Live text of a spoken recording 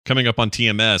Coming up on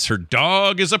TMS, her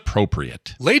dog is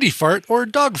appropriate. Lady fart or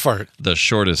dog fart? The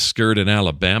shortest skirt in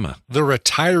Alabama. The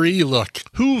retiree look.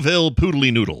 Whoville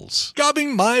Poodly Noodles.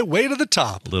 Gobbing my way to the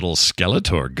top. Little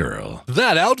Skeletor girl.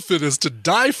 That outfit is to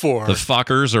die for. The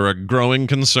Fockers are a growing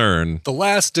concern. The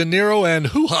last De Niro and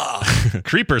hoo-ha.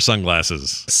 Creeper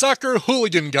sunglasses. Soccer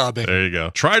hooligan gobbing. There you go.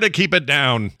 Try to keep it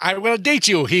down. I will date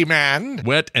you, He-Man.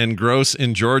 Wet and gross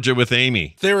in Georgia with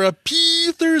Amy.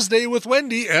 Therapy Thursday with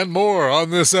Wendy and more on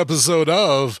this episode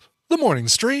of The Morning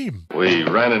Stream. We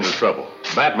ran into trouble.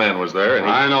 Batman was there and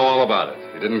I know all about it.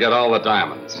 You didn't get all the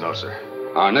diamonds. No, sir.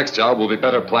 Our next job will be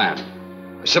better planned.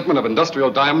 A shipment of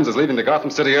industrial diamonds is leaving the Gotham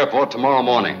City Airport tomorrow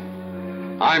morning.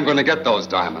 I'm going to get those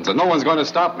diamonds, and no one's going to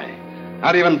stop me.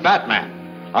 Not even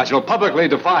Batman. I shall publicly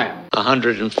defy him.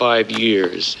 105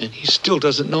 years, and he still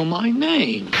doesn't know my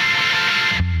name.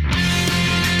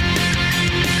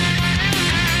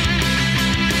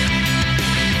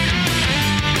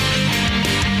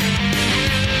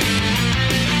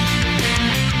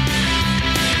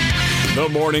 The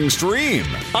Morning Stream.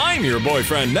 I'm your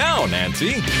boyfriend now,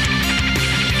 Nancy.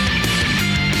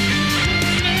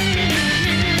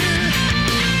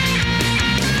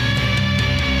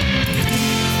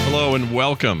 Hello and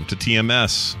welcome to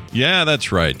TMS. Yeah,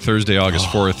 that's right. Thursday, August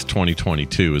 4th,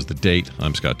 2022 is the date.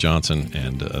 I'm Scott Johnson,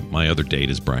 and my other date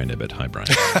is Brian Ibbett. Hi, Brian.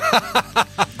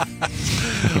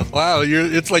 Wow,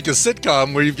 it's like a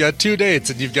sitcom where you've got two dates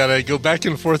and you've got to go back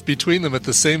and forth between them at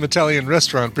the same Italian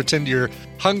restaurant, pretend you're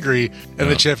hungry, and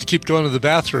that you have to keep going to the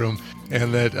bathroom.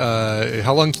 And that,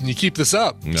 how long can you keep this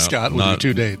up, Scott, with your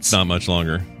two dates? Not much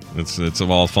longer. It's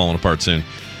all falling apart soon.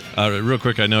 Real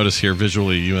quick, I notice here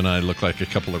visually you and I look like a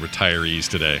couple of retirees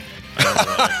today.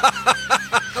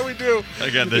 We do. I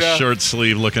got this short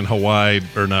sleeve looking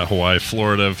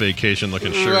Florida vacation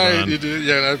looking shirt on. You do.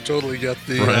 Yeah, and I've totally got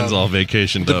the Brian's all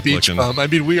vacationed the up beach looking. bum. I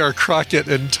mean, we are Crockett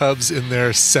and Tubbs in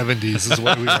their 70s is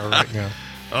what we are right now.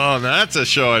 Oh, that's a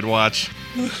show I'd watch.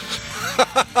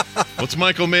 What's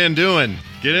Michael Mann doing?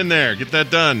 Get in there. Get that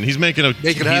done. He's making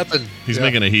Make it happen. He's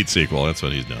making a Heat sequel. That's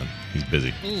what he's done. He's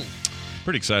busy.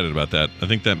 Pretty excited about that. I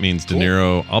think that means De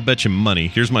Niro. I'll bet you money.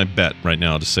 Here's my bet right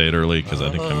now. I'll just say it early because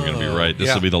I think I'm going to be right.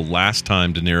 This will be the last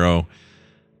time De Niro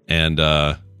and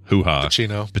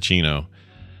Pacino.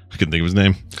 I couldn't think of his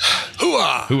name.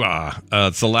 Hoo-ha.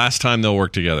 It's the last time they'll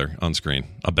work together on screen.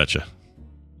 I'll bet you.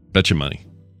 Bet you money.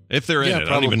 If they're in it.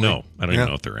 Probably. I don't even know. I don't even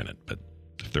know if they're in it. But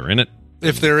if they're in it.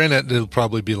 If they're in it, it'll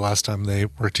probably be the last time they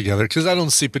work together. Because I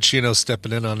don't see Pacino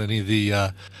stepping in on any of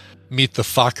the Meet the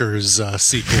Fockers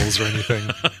sequels or anything.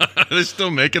 Are they still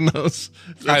making those?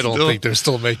 I don't think they're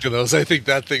still making those. I think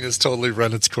that thing has totally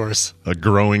run its course. A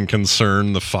growing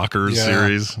concern, the Fockers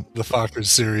series. The Fockers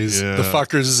series. Yeah. The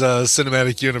Fockers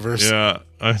cinematic universe. Yeah,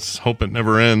 I hope it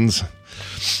never ends.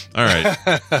 All right.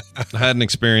 I had an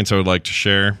experience I would like to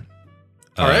share.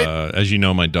 All right. As you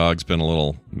know, my dog's been a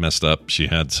little messed up. She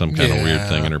had some kind of weird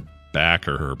thing in her back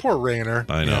or her... Poor Rainer.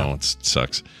 I know, it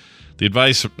sucks. The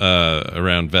advice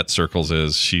around vet circles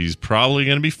is she's probably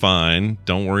going to be fine.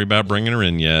 Don't worry about bringing her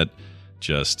in yet.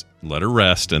 Just let her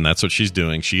rest, and that's what she's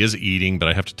doing. She is eating, but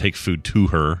I have to take food to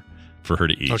her for her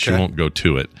to eat. Okay. She won't go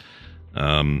to it.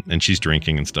 And she's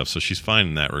drinking and stuff, so she's fine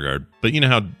in that regard. But you know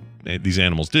how these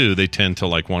animals do. They tend to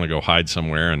want to go hide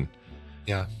somewhere and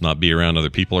not be around other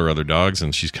people or other dogs,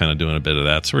 and she's kind of doing a bit of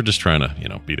that. So we're just trying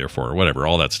to, be there for her, whatever,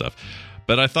 all that stuff.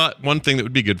 But I thought one thing that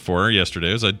would be good for her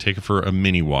yesterday is I'd take her for a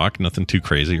mini walk, nothing too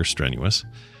crazy or strenuous,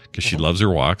 because she loves her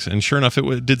walks. And sure enough,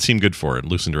 it did seem good for her. It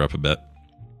loosened her up a bit.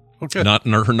 Okay. Not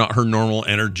her normal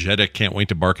energetic, can't wait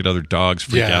to bark at other dogs,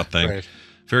 freak out thing. Right.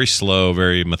 Very slow,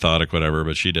 very methodic, whatever,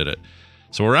 but she did it.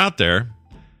 So we're out there,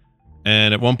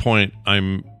 and at one point,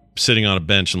 I'm sitting on a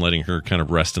bench and letting her kind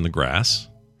of rest in the grass.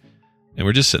 And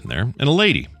we're just sitting there, and a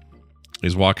lady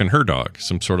is walking her dog,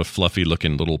 some sort of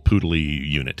fluffy-looking little poodly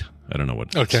unit. I don't know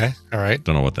what. Okay, all right.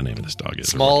 Don't know what the name of this dog is.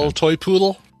 Small toy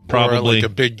poodle, probably or like a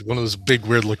big one of those big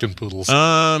weird-looking poodles.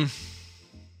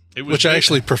 Which I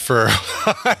actually prefer.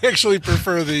 I actually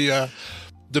prefer the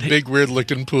big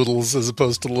weird-looking poodles as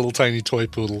opposed to the little tiny toy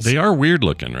poodles. They are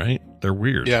weird-looking, right? They're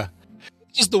weird. Yeah,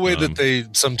 just the way that they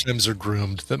sometimes are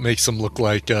groomed that makes them look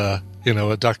like a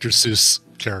Dr. Seuss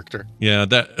character. Yeah,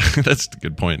 that's a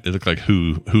good point. They look like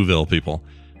Whoville people.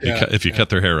 If you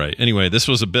cut their hair right. Anyway, this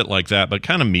was a bit like that, but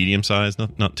kind of medium sized,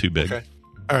 not too big. Okay.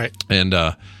 All right. And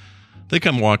they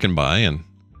come walking by,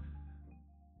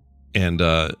 and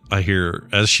I hear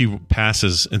as she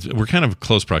passes, we're kind of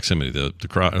close proximity.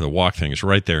 The walk thing is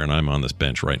right there, and I'm on this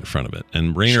bench right in front of it.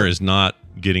 And Rainer is not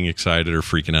getting excited or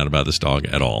freaking out about this dog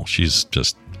at all. She's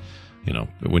just,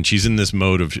 when she's in this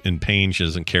mode of in pain, she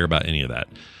doesn't care about any of that.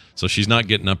 So she's not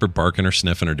getting up or barking or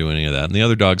sniffing or doing any of that. And the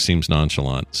other dog seems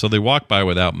nonchalant. So they walk by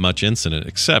without much incident,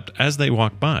 except as they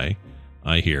walk by,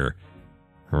 I hear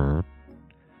hurt.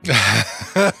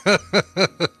 A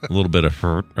little bit of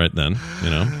hurt right then,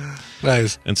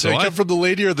 Nice. And so Did it come from the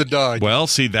lady or the dog? Well,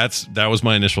 see, that was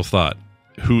my initial thought.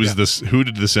 Who is this? Who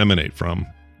did this emanate from?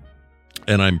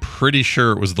 And I'm pretty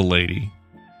sure it was the lady.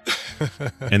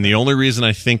 And the only reason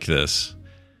I think this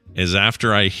is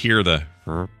after I hear the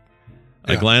hurt,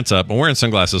 I glance up. I'm wearing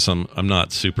sunglasses, so I'm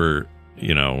not super, she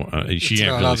it's can't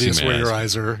not really obvious see my where eyes. your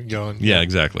eyes are going. Yeah,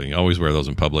 exactly. Always wear those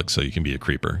in public so you can be a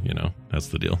creeper, That's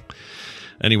the deal.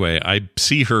 Anyway, I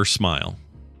see her smile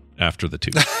after the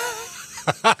two.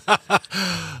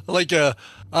 Like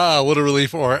what a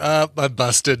relief, or I'm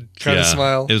busted kind of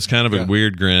smile. It was kind of a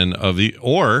weird grin of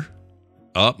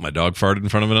my dog farted in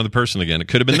front of another person again. It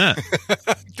could have been that.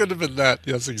 Could have been that.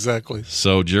 Yes, exactly.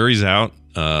 So jury's out.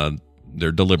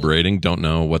 They're deliberating. Don't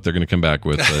know what they're going to come back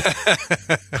with,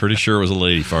 but pretty sure it was a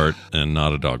lady fart and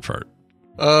not a dog fart.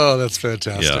 Oh, that's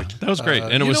fantastic. Yeah, that was great.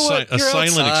 And it was a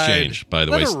silent exchange, by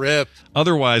the way. Let her rip.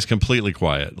 Otherwise, completely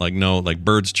quiet. Like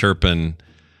birds chirping.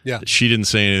 Yeah. She didn't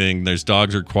say anything. There's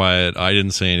dogs are quiet. I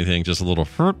didn't say anything. Just a little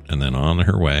fart, and then on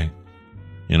her way.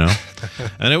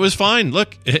 And it was fine.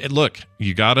 Look,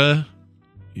 you gotta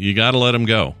let them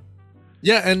go.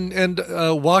 Yeah, and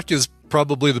walk is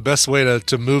probably the best way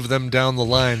to move them down the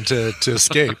line to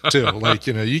escape too. Like,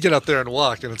 you get out there and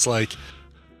walk, and it's like,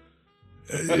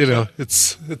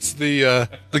 it's the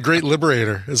great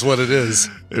liberator is what it is.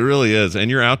 It really is. And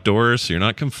you're outdoors, so you're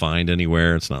not confined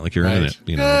anywhere. It's not like you're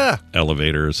in a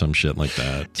elevator or some shit like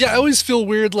that. Yeah, I always feel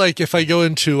weird, like if I go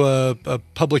into a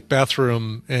public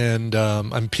bathroom and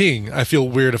I'm peeing, I feel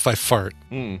weird if I fart.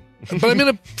 But I'm in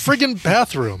a friggin'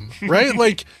 bathroom, right?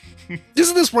 Like,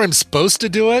 isn't this where I'm supposed to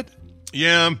do it?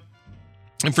 Yeah.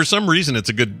 And for some reason it's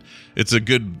a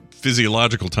good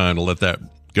physiological time to let that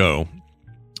go.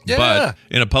 Yeah. But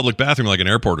in a public bathroom like an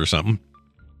airport or something,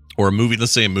 or a movie,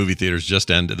 let's say a movie theater's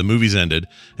just ended, the movie's ended,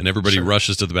 and everybody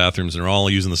rushes to the bathrooms and they're all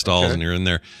using the stalls and you're in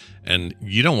there. And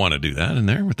you don't want to do that in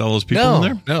there with all those people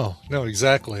in there. No,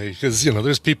 exactly. Because,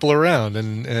 there's people around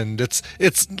and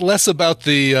it's less about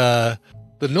the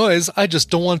noise. I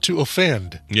just don't want to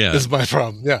offend. Yeah. Is my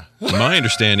problem. Yeah. My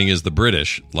understanding is the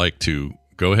British like to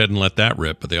go ahead and let that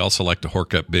rip, but they also like to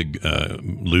hork up big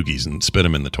loogies and spit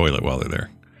them in the toilet while they're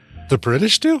there. The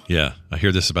British do? Yeah. I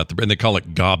hear this about and they call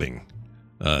it gobbing.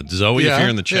 Zoe, if you're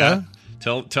in the chat,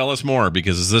 tell us more,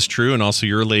 because is this true? And also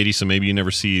you're a lady, so maybe you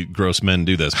never see gross men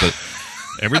do this, but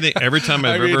every time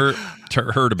I've ever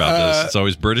heard about this, it's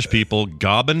always British people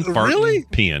gobbing, farting,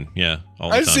 peeing. Yeah, all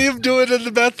the time. I see them do it in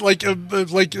the bath, like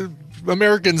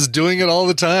Americans doing it all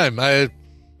the time.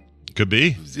 Could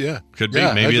be. Yeah. Could be.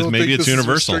 Maybe it's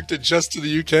universal. Restricted just to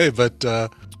the UK,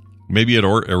 but maybe it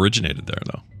originated there,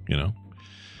 though.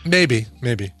 Maybe.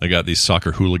 They got these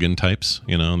soccer hooligan types.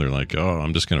 They're like, oh,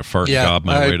 I'm just going to fart and gob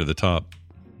my way to the top.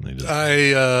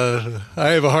 I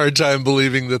have a hard time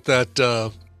believing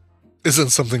that isn't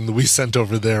something that we sent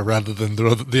over there rather than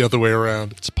the other way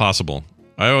around. It's possible.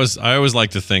 I always like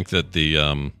to think that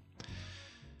the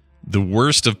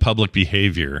worst of public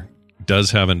behavior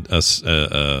does have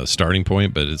a starting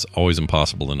point, but it's always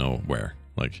impossible to know where.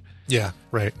 Like, yeah,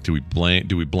 right. Do we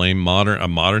blame a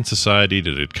modern society?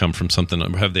 Did it come from something?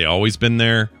 Have they always been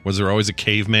there? Was there always a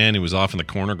caveman who was off in the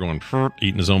corner going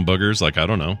eating his own boogers? Like, I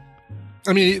don't know.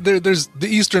 I mean, there's the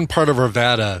eastern part of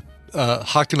Arvada.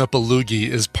 Hocking up a loogie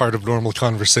is part of normal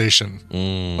conversation.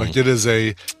 Like, it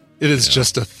is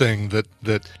just a thing that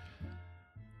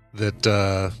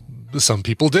some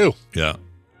people do. Yeah,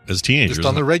 as teenagers, just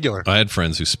on the regular. I had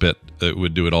friends who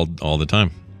would do it all the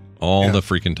time. The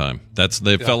freaking time.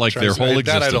 They felt like their whole existence.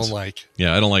 That I don't like.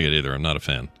 Yeah, I don't like it either. I'm not a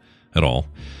fan at all.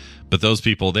 But those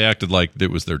people, they acted like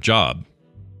it was their job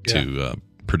to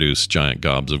produce giant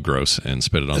gobs of gross and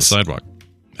spit it on the sidewalk.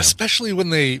 Especially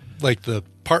when they, like, the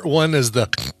part one is the,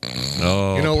 part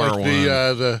like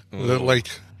one. like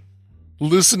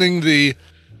loosening the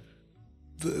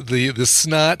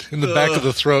snot in the back of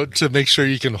the throat to make sure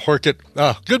you can hork it.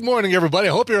 Good morning, everybody.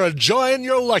 I hope you're enjoying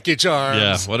your Lucky Charms.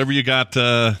 Yeah, whatever you got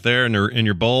there in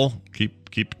your bowl,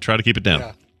 try to keep it down.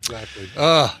 Yeah, exactly.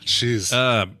 Oh,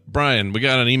 jeez. Brian, we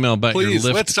got an email about your Please,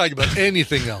 lift. let's talk about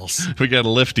anything else. We got a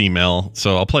lift email,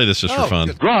 so I'll play this just for fun.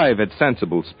 Good. Drive at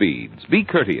sensible speeds. Be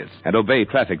courteous and obey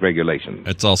traffic regulations.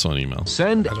 It's also an email.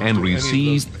 Send and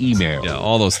receive email. Yeah,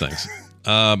 all those things.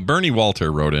 Bernie Walter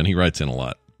wrote in. He writes in a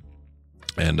lot.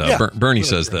 And Bernie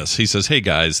says this. He says, hey,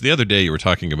 guys, the other day you were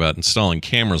talking about installing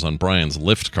cameras on Brian's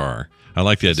lift car. I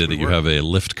like the idea that you have a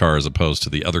lift car as opposed to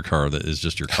the other car that is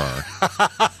just your car.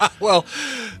 Well,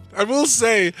 I will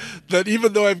say that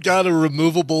even though I've got a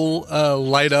removable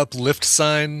light up lift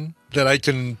sign that I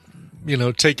can,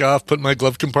 take off, put in my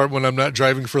glove compartment when I'm not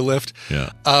driving for Lyft.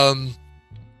 Yeah.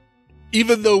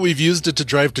 Even though we've used it to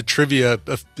drive to trivia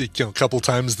a couple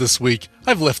times this week,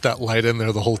 I've left that light in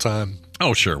there the whole time.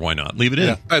 Oh, sure. Why not? Leave it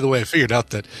in. By the way, I figured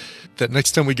out that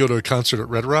next time we go to a concert at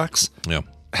Red Rocks,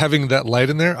 having that light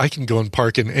in there, I can go and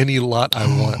park in any lot I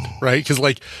want, right? Because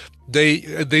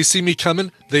they see me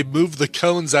coming, they move the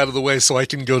cones out of the way so I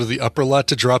can go to the upper lot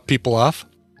to drop people off.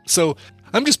 So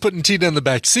I'm just putting Tina in the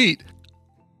back seat.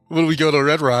 When we go to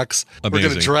Red Rocks, Amazing. We're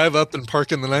going to drive up and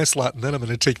park in the nice lot, and then I'm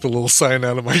going to take the little sign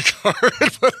out of my car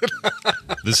and put it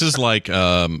on. This is like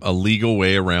a legal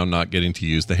way around not getting to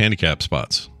use the handicap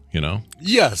spots,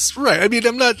 Yes, right. I mean,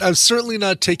 I'm certainly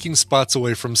not taking spots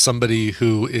away from somebody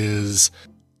who is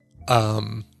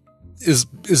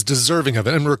deserving of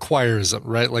it and requires it,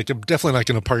 right? Like, I'm definitely not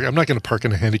going to park. I'm not going to park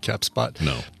in a handicap spot.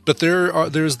 No. But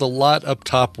there's the lot up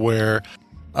top where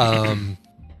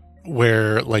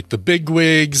like the big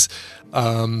wigs,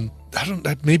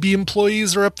 maybe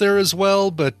employees are up there as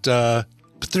well, but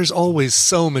there's always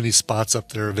so many spots up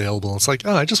there available. It's like,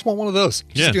 I just want one of those.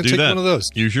 Just gonna do take that. one of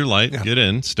those. Use your light, get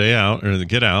in, stay out, or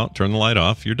get out, turn the light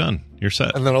off. You're done. You're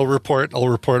set. And then I'll report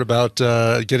about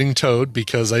getting towed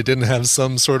because I didn't have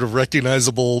some sort of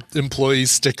recognizable employee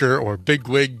sticker or big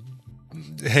wig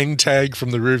hang tag from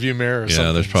the rearview mirror or something.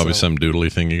 Yeah, there's probably some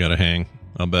doodly thing you got to hang,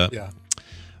 I'll bet. Yeah.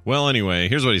 Well, anyway,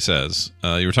 here's what he says.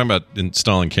 You were talking about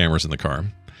installing cameras in the car.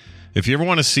 If you ever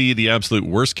want to see the absolute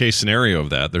worst case scenario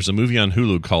of that, there's a movie on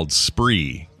Hulu called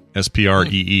Spree,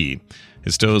 Spree.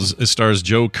 It stars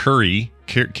Joe Curry.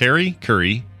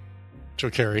 Curry? Joe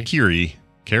Carey.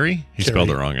 Carey? He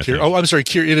spelled it wrong, I think. Oh, I'm sorry.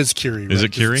 It is Curie. Is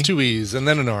it Curie? It's 2 E's and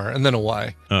then an R and then a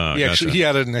Y. Oh, He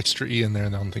added an extra E in there,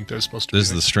 and I don't think they're supposed to. This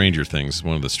is the Stranger Things,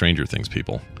 one of the Stranger Things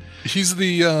people. He's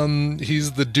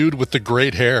the dude with the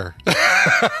great hair.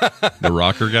 The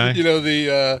rocker guy?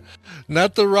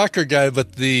 Not the rocker guy,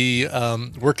 but the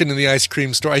working in the ice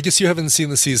cream store. I guess you haven't seen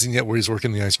the season yet where he's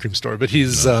working in the ice cream store, but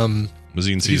he's was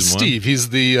he in season he's 1? Steve. He's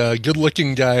the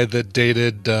good-looking guy that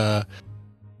dated that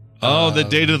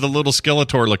dated the little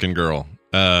Skeletor-looking girl.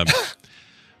 In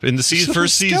the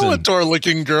first season.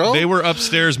 Skeletor-looking girl. They were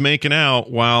upstairs making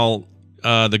out while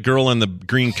the girl in the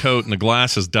green coat and the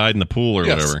glasses died in the pool or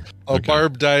whatever. Oh, okay.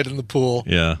 Barb died in the pool.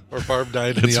 Yeah. Or Barb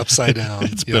died in the upside down.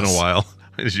 It's been a while,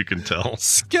 as you can tell.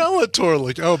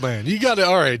 Skeletor, oh man, you got it.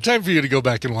 All right, time for you to go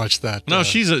back and watch that. No,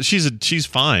 she's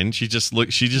fine. She just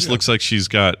looks like she's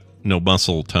got no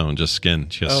muscle tone, just skin.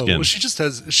 She has skin. Well,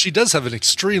 she does have an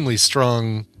extremely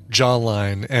strong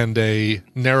jawline and a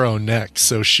narrow neck,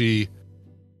 so she.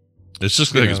 It's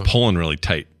just like it's pulling really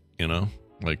tight,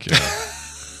 like.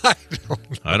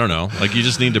 I don't know. Like, you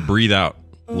just need to breathe out.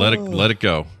 Let it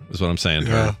go, is what I'm saying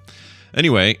to her.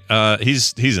 Anyway,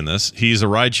 he's in this. He's a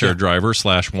rideshare driver /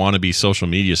 wannabe social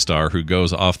media star who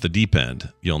goes off the deep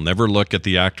end. You'll never look at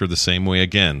the actor the same way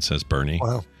again, says Bernie.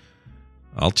 Wow.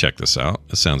 I'll check this out.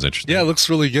 It sounds interesting. Yeah, it looks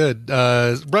really good.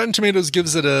 Rotten Tomatoes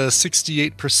gives it a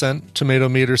 68% tomato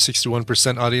meter,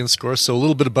 61% audience score, so a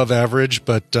little bit above average,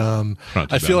 but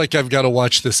I feel like I've got to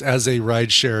watch this as a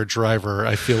rideshare driver.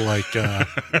 I feel like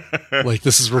like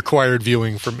this is required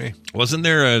viewing for me. Wasn't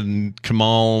there a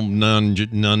Kamal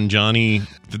Nanjiani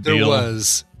deal? There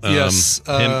was. Yes.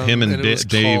 Him and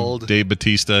Dave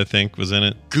Bautista, I think, was in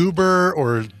it. Goober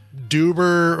or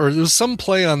Stuber, or there was some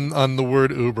play on the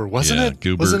word Uber, wasn't it?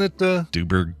 Goober, wasn't it?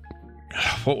 Stuber.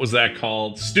 What was that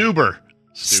called? Stuber.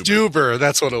 Stuber,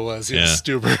 that's what it was. Yeah,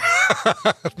 Stuber.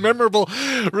 Memorable,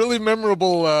 really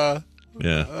memorable.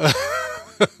 Yeah.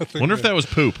 Wonder if that was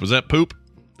poop. Was that poop?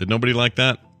 Did nobody like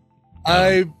that?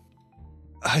 I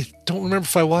don't remember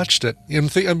if I watched it.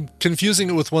 I'm confusing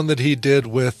it with one that he did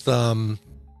with. Oh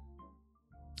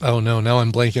no! Now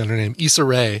I'm blanking on her name. Issa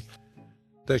Rae.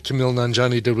 That Camille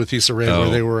Nanjiani did with Issa Rae,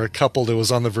 where they were a couple that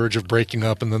was on the verge of breaking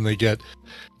up, and then they get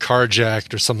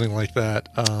carjacked or something like that.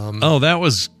 That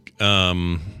was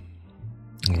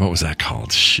what was that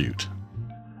called? Shoot.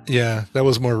 Yeah, that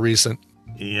was more recent.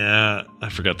 Yeah, I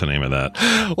forgot the name of that.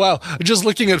 Wow, just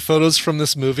looking at photos from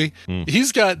this movie,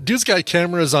 dude's got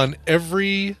cameras on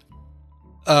every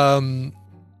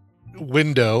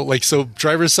window, like, so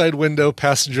driver's side window,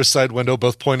 passenger side window,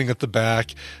 both pointing at the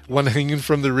back, one hanging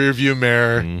from the rear view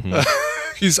mirror.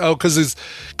 He's because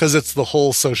it's the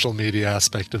whole social media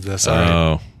aspect of this.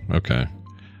 Right. Okay.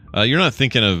 You're not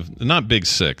thinking of not Big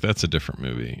Sick. That's a different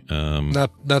movie.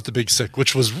 Not the Big Sick,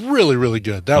 which was really, really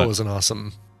good. That was an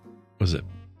awesome. Was it?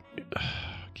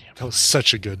 That was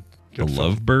such a good The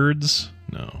film. Lovebirds?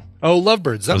 No. Oh,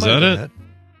 Lovebirds. Was that it?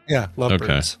 Yeah,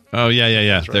 Lovebirds. Okay. Oh, yeah.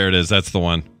 That's right. There it is. That's the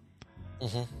one.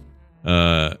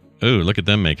 Look at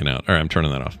them making out. All right, I'm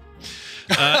turning that off.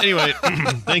 Anyway,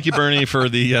 thank you, Bernie, for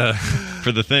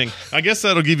the thing. I guess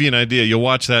that'll give you an idea. You'll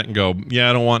watch that and go, yeah,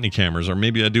 I don't want any cameras, or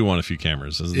maybe I do want a few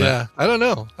cameras. I don't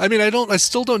know. I mean, I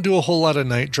still don't do a whole lot of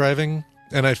night driving,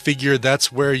 and I figure that's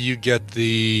where you get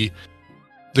the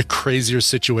crazier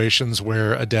situations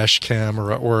where a dash cam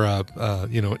or a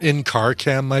in-car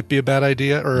cam might be a bad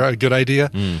idea or a good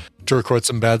idea to record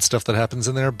some bad stuff that happens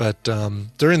in there. But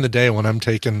during the day when I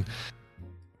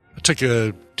took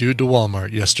a dude to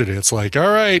Walmart yesterday. It's like, all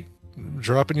right,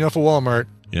 dropping you off at Walmart.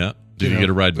 Yeah. Did you get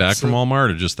a ride back from Walmart,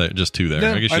 or just two there?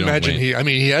 No, I guess I imagine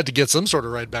he had to get some sort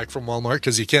of ride back from Walmart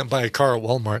because you can't buy a car at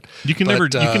Walmart. You can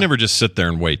never just sit there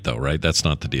and wait, though, right? That's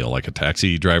not the deal. Like a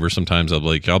taxi driver, sometimes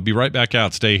I'll be right back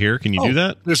out. Stay here. Can you do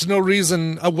that? There's no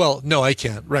reason. Well, no, I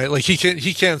can't. Right? Like he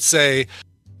can't say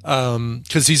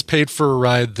because he's paid for a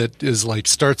ride that is like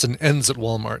starts and ends at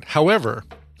Walmart. However,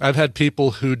 I've had people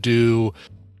who do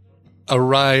a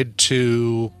ride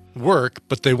to work,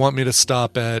 but they want me to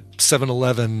stop at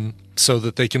 7-Eleven so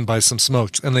that they can buy some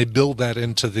smokes, and they build that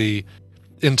into the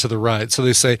ride. So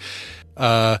they say,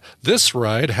 this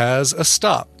ride has a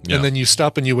stop. Yeah. And then you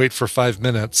stop and you wait for 5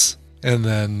 minutes, and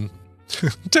then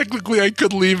technically I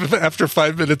could leave after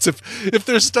 5 minutes. If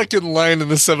they're stuck in line in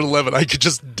the 7-Eleven, I could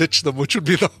just ditch them, which would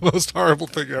be the most horrible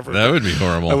thing ever. That would be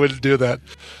horrible. I wouldn't do that.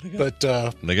 But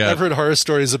I've heard horror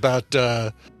stories about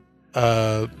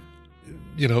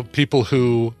people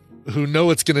who know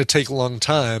it's going to take a long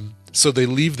time, so they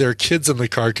leave their kids in the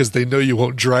car because they know you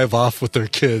won't drive off with their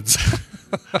kids.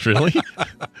 Really?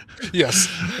 Yes.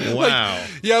 Wow.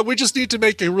 We just need to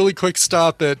make a really quick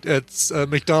stop at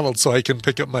McDonald's so I can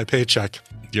pick up my paycheck.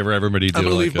 Do you ever everybody do I'm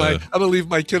gonna leave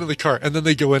my kid in the car, and then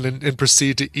they go in and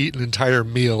proceed to eat an entire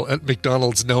meal at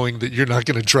McDonald's, knowing that you're not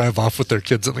going to drive off with their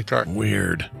kids in the car.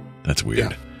 Weird. That's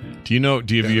weird. Yeah.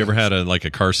 Have you ever had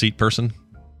a car seat person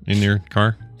in your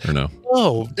car, or no?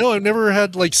 No, I've never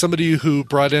had like somebody who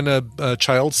brought in a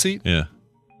child seat. Yeah.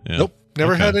 Nope.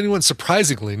 Never had anyone.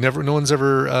 Surprisingly, no one's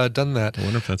ever done that. I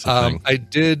wonder if that's a thing. I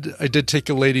did take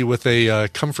a lady with a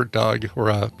comfort dog, or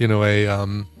a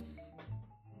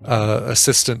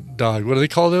assistant dog. What do they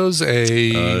call those?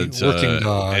 Working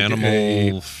dog.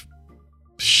 Animal.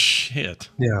 Shit.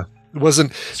 Yeah. It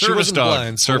wasn't service she wasn't dog.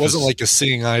 Blind, so it wasn't like a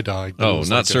seeing eye dog. Oh,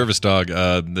 not service dog.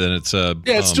 Then it's a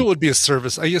it still would be a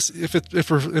service. I guess if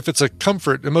it's a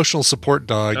comfort, emotional support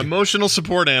dog, emotional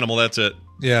support animal. That's it.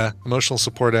 Yeah, emotional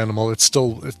support animal. It's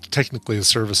technically a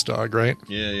service dog, right?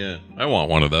 Yeah. I want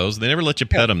one of those. They never let you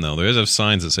pet them though. They always have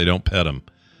signs that say don't pet them,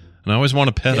 and I always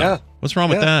want to pet him. What's wrong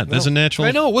with that? No. That's a natural.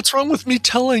 I know. What's wrong with me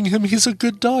telling him he's a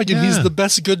good dog and he's the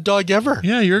best good dog ever?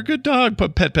 Yeah, you're a good dog.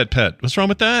 Pet. What's wrong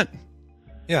with that?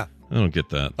 Yeah. I don't get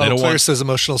that. Claire says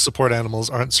emotional support animals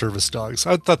aren't service dogs.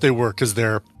 I thought they were because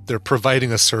they're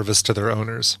providing a service to their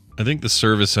owners. I think the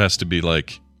service has to be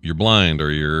like you're blind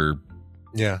or you're.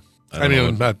 Yeah, I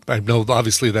know.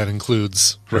 Obviously, that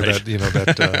includes right.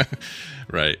 That.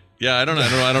 Right. Yeah, I don't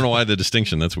know why the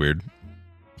distinction. That's weird.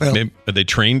 Well, maybe, are they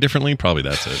trained differently? Probably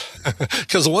that's it.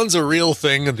 Because one's a real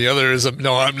thing and the other is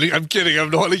no. I'm kidding. I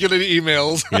don't want to get any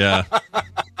emails. Yeah,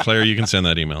 Claire, you can send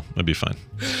that email. That'd be fine.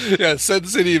 Yeah, send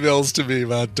emails to me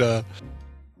about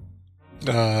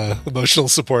emotional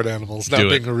support animals not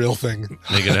being a real thing.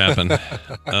 Make it happen. All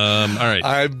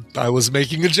right. I was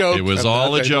making a joke. It was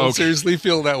all a joke. I don't seriously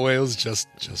feel that way. It was just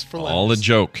for laughs. All a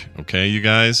joke. Okay, you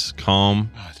guys, calm.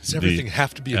 Does everything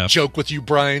have to be a joke with you,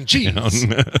 Brian?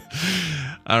 Jeez.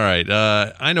 All right.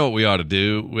 I know what we ought to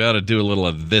do. We ought to do a little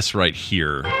of this right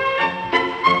here.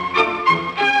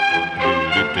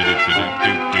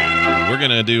 We're going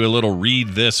to do a little read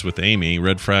this with Amy.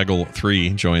 Red Fraggle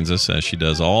 3 joins us as she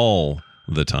does all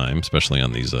the time, especially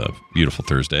on these beautiful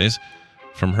Thursdays,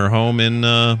 from her home in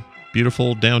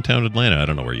beautiful downtown Atlanta. I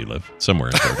don't know where you live. Somewhere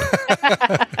in Florida.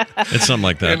 It's something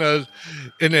like that.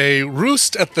 In a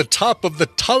roost at the top of the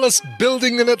tallest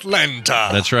building in Atlanta.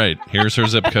 That's right. Here's her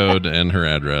zip code and her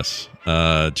address.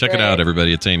 Check it out,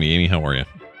 everybody. It's Amy. Amy, how are you?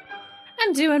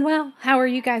 I'm doing well. How are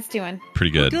you guys doing?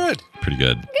 Pretty good. Good. Pretty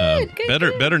good. Good.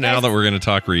 Better now that we're going to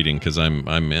talk reading because I'm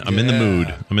in the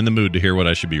mood. I'm in the mood to hear what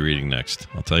I should be reading next.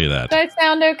 I'll tell you that. Did I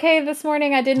sound okay this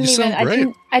morning? I didn't sound great.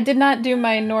 I did not do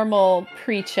my normal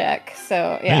pre-check.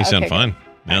 So yeah, you sound okay, fine. Good.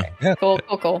 Yeah. Right.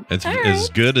 Cool. It's as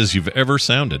good as you've ever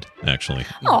sounded, actually.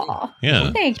 Aw.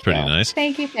 Yeah. Thank you. Pretty nice.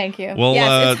 Thank you. Well,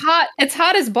 yes, it's hot. It's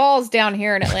hot as balls down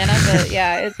here in Atlanta, but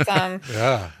yeah, it's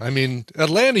Yeah, I mean,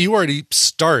 Atlanta, you already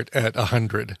start at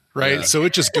 100, right? Yeah. So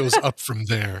it just goes up from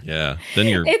there. Yeah. Then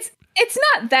you're. It's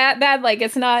not that bad. Like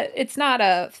it's not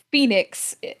a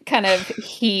Phoenix kind of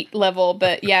heat level,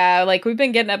 but yeah, like we've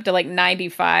been getting up to like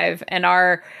 95, and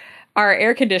our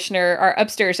our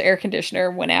upstairs air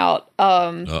conditioner went out.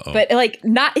 But like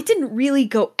it didn't really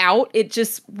go out. It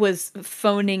just was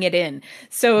phoning it in.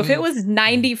 So if it was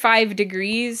 95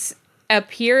 degrees up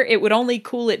here, it would only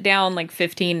cool it down like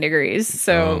 15 degrees.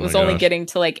 So it was only getting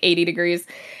to like 80 degrees.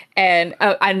 And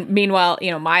meanwhile,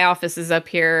 my office is up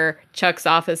here. Chuck's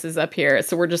office is up here.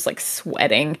 So we're just like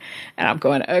sweating. And I'm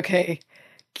going, okay,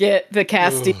 get the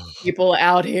casting people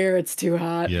out here. It's too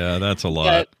hot. Yeah, that's a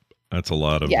lot. That's a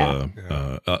lot of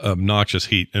obnoxious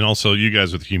heat. And also you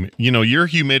guys with your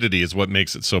humidity is what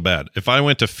makes it so bad. If I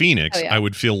went to Phoenix, I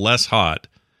would feel less hot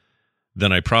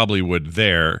than I probably would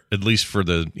there, at least for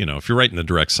if you're right in the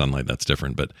direct sunlight, that's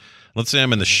different. But let's say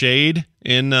I'm in the shade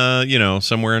in,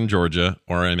 somewhere in Georgia,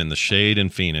 or I'm in the shade in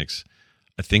Phoenix.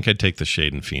 I think I'd take the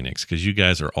shade in Phoenix because you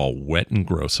guys are all wet and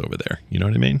gross over there. You know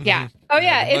what I mean? Yeah. Oh,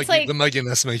 yeah. It's like the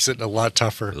mugginess makes it a lot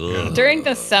tougher. During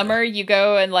the summer, you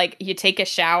go and like you take a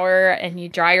shower and you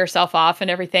dry yourself off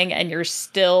and everything, and you're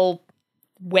still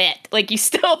wet. Like you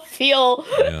still feel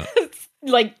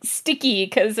like sticky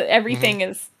because everything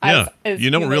is.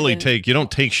 You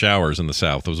don't take showers in the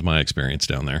South. That was my experience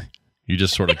down there. You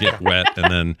just sort of get wet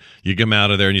and then you come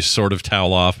out of there and you sort of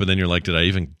towel off, but then you're like, did I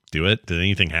even do it? Did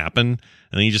anything happen?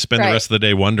 And then you just spend the rest of the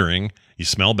day wondering. You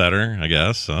smell better, I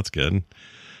guess. So that's good.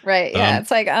 Right. Yeah. It's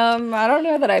like, I don't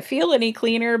know that I feel any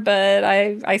cleaner, but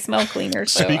I smell cleaner.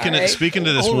 So, speaking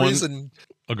to this one.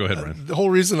 Oh, go ahead, Ryan. The whole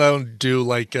reason I don't do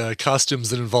like costumes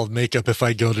that involve makeup if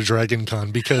I go to Dragon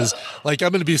Con, because like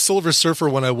I'm going to be Silver Surfer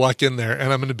when I walk in there,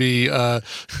 and I'm going to be the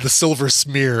Silver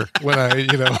Smear when I,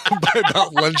 by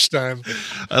about lunchtime.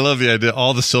 I love the idea.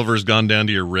 All the silver's gone down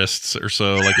to your wrists or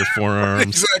so, like your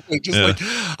forearms. Exactly. Just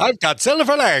like, I've got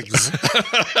silver legs.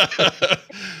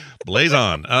 Blaze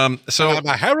on. So I'm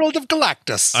a herald of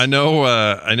Galactus. I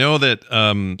know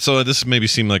that. So this maybe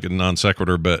seemed like a non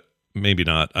sequitur, but maybe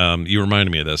not. You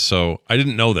reminded me of this. So I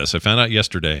didn't know this. I found out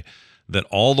yesterday that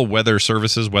all the weather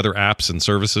apps and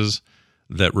services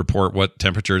that report what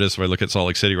temperature it is. So I look at Salt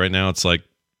Lake City right now, it's like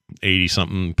 80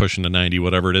 something, pushing to 90,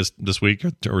 whatever it is this week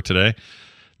or today.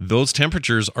 Those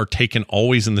temperatures are taken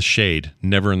always in the shade,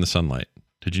 never in the sunlight.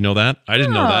 Did you know that? I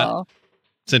didn't know that.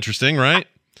 It's interesting, right?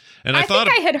 And I thought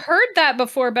I had heard that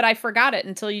before, but I forgot it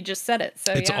until you just said it.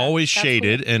 So it's always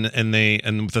shaded, cool. and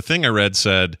the thing I read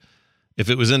said if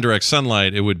it was in direct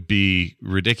sunlight, it would be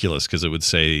ridiculous because it would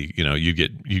say, you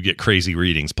get crazy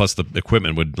readings. Plus, the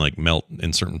equipment would like melt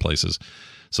in certain places.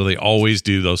 So they always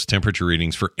do those temperature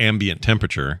readings for ambient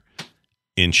temperature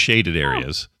in shaded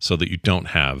areas so that you don't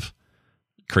have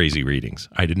crazy readings.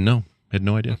 I didn't know. I had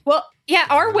no idea. Well, yeah,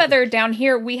 our weather down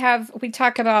here, we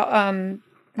talk about.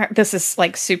 This is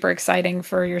like super exciting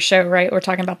for your show, right? We're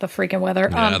talking about the freaking weather.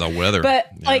 Yeah, the weather. But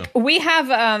like we have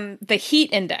the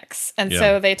heat index. And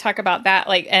so they talk about that,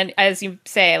 like, and as you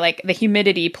say, like the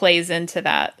humidity plays into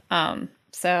that.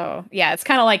 So yeah, it's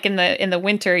kind of like in the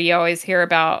winter, you always hear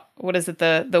about, what is it?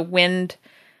 The wind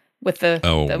with the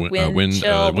wind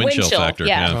chill factor.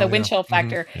 Yeah. The wind chill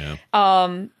factor. Yeah.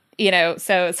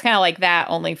 So it's kind of like that,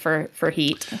 only for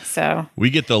heat. So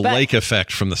we get the lake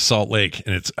effect from the Salt Lake,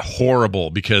 and it's horrible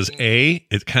because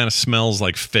it kind of smells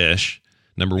like fish,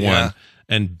 number one,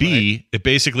 and B, it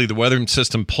basically, the weather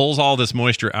system pulls all this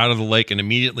moisture out of the lake and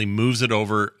immediately moves it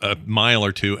over a mile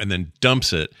or two and then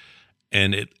dumps it.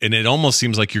 And it almost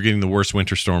seems like you're getting the worst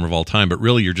winter storm of all time, but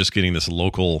really you're just getting this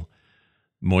local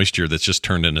moisture that's just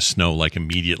turned into snow like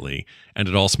immediately, and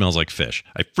it all smells like fish.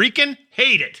 I freaking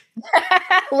hate it.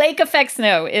 Lake effect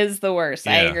snow is the worst.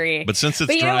 I agree. But since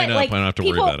it's drying up, I don't have to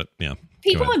worry about it. Yeah.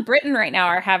 People in Britain right now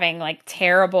are having like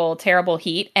terrible, terrible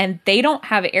heat, and they don't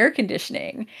have air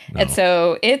conditioning. No. And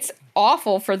so it's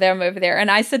awful for them over there. And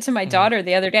I said to my daughter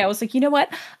the other day, I was like, you know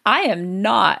what? I am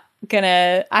not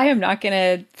gonna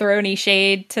throw any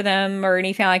shade to them or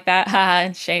anything like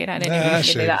that. Shade. I didn't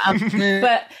even do that.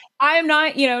 But I'm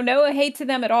not, no hate to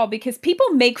them at all, because people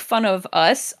make fun of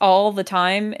us all the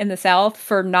time in the South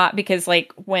for not, because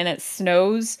like when it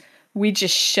snows, we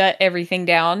just shut everything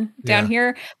down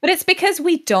here. But it's because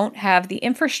we don't have the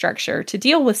infrastructure to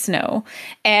deal with snow.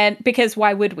 And because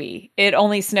why would we? It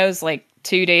only snows like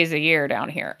 2 days a year down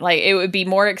here. Like it would be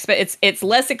more expensive. It's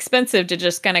less expensive to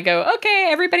just kind of go, okay,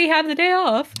 everybody have the day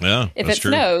off. Yeah, if it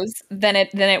snows, then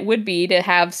it would be to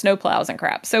have snowplows and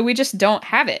crap. So we just don't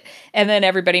have it. And then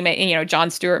everybody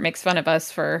Jon Stewart makes fun of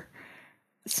us for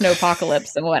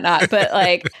snowpocalypse and whatnot. But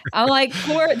like, I'm like,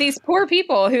 these poor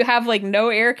people who have like no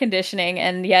air conditioning,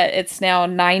 and yet it's now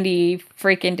 90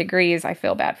 freaking degrees. I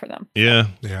feel bad for them. Yeah.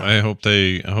 I hope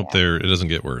it doesn't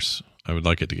get worse. I would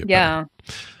like it to get better.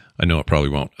 I know it probably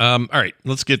won't. All right,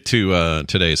 let's get to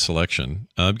today's selection.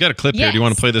 I've got a clip here. Do you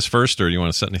want to play this first, or do you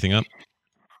want to set anything up?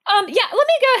 let me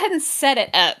go ahead and set it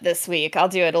up this week. I'll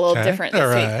do it a little different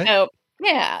this week. So,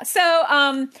 yeah.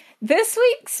 So, this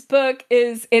week's book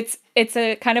it's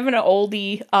a kind of an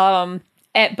oldie,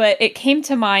 but it came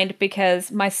to mind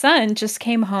because my son just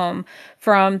came home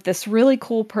from this really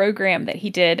cool program that he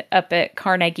did up at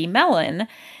Carnegie Mellon.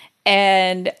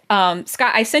 And,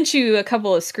 Scott, I sent you a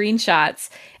couple of screenshots.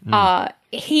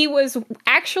 He was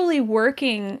actually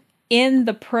working in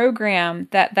the program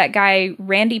that guy,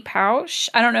 Randy Pausch,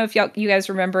 I don't know if you guys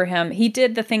remember him. He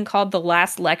did the thing called The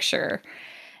Last Lecture.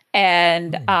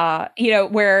 And,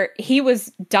 where he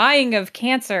was dying of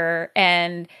cancer,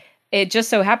 and it just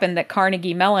so happened that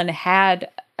Carnegie Mellon had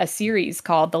a series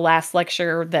called The Last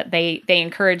Lecture that they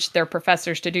encouraged their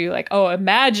professors to do, like, oh,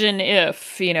 imagine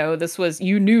if, this was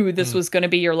going to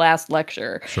be your last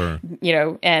lecture. Sure.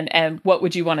 And what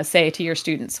would you want to say to your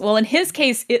students? Well, in his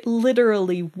case, it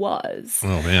literally was.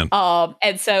 Oh, man.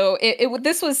 And so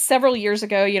this was several years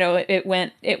ago, it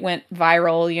went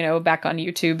viral, back on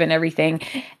YouTube and everything.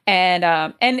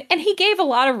 And he gave a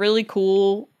lot of really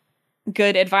cool,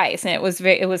 good advice, and it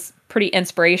was pretty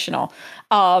inspirational.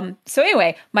 So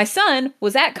anyway, my son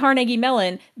was at Carnegie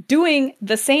Mellon doing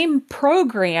the same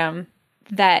program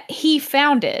that he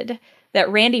founded, that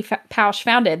Randy Pausch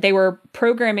founded. They were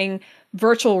programming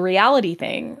virtual reality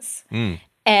things,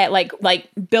 and like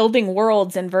building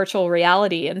worlds in virtual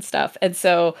reality and stuff. And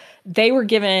so they were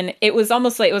given, it was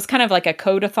kind of like a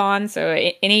codeathon.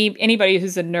 So anybody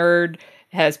who's a nerd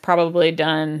has probably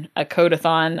done a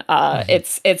codeathon.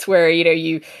 It's where,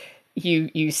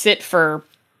 you sit for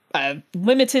a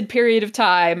limited period of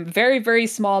time, very, very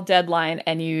small deadline,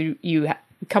 and you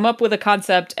come up with a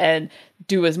concept and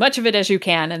do as much of it as you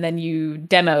can, and then you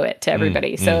demo it to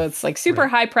everybody. So it's like super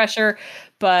high pressure,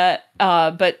 but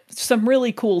some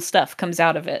really cool stuff comes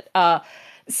out of it.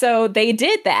 So they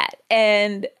did that,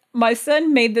 and my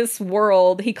son made this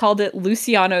world. He called it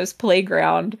Luciano's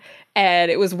Playground.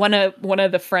 And it was one of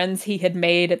the friends he had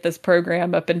made at this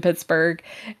program up in Pittsburgh,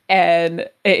 and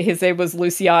his name was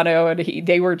Luciano, and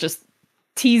they were just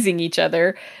teasing each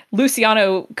other.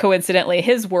 Luciano, coincidentally,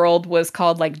 his world was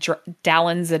called like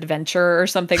Dallin's Adventure or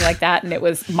something like that, and it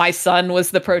was my son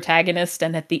was the protagonist,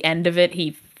 and at the end of it,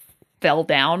 he fell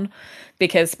down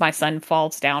because my son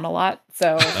falls down a lot.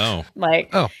 So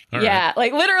like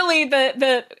literally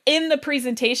the in the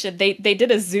presentation, they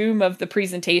did a Zoom of the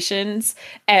presentations.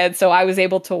 And so I was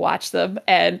able to watch them,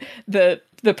 and the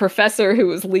professor who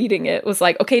was leading it was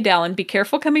like, okay, Dallin, be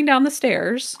careful coming down the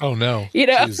stairs. Oh no.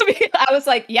 I was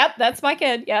like, yep, that's my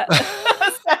kid. Yeah.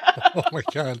 Oh my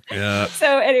God. Yeah.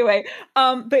 So anyway,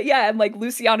 but yeah, and like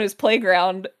Luciano's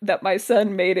Playground that my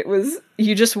son made, it was,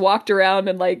 you just walked around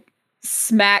and like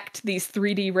smacked these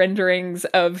 3D renderings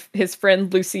of his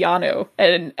friend Luciano,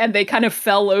 and they kind of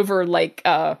fell over like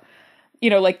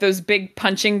like those big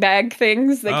punching bag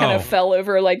things. They kind of fell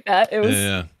over like that. It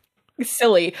was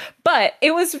silly, but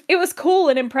it was cool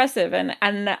and impressive,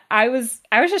 and I was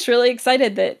just really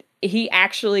excited that he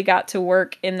actually got to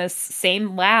work in this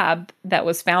same lab that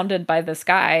was founded by this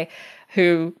guy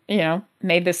who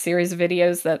made this series of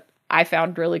videos that I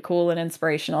found really cool and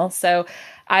inspirational. So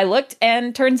I looked,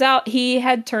 and turns out he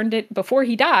had turned it, before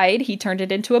he died, he turned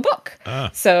it into a book.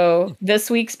 So this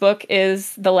week's book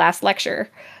is The Last Lecture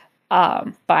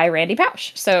by Randy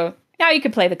Pausch. So now you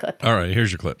can play the clip. All right,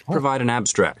 here's your clip. Provide an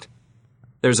abstract.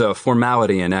 There's a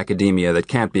formality in academia that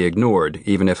can't be ignored,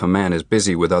 even if a man is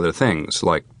busy with other things,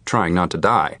 like trying not to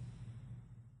die.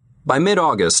 By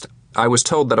mid-August, I was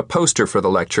told that a poster for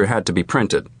the lecture had to be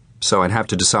printed, so I'd have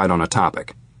to decide on a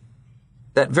topic.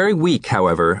 That very week,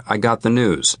 however, I got the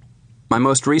news. My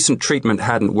most recent treatment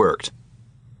hadn't worked.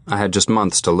 I had just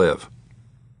months to live.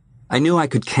 I knew I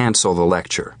could cancel the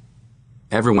lecture.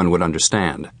 Everyone would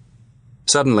understand.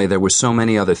 Suddenly, there were so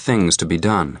many other things to be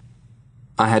done.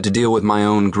 I had to deal with my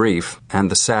own grief and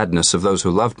the sadness of those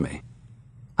who loved me.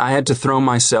 I had to throw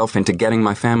myself into getting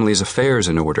my family's affairs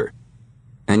in order.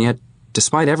 And yet,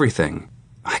 despite everything,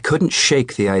 I couldn't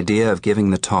shake the idea of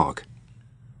giving the talk.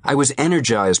 I was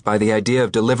energized by the idea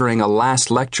of delivering a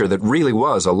last lecture that really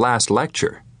was a last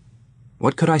lecture.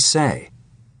 What could I say?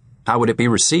 How would it be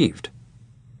received?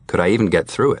 Could I even get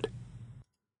through it?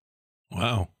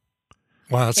 Wow.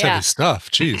 Wow, that's heavy stuff.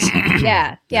 Jeez.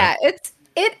 Yeah.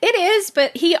 It is,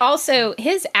 but he also,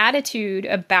 his attitude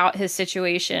about his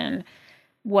situation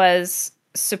was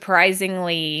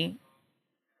surprisingly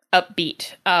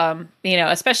upbeat.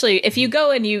 Especially if you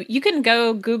go and you can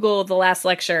go Google The Last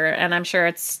Lecture, and I'm sure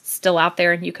it's still out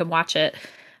there and you can watch it.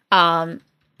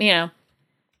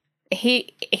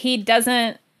 He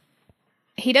doesn't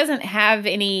have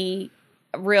any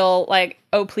real like,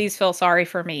 oh, please feel sorry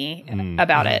for me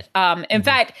about it. In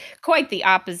fact, quite the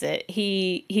opposite.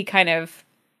 He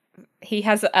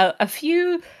has a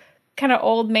few kind of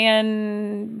old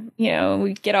man,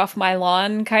 we get off my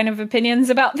lawn kind of opinions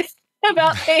about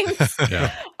about things.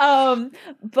 Yeah.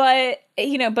 But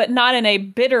not in a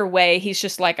bitter way. He's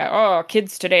just like, oh,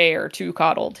 kids today are too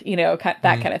coddled, that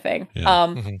kind of thing.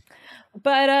 Yeah.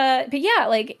 But yeah,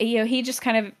 like, he just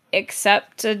kind of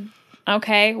accepted,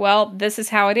 okay, well, this is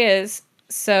how it is.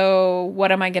 So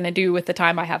what am I going to do with the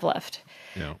time I have left?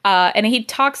 Yeah. And he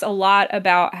talks a lot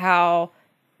about how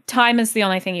time is the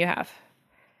only thing you have.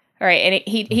 All right. And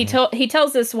he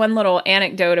tells this one little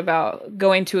anecdote about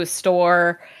going to a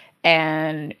store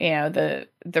and,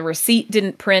 the receipt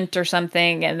didn't print or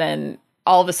something. And then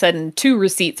all of a sudden 2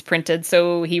 receipts printed.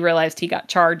 So he realized he got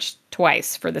charged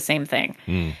twice for the same thing.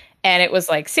 And it was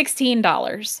like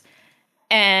 $16.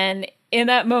 And in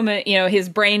that moment, his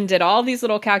brain did all these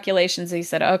little calculations. And he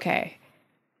said, okay,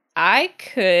 I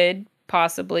could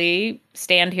possibly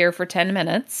stand here for 10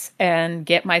 minutes and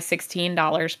get my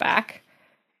 $16 back.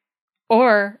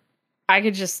 Or I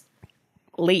could just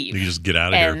leave. You just get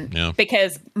out of here. Yeah.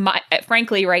 Because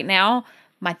frankly, right now,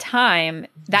 my time,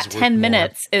 that 10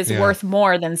 minutes is worth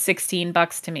more than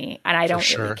 $16 to me. And I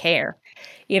don't really care.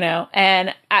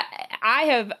 And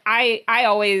I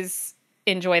always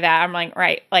enjoy that. I'm like,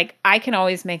 right, like I can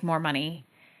always make more money.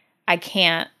 I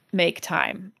can't make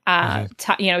time.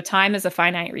 Time is a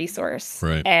finite resource.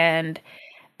 Right. And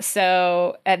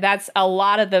so that's a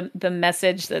lot of the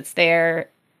message that's there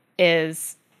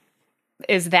is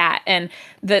that. And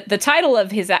the title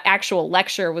of his actual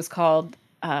lecture was called,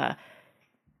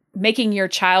 Making Your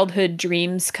Childhood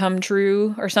Dreams Come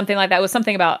True or something like that. It was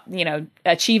something about,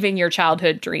 achieving your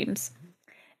childhood dreams.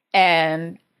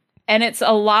 And it's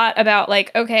a lot about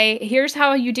like, okay, here's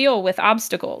how you deal with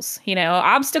obstacles.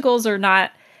 Obstacles are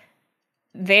not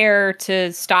there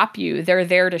to stop you. They're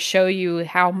there to show you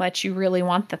how much you really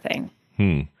want the thing.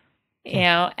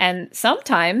 And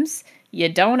sometimes you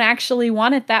don't actually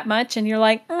want it that much. And you're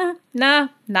like, nah,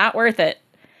 not worth it.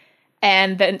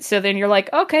 And then you're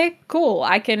like, okay, cool.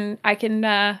 I can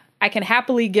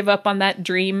happily give up on that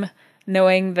dream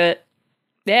knowing that,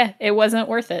 it wasn't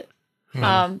worth it.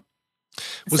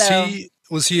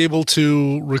 Was he able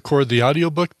to record the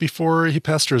audiobook before he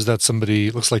passed, or is that somebody,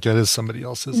 looks like that is somebody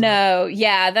else, isn't it? No,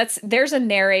 yeah, there's a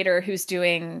narrator who's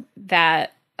doing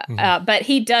that. But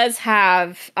he does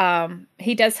have a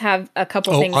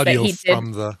couple things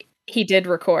that he did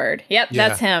record. Yep, yeah.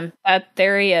 That's him.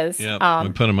 There he is. Yeah, we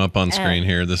put him up on screen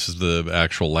here. This is the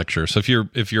actual lecture. So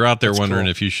if you're out there wondering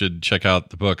if you should check out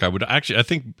the book, I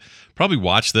think probably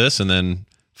watch this and then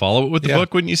follow it with the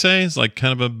book. Wouldn't you say? It's like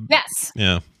kind of a yes.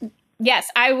 Yeah. Yes,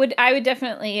 I would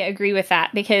definitely agree with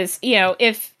that because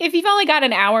if you've only got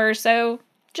an hour or so,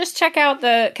 just check out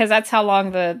because that's how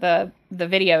long the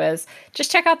video is.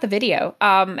 Just check out the video,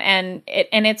 and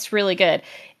it's really good.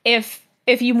 If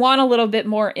you want a little bit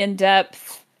more in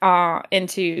depth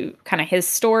into kind of his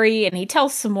story, and he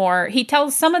tells some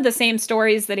of the same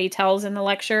stories that he tells in the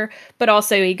lecture, but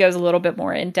also he goes a little bit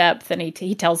more in depth, and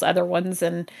he tells other ones,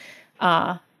 and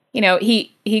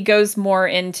he goes more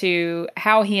into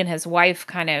how he and his wife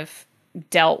kind of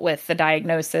dealt with the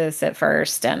diagnosis at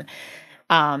first, and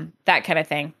that kind of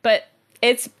thing. But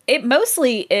it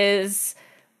mostly is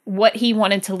what he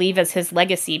wanted to leave as his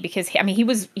legacy, because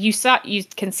you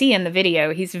can see in the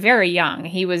video, he's very young.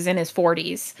 He was in his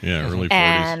 40s. Yeah, early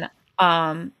 40s.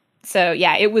 And so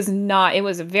yeah, it was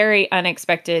a very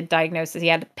unexpected diagnosis. He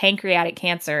had pancreatic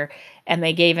cancer, and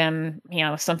they gave him,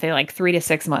 something like 3 to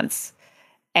 6 months.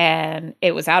 And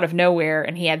it was out of nowhere,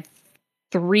 and he had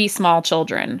 3 small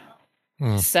children.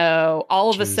 So all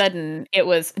of a sudden, it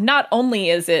was, not only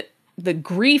is it the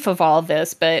grief of all of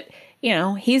this, but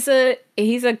he's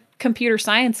a computer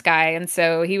science guy, and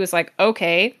so he was like,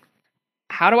 okay,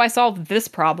 how do I solve this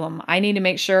problem? I need to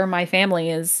make sure my family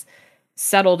is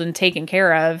settled and taken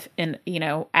care of, and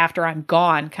after I'm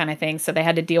gone, kind of thing. So they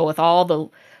had to deal with all the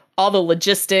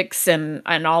logistics and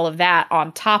all of that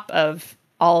on top of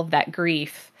all of that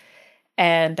grief.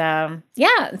 And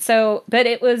but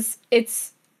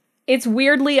it's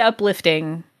weirdly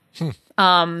uplifting,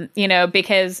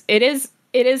 because it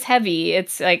is heavy.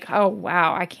 It's like, oh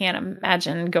wow, I can't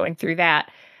imagine going through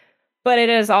that. But it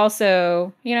is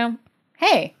also,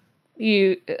 hey,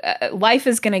 life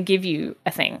is going to give you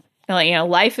a thing.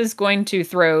 Life is going to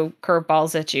throw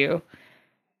curveballs at you.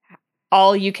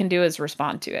 All you can do is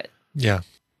respond to it. Yeah.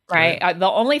 Right. The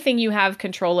only thing you have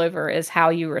control over is how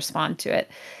you respond to it.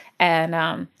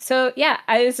 And so, yeah,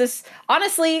 I was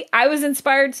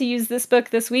inspired to use this book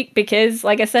this week because,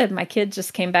 like I said, my kid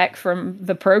just came back from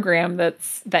the program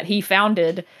that he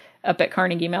founded up at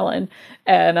Carnegie Mellon.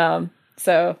 And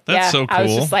so, That's so cool. I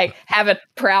was just like, have a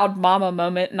proud mama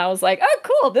moment. And I was like, oh,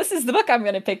 cool. This is the book I'm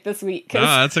going to pick this week.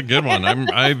 That's a good one.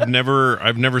 I've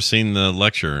never seen the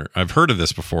lecture. I've heard of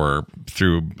this before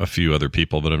through a few other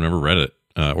people, but I've never read it.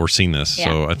 Or seen this,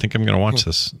 so I think I'm going to watch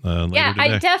this. Later today.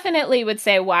 I definitely would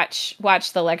say watch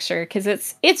the lecture because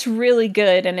it's really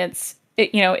good and it's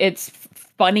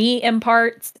funny in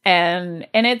parts and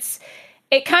it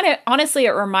kind of honestly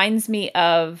it reminds me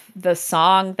of the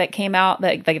song that came out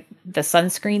the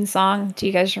sunscreen song. Do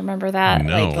you guys remember that?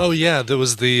 No. There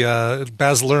was the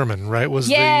Baz Luhrmann, right?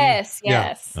 Yes.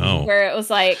 Oh. Where it was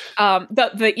like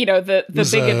the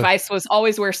big advice was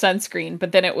always wear sunscreen,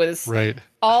 but then it was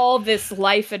all this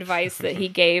life advice that he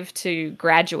gave to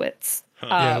graduates.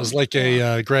 It was like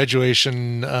a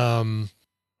graduation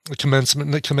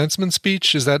commencement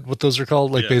speech. Is that what those are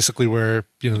called? Like basically where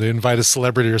they invite a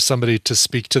celebrity or somebody to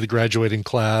speak to the graduating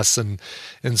class and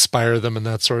inspire them and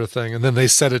that sort of thing, and then they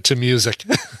set it to music.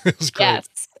 It was great. Yes,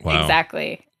 wow.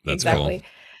 Exactly. That's exactly.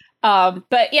 Cool.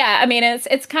 But yeah, I mean,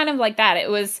 it's kind of like that.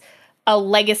 It was a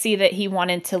legacy that he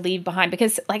wanted to leave behind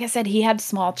because, like I said, he had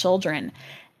small children,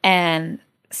 and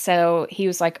so he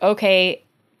was like, okay,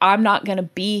 I'm not going to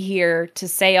be here to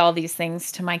say all these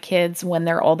things to my kids when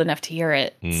they're old enough to hear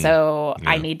it. So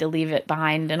I need to leave it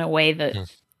behind in a way that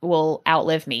will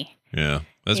outlive me. Yeah,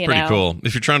 that's pretty cool.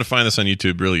 If you're trying to find this on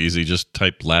YouTube, really easy. Just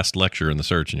type last lecture in the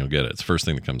search and you'll get it. It's the first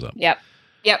thing that comes up. Yep.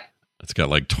 It's got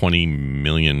like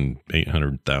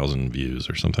 20,800,000 views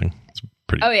or something. It's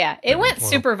pretty. Oh, yeah. It went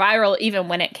super viral even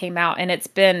when it came out. And it's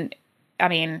been,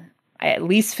 at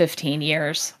least 15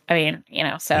 years. So.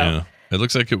 Yeah. It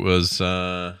looks like it was,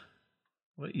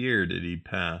 what year did he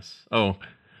pass? Oh,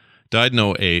 died in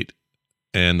 2008,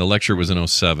 and the lecture was in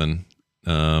 2007,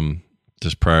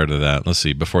 just prior to that. Let's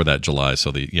see, before that July.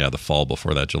 So the fall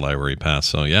before that July where he passed.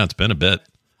 So yeah, it's been a bit.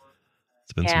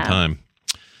 It's been some time.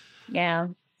 Yeah.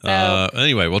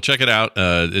 Anyway, we'll check it out.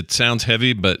 It sounds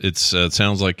heavy, but it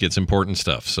sounds like it's important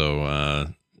stuff.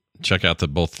 So check out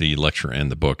both the lecture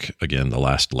and the book. Again, the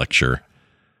last lecture.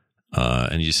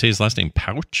 And you say his last name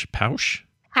Pausch? Pausch.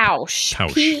 Pausch.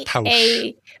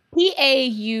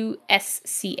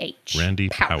 Randy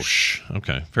Pausch.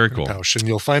 Okay, very cool. Pausch, and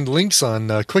you'll find links on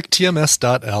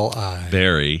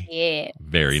quicktms.li.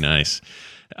 Very nice.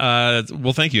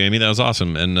 Well, thank you, Amy. That was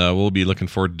awesome, and we'll be looking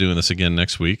forward to doing this again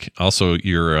next week. Also,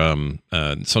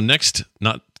 so next,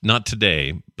 not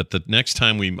today, but the next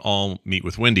time we all meet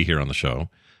with Wendy here on the show,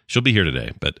 she'll be here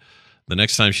today, but. The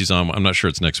next time she's on, I'm not sure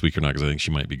it's next week or not because I think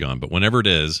she might be gone. But whenever it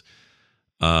is,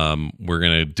 we're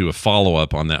going to do a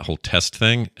follow-up on that whole test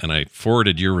thing. And I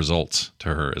forwarded your results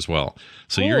to her as well.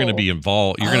 So you're going to be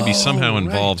involved. You're going to be somehow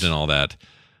involved in all that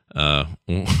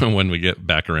when we get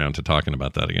back around to talking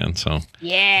about that again. So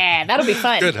yeah, that'll be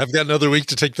fun. Good. I've got another week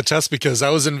to take the test because I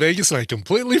was in Vegas and I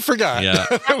completely forgot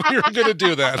we were going to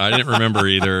do that. I didn't remember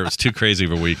either. It was too crazy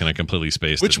of a week and I completely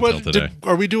spaced it until today.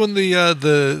 Are we doing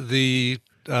the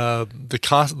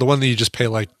cost, the one that you just pay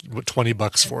like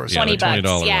 $20 for?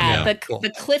 $20. Yeah. The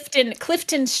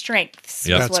Clifton Strengths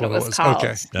is what it was called.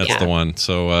 Okay. That's the one.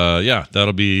 So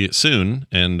that'll be soon.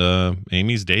 And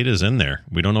Amy's date is in there.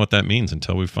 We don't know what that means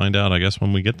until we find out, I guess,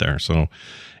 when we get there. So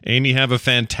Amy, have a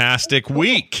fantastic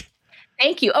week.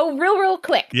 Thank you. Oh, real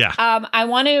quick. Yeah. I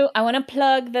want to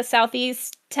plug the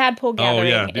Southeast Tadpole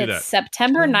Gathering. Oh, yeah. It's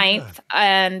September 9th.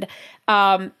 And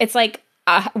it's like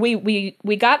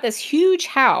we got this huge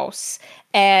house,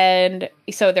 and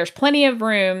so there's plenty of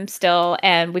room still,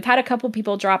 and we've had a couple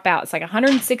people drop out. It's like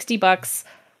 $160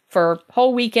 for a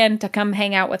whole weekend to come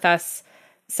hang out with us.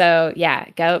 So yeah,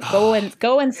 go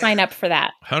and sign up for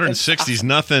that. 160 is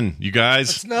nothing, you guys.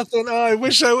 It's nothing. Oh, I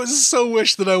wish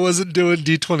that I wasn't doing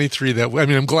D23 that. I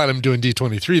mean, I'm glad I'm doing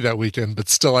D23 that weekend, but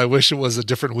still, I wish it was a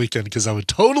different weekend because I would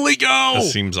totally go. That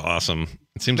seems awesome.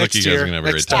 It seems like you guys are gonna have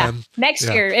a great time. Yeah, next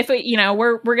year, if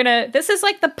we're gonna. This is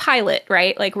like the pilot,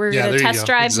 right? Like we're gonna test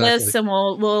drive this, and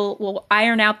we'll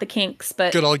iron out the kinks.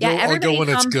 But good, I'll go when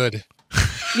it's good.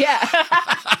 Yeah.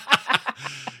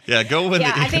 Yeah, go when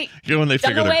they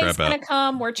figure their crap out. Gonna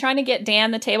come. We're trying to get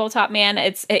Dan, the tabletop man.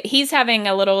 He's having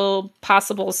a little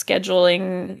possible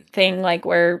scheduling thing, like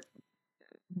where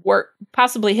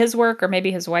possibly his work or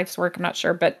maybe his wife's work. I'm not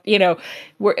sure, but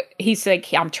he's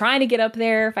like, I'm trying to get up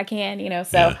there if I can.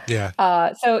 So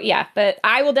yeah. But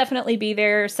I will definitely be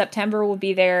there. September will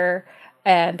be there,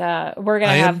 and we're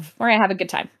gonna have a good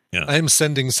time. Yeah. I am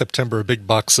sending September a big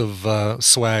box of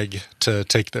swag to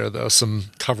take there, though. Some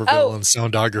Coverville and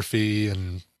soundography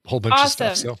and whole bunch of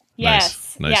stuff. So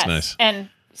yes, nice. And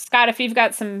Scott, if you've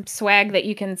got some swag that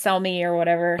you can sell me or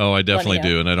whatever. Oh, I definitely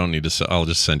do, and I don't need to. I'll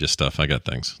just send you stuff. I got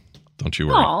things. Don't you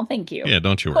worry. Oh, thank you. Yeah,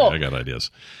 don't you worry. Cool. I got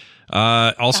ideas.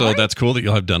 Also, that's cool that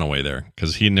you'll have Dunaway there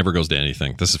because he never goes to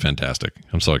anything. This is fantastic.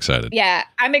 I'm so excited. Yeah,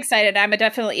 I'm excited. I'm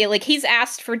definitely like he's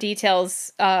asked for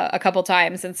details a couple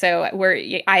times, and so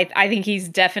I think he's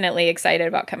definitely excited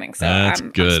about coming. So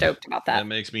I'm stoked about that. That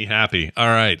makes me happy. All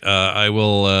right, I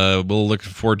will. We'll look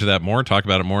forward to that more. Talk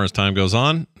about it more as time goes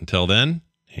on. Until then,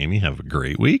 Amy, have a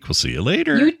great week. We'll see you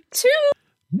later. You too.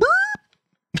 Burp.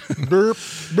 Burp.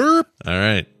 Burp. All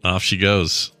right, off she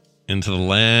goes into the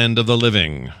land of the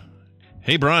living.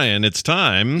 Hey, Brian, it's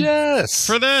time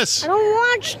for this. I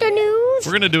don't watch the news.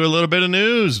 We're going to do a little bit of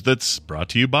news that's brought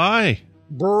to you by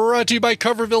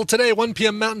Coverville today, 1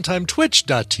 p.m. Mountain Time,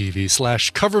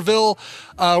 twitch.tv/Coverville.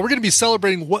 We're going to be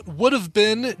celebrating what would have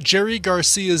been Jerry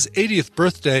Garcia's 80th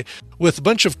birthday with a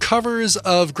bunch of covers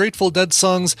of Grateful Dead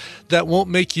songs that won't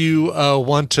make you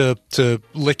want to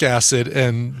lick acid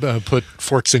and put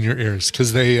forks in your ears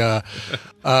because they, some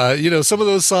of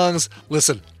those songs,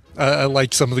 listen, I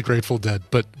like some of the Grateful Dead,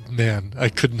 but man, I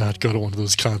could not go to one of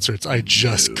those concerts. I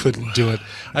just couldn't do it.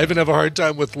 I even have a hard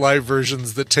time with live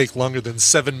versions that take longer than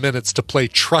 7 minutes to play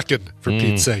Truckin', for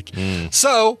Pete's sake.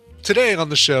 So today on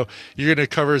the show, you're going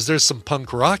to cover, there's some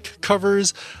punk rock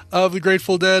covers of the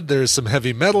Grateful Dead. There's some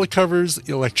heavy metal covers,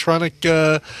 electronic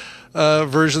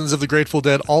versions of the Grateful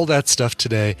Dead, all that stuff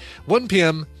today. 1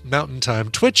 p.m. Mountain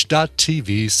Time,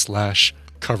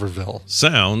 twitch.tv/Coverville.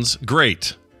 Sounds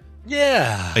great.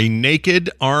 Yeah. A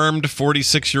naked, armed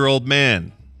 46-year-old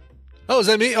man. Oh, is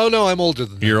that me? Oh, no, I'm older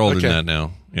than that. You're older than that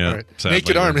now. Yeah. Right.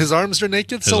 Naked arm. His arms are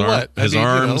naked, so what? His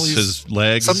arms, his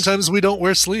legs. Sometimes we don't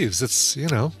wear sleeves. It's,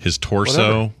 his torso,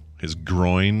 whatever. His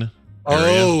groin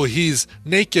area. Oh, he's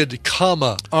naked,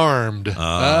 armed.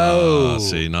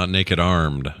 See, not naked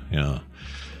armed. Yeah.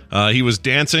 He was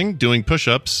dancing, doing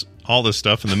push-ups, all this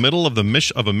stuff in the middle of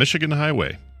of a Michigan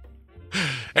highway.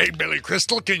 Hey, Billy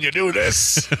Crystal, can you do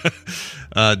this?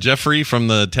 Jeffrey from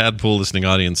the Tadpool listening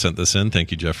audience sent this in.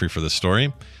 Thank you, Jeffrey, for this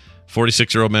story.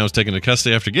 46-year-old man was taken into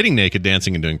custody after getting naked,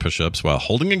 dancing, and doing push-ups while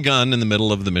holding a gun in the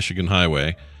middle of the Michigan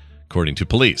highway, according to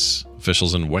police.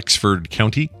 Officials in Wexford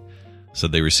County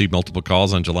said they received multiple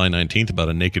calls on July 19th about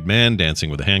a naked man dancing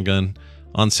with a handgun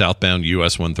on southbound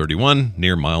US 131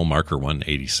 near mile marker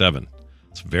 187.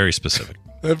 It's very specific.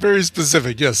 Very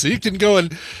specific, yes. So you can go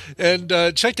and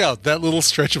check out that little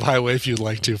stretch of highway if you'd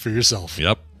like to for yourself.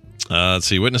 Yep. Let's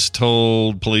see. Witness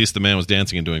told police the man was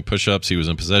dancing and doing push-ups. He was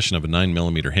in possession of a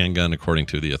 9mm handgun, according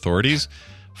to the authorities.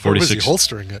 46. Or was he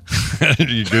holstering it?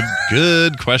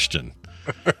 Good question.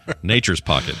 Nature's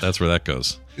pocket. That's where that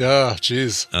goes. Yeah,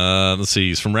 jeez. Let's see.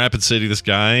 He's from Rapid City. This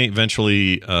guy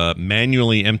eventually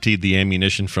manually emptied the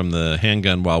ammunition from the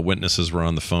handgun while witnesses were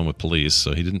on the phone with police,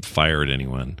 so he didn't fire at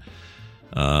anyone.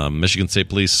 Michigan State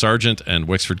Police Sergeant and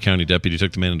Wexford County Deputy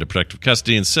took the man into protective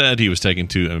custody and said he was taken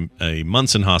to a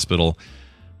Munson Hospital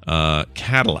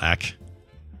Cadillac.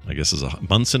 I guess is a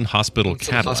Munson Hospital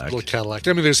Cadillac. Hospital Cadillac.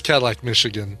 I mean, there's Cadillac,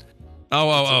 Michigan.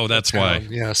 Oh, that's why.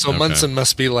 Yeah, so okay. Munson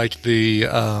must be like the,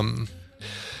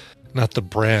 not the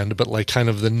brand, but like kind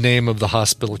of the name of the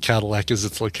hospital. Cadillac is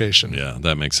its location. Yeah,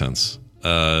 that makes sense.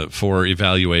 For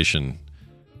evaluation.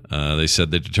 They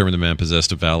said they determined the man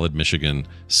possessed a valid Michigan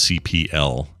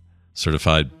CPL,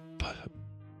 certified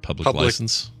public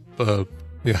license.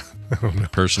 Yeah, I don't know.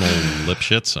 Personal lip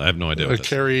shits? I have no idea. A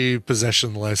carry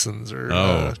possession license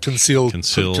or concealed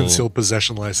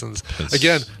possession license.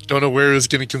 Again, don't know where he was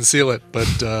going to conceal it, but...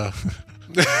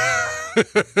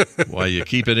 Why, you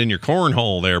keep it in your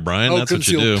cornhole there, Brian. That's what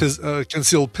you do.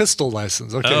 Concealed pistol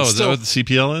license. Okay, is that what the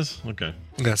CPL is? Okay.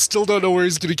 Yeah, still don't know where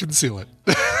he's going to conceal it.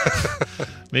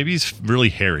 Maybe he's really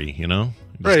hairy,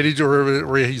 Right,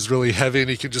 or he's really heavy and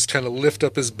he can just kind of lift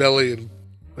up his belly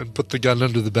and put the gun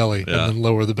under the belly and then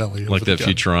lower the belly. Like that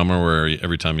Futurama where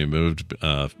every time you moved,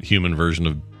 human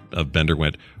version of Bender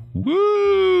went,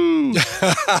 woo!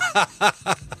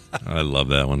 I love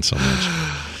that one so much.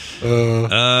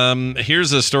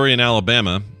 Here's a story in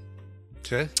Alabama.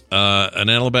 Okay. An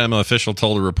Alabama official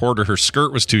told a reporter her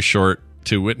skirt was too short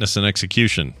to witness an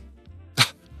execution.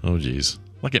 Oh, geez.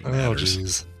 Like it matters. Oh,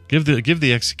 geez. Give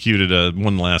the executed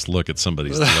one last look at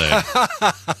somebody's leg.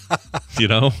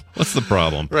 What's the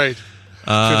problem? Right.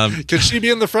 Could she be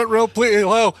in the front row, please?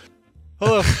 Hello.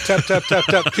 Tap, tap, tap,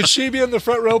 tap. Could she be in the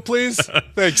front row, please?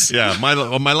 Thanks. Yeah,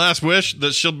 my last wish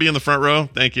that she'll be in the front row.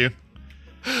 Thank you.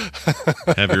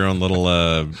 Have your own little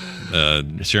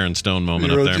Sharon Stone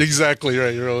moment up there. Exactly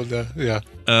right. Your own, yeah.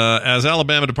 As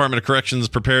Alabama Department of Corrections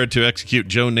prepared to execute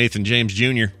Joe Nathan James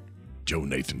Jr. Joe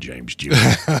Nathan James Jr.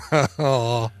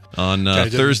 On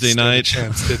Thursday night.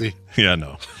 Chance, did he? Yeah,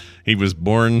 no. He was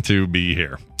born to be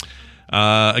here.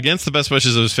 Against the best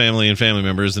wishes of his family and family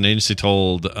members, an agency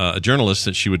told a journalist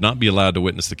that she would not be allowed to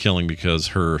witness the killing because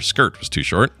her skirt was too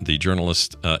short. The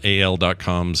journalist,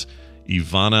 AL.com's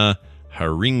Ivana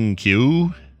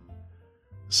Harinkyu,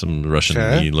 some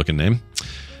Russian-looking name,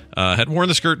 had worn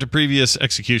the skirt to previous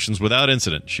executions without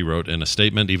incident, she wrote in a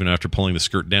statement, even after pulling the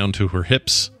skirt down to her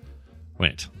hips.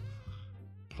 Wait.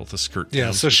 Pull the skirt down.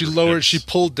 Yeah, so she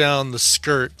pulled down the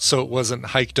skirt so it wasn't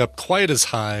hiked up quite as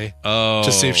high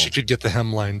to see if she could get the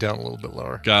hemline down a little bit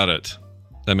lower. Got it.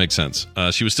 That makes sense.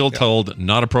 She was still told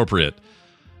not appropriate.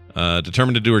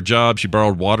 Determined to do her job, she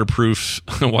borrowed waterproof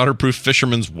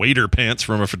fisherman's wader pants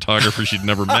from a photographer she'd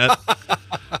never met.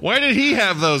 Why did he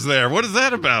have those there? What is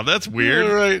that about? That's weird.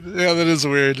 Yeah, right. Yeah, that is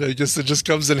weird. I guess it just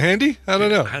comes in handy. I don't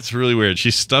know. That's really weird.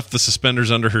 She stuffed the suspenders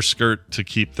under her skirt to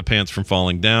keep the pants from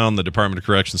falling down. The Department of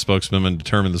Corrections spokesman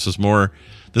determined this was more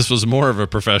of a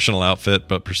professional outfit,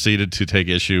 but proceeded to take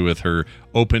issue with her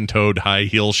open-toed high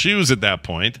heel shoes at that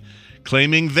point,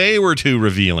 claiming they were too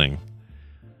revealing.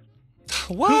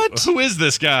 What? Who is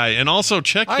this guy? And also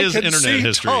check his internet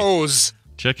history. Toes.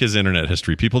 Check his internet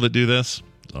history. People that do this,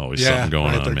 always something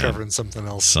going on, they're man. covering something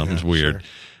else. Something's weird. Sure.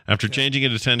 After changing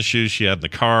into tennis shoes she had in the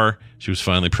car, she was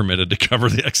finally permitted to cover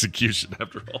the execution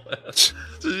after all that.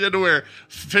 So she had to wear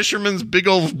big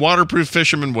old waterproof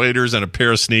fisherman waders and a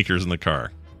pair of sneakers in the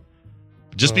car.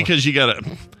 Just because you got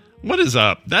to... What is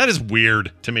up? That is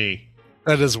weird to me.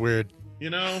 That is weird.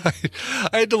 You know?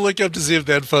 I had to look up to see if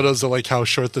they had photos of like how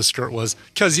short the skirt was.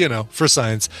 Because, for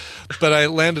science. But I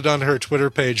landed on her Twitter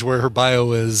page where her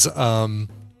bio is...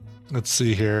 let's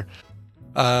see here.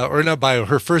 Or not bio,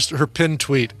 her pinned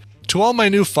tweet. To all my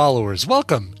new followers,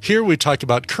 welcome. Here we talk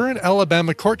about current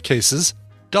Alabama court cases,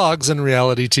 dogs, and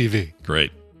reality TV.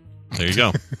 Great. There you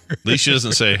go. At least she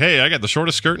doesn't say, hey, I got the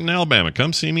shortest skirt in Alabama.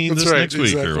 Come see me next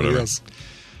week or whatever. Yes.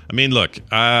 I mean, look,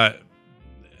 the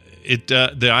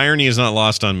irony is not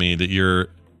lost on me that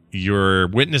you're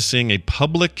witnessing a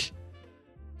public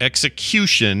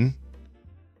execution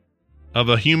of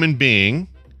a human being.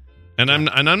 And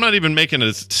I'm not even making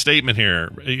a statement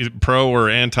here, pro or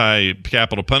anti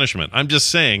capital punishment. I'm just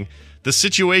saying the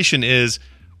situation is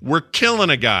we're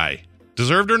killing a guy,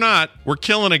 deserved or not. We're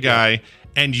killing a guy,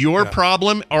 and your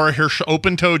problem are her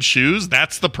open-toed shoes.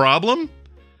 That's the problem.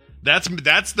 That's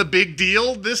the big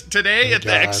deal today at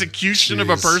the execution of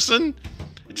a person.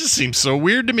 It just seems so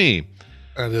weird to me.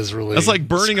 That is really. That's like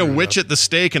burning a witch at the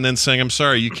stake and then saying, "I'm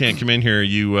sorry, you can't come in here.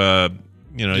 Your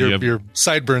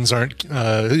sideburns aren't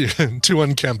too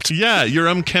unkempt." Yeah, your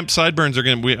unkempt sideburns are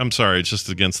going to... I'm sorry, it's just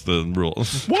against the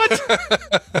rules. What?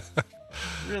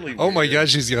 Really weird. Oh my gosh,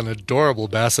 she's got an adorable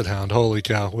basset hound. Holy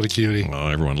cow, what a cutie. Well,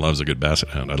 everyone loves a good basset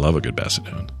hound. I love a good basset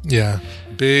hound. Yeah,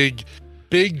 big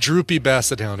droopy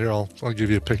basset hound. Here, I'll give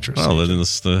you a picture. Oh,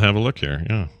 let's have a look here.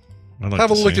 Yeah.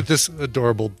 Have a look at this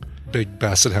adorable big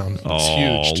basset hound. It's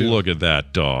huge, too. Look at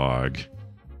that dog.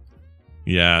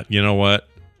 Yeah, you know what?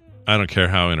 I don't care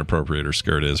how inappropriate her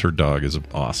skirt is. Her dog is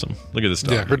awesome. Look at this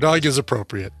dog. Yeah, her dog is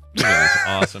appropriate. Look at this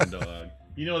awesome dog.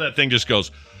 You know that thing just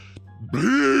goes...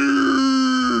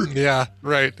 Yeah,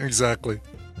 right. Exactly.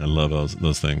 I love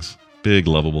those things. Big,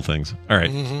 lovable things. All right.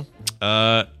 Mm-hmm.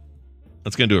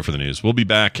 That's going to do it for the news. We'll be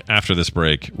back after this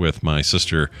break with my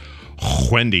sister,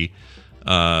 Wendy. We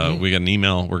got an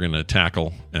email we're going to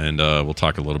tackle, and we'll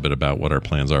talk a little bit about what our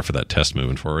plans are for that test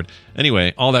moving forward.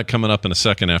 Anyway, all that coming up in a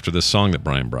second after this song that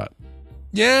Brian brought.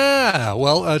 Yeah,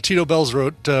 well, Tito Bells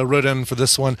wrote in for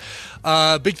this one.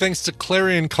 Big thanks to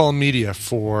Clarion Call Media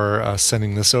for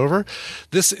sending this over.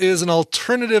 This is an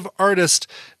alternative artist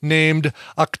named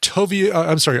Octavio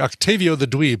the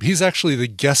Dweeb. He's actually the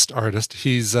guest artist.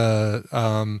 He's the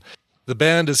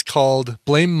band is called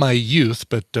Blame My Youth,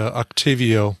 but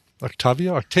Octavio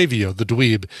the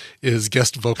Dweeb is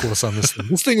guest vocalist on this thing.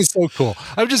 This thing is so cool.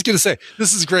 I'm just going to say,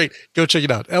 this is great. Go check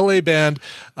it out. LA band,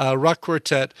 rock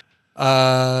quartet.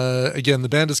 Again, the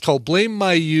band is called Blame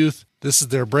My Youth. This is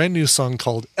their brand new song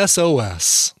called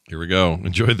SOS. Here we go.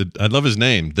 Enjoy I love his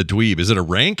name, the Dweeb. Is it a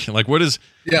rank? Like, what is...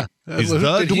 Yeah. He's the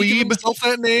Did Dweeb? he give himself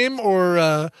that name,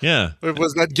 or yeah, or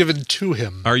was that given to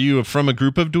him? Are you from a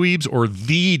group of dweebs or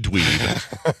the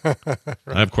dweeb? Right.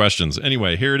 I have questions.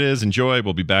 Anyway, here it is. Enjoy.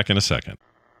 We'll be back in a second.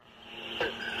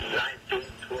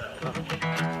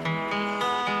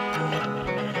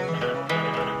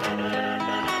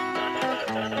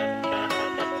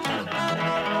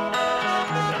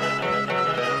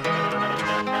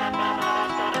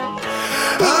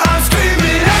 I'm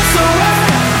screaming SOS.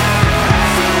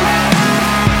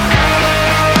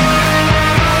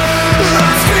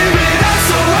 I'm screaming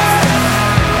SOS.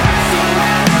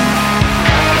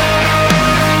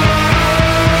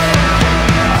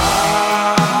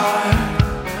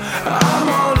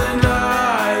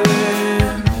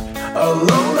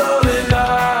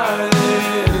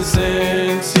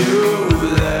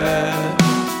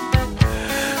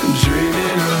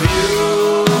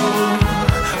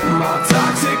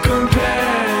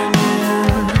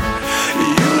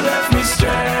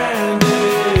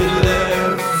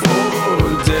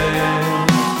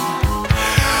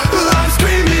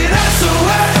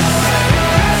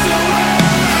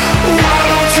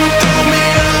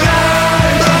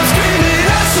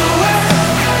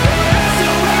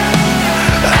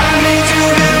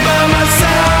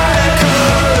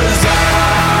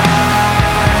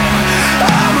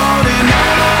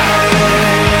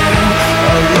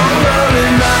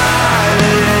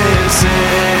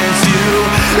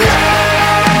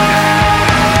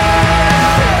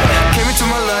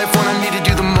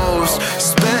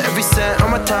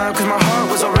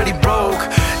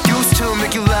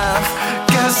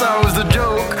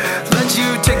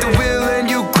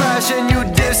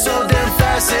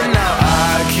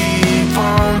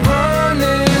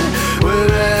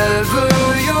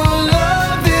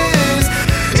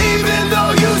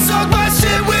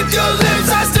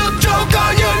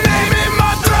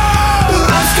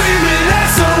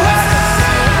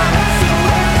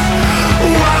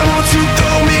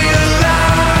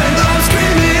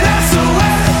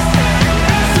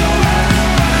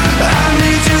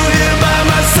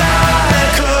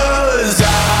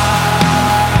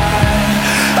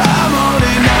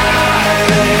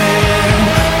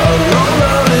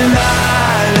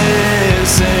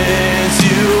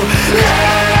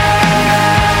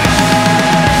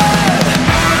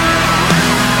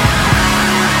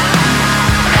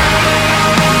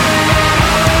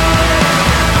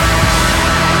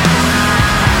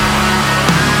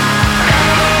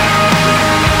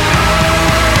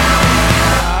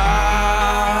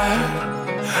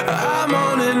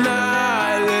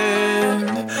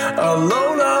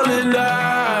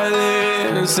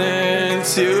 darling,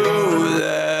 since you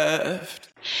left.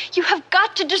 You have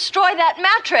got to destroy that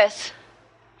mattress.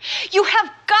 You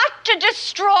have got to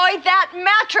destroy that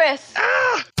mattress.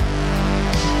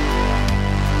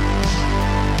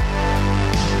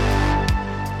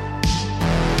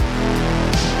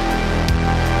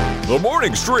 The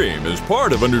morning stream is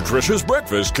part of a nutritious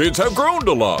breakfast kids have grown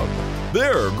to love.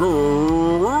 They're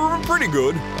pretty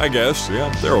good, I guess. Yeah,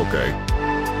 they're okay.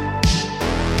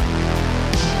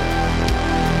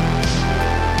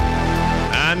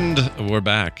 And we're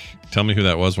back. Tell me who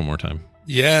that was one more time.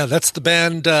 Yeah, that's the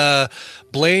band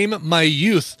Blame My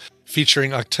Youth,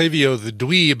 featuring Octavio the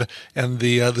Dweeb, and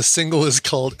the single is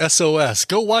called SOS.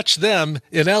 Go watch them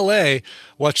in L.A.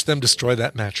 Watch them destroy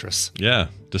that mattress. Yeah,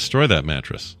 destroy that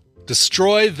mattress.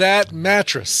 Destroy that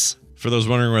mattress. For those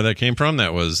wondering where that came from,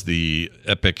 that was the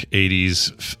epic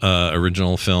 80s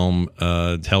original film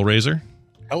Hellraiser.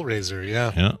 Hellraiser,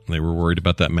 yeah. Yeah, they were worried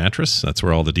about that mattress. That's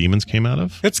where all the demons came out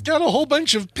of. It's got a whole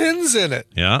bunch of pins in it.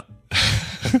 Yeah.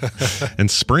 And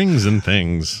springs and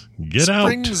things. Get out.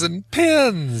 Springs and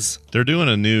pins. They're doing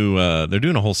they're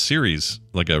doing a whole series,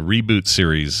 like a reboot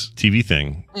series TV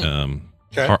thing.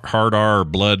 Okay. Hard R,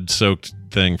 blood-soaked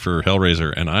thing for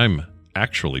Hellraiser, and I'm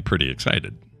actually pretty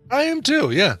excited. I am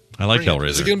too, yeah. I like Hellraiser.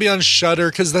 Is it going to be on Shudder?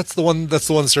 Because that's the one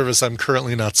service I'm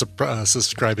currently not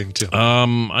subscribing to.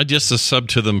 I just sub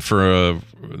to them for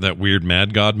that weird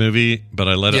Mad God movie, but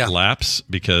I let it lapse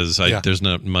because there's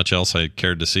not much else I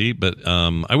cared to see. But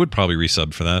I would probably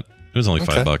resub for that. It was only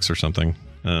 $5 or something.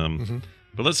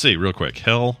 But let's see real quick.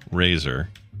 Hellraiser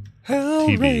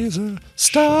TV.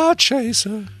 Star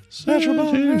Chaser. Yeah.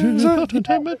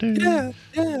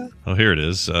 Oh, here it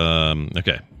is.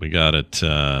 Okay, we got it.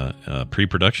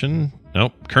 Pre-production.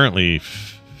 Nope. Currently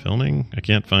filming. I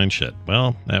can't find shit.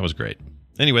 Well, that was great.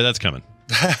 Anyway, that's coming.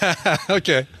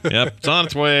 Okay. Yep, it's on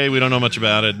its way. We don't know much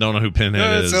about it. Don't know who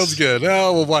Pinhead is. Sounds good.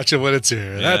 Oh, we'll watch it when it's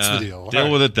here. Yeah, That's the deal.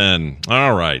 Deal with it then.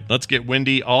 All right, let's get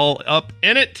Wendy all up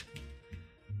in it.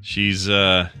 She's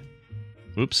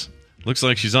whoops. Looks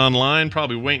like she's online,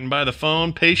 probably waiting by the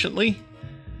phone patiently.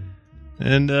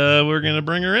 And we're going to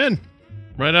bring her in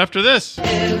right after this.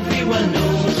 Everyone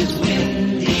knows it's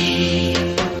Wendy.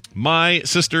 My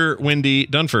sister, Wendy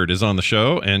Dunford, is on the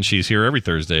show, and she's here every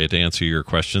Thursday to answer your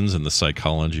questions in the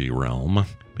psychology realm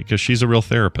because she's a real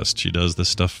therapist. She does this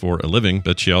stuff for a living,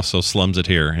 but she also slums it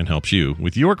here and helps you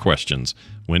with your questions.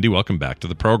 Wendy, welcome back to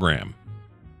the program.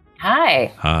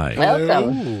 Hi. Hi.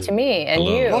 Welcome to me and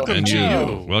Hello. you. Welcome to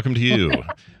you. Welcome to you.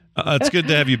 It's good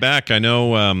to have you back. I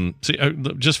know,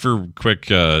 just for quick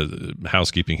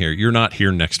housekeeping here, you're not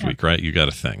here next week, right? You got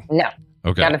a thing. No.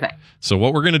 Okay. Got a thing. So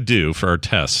what we're going to do for our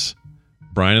tests,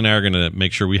 Brian and I are going to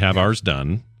make sure we have ours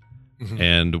done. Mm-hmm.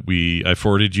 And I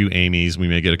forwarded you Amy's. We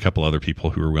may get a couple other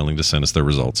people who are willing to send us their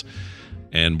results.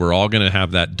 And we're all going to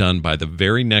have that done by the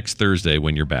very next Thursday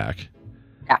when you're back.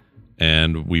 Yeah.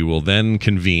 And we will then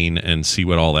convene and see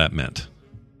what all that meant.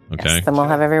 Okay. Yes, then we'll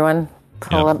have everyone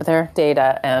pull up their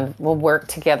data and we'll work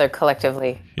together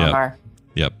collectively on our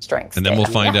strengths. And then we'll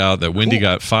find out that Wendy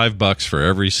got $5 for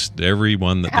every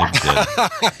one that they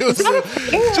did. It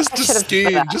was just a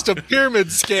scheme, just a pyramid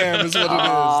scam is what it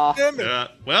is. Damn it. Yeah.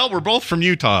 Well, we're both from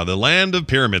Utah, the land of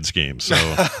pyramid schemes. So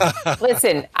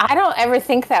listen, I don't ever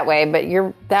think that way, but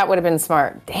that would have been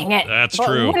smart. Dang it. That's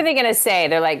true. What are they going to say?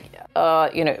 They're like,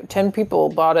 10 people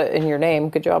bought it in your name.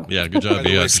 Good job. Yeah, good job. By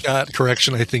the way, Scott,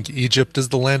 correction, I think Egypt is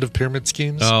the land of pyramid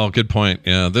schemes. Oh, good point.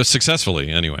 Yeah, they're successfully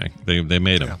anyway. They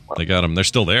made them. Yeah, well, they got them. They're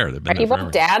still there. They've been Are you there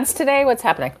both dads today? What's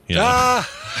happening? Yeah.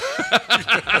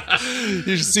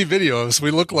 You should see videos.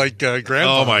 We look like grandpas.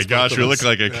 Oh my gosh, we look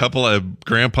like a couple of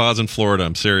grandpas in Florida.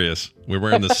 I'm serious. We're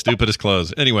wearing the stupidest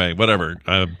clothes. Anyway, whatever.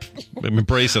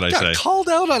 Embrace it, I say. Called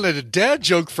out on a dad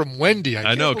joke from Wendy.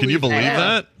 I know. Can you believe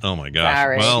that? Oh my gosh.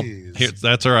 Sorry. Well,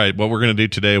 that's all right. What we're going to do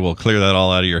today, we'll clear that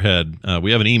all out of your head.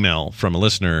 We have an email from a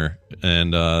listener,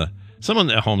 and someone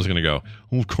at home is going to go,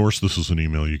 well, of course this is an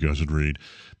email you guys would read.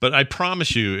 But I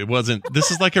promise you, it wasn't. This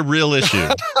is like a real issue.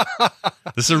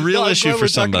 This is a real issue for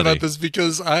somebody. I'm talking about this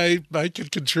because I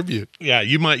could contribute. Yeah,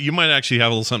 you might actually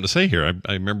have a little something to say here.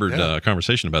 I remembered a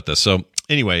conversation about this. So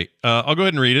anyway, I'll go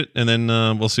ahead and read it, and then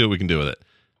we'll see what we can do with it.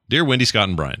 Dear Wendy, Scott,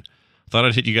 and Brian, thought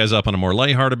I'd hit you guys up on a more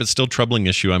lighthearted but still troubling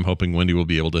issue I'm hoping Wendy will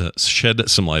be able to shed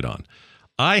some light on.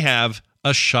 I have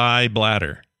a shy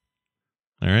bladder.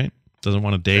 All right? Doesn't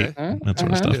want to date, that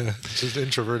sort of stuff. Yeah, just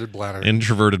introverted bladder.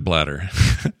 Introverted bladder.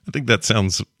 I think that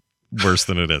sounds worse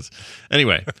than it is.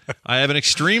 Anyway, I have an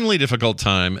extremely difficult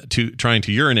time trying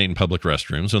to urinate in public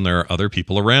restrooms when there are other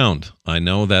people around. I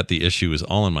know that the issue is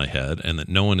all in my head and that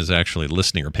no one is actually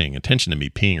listening or paying attention to me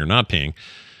peeing or not peeing.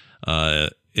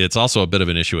 it's also a bit of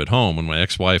an issue at home. When my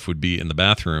ex-wife would be in the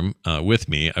bathroom with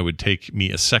me, it would take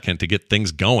me a second to get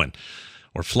things going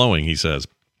or flowing, he says.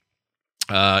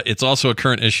 It's also a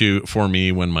current issue for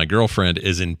me when my girlfriend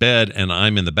is in bed and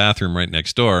I'm in the bathroom right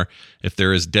next door. If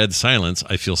there is dead silence,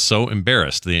 I feel so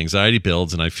embarrassed. The anxiety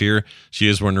builds, and I fear she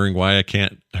is wondering why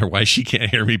she can't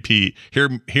hear me pee,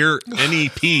 hear any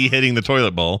pee hitting the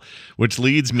toilet bowl, which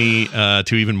leads me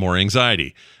to even more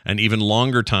anxiety and even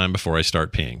longer time before I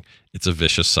start peeing. It's a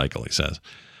vicious cycle, he says.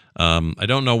 I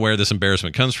don't know where this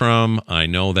embarrassment comes from. I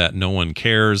know that no one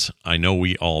cares. I know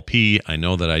we all pee. I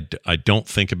know that I don't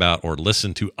think about or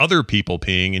listen to other people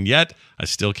peeing, and yet I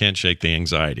still can't shake the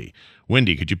anxiety.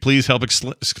 Wendy, could you please help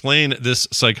explain this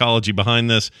psychology behind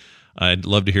this? I'd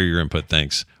love to hear your input.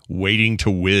 Thanks. Waiting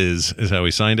to whiz is how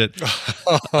he signed it.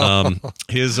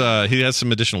 He has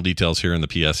some additional details here in the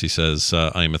PS. He says,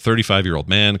 I am a 35-year-old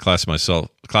man,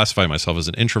 classify myself as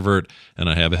an introvert, and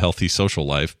I have a healthy social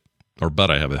life.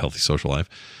 But I have a healthy social life.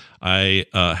 I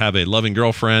have a loving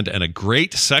girlfriend and a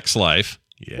great sex life.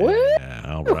 Yeah, what?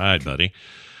 All right, buddy.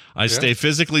 I stay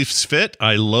physically fit.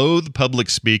 I loathe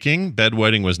public speaking.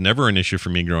 Bedwetting was never an issue for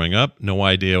me growing up. No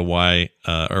idea why,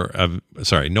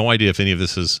 no idea if any of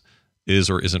this is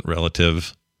or isn't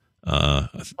relative.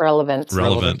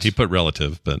 Relevant. He put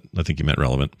relative, but I think he meant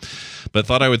relevant. But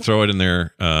thought I would throw it in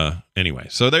there anyway.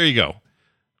 So there you go.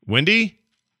 Wendy?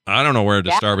 I don't know where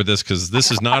to start with this because this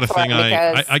is not a thing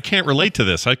I can't relate to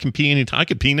this. I can pee anytime. I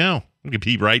could pee now. I could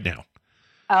pee right now.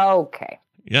 Okay.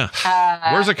 Yeah.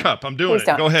 Where's a cup? I'm doing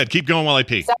it. Go ahead. Keep going while I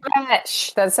pee. So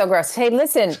much. That's so gross. Hey,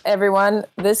 listen, everyone.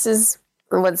 This is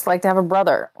what it's like to have a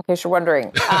brother, in case you're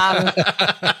wondering.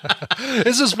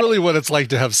 This is really what it's like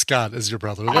to have Scott as your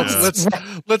brother.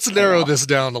 Let's narrow this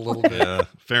down a little bit. Yeah,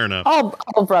 fair enough.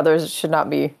 All brothers should not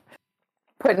be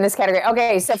put in this category.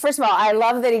 Okay, so first of all, I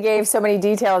love that he gave so many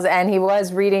details, and he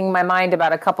was reading my mind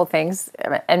about a couple things.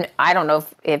 And I don't know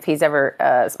if he's ever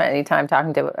spent any time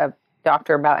talking to a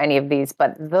doctor about any of these,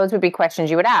 but those would be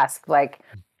questions you would ask, like,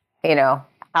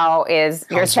 how is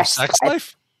your sex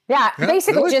life? Yeah,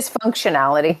 basically really? Just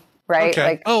functionality, right? Okay.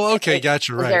 Like, okay,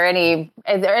 gotcha. Right. Is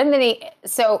there any?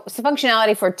 So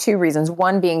functionality for two reasons.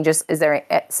 One being just, is there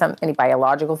any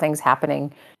biological things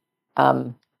happening,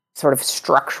 sort of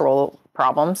structural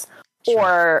problems,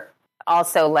 or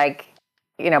also like,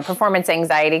 performance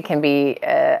anxiety can be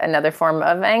another form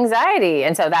of anxiety.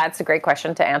 And so that's a great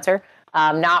question to answer.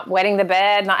 Not wetting the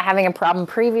bed, not having a problem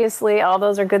previously, all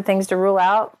those are good things to rule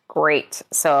out. Great.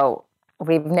 So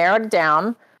we've narrowed it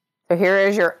down. So here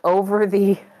is your over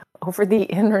the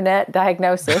internet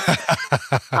diagnosis.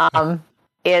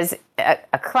 Is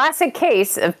a classic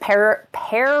case of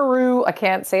I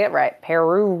can't say it right.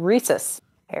 Paruresis.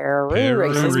 Paruresis.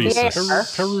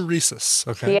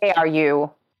 Okay.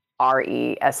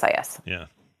 Paruresis. Yeah.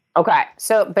 Okay.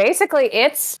 So basically,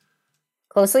 it's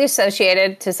closely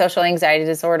associated to social anxiety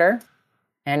disorder,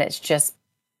 and it's just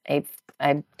a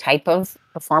type of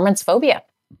performance phobia,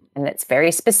 and it's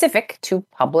very specific to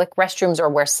public restrooms or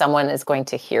where someone is going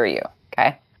to hear you.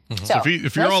 Okay. Mm-hmm. So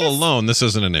if you're all alone, this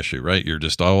isn't an issue, right? You're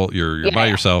just you're by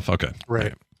yourself. Okay.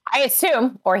 Right. I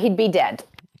assume, or he'd be dead.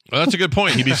 Well, that's a good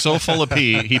point. He'd be so full of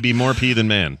pee, he'd be more pee than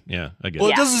man. Yeah, I get it.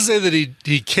 Well, it doesn't say that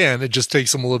he can. It just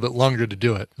takes him a little bit longer to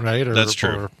do it, right? That's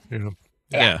true.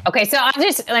 Yeah. Okay, so I'm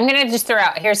going to just throw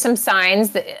out, here's some signs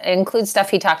that include stuff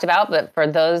he talked about, but for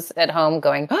those at home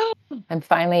going, oh, I'm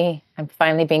finally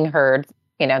being heard.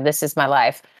 This is my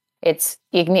life.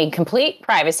 You need complete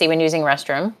privacy when using a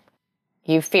restroom.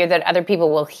 You fear that other people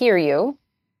will hear you.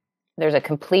 There's a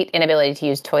complete inability to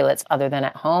use toilets other than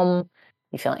at home.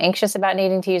 You feel anxious about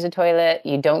needing to use a toilet.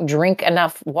 You don't drink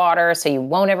enough water, so you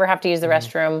won't ever have to use the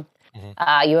restroom.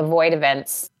 Mm-hmm. You avoid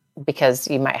events because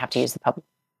you might have to use the public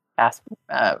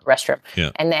restroom.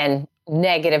 Yeah. And then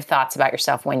negative thoughts about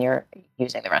yourself when you're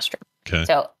using the restroom. Okay.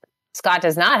 So Scott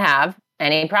does not have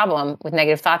any problem with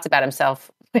negative thoughts about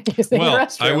himself using the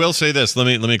restroom. I will say this.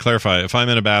 Let me clarify. If I'm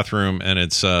in a bathroom and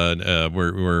it's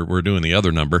we're doing the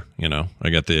other number, I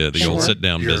got the old sit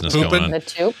down business going on. The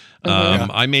tube.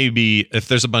 I may be, if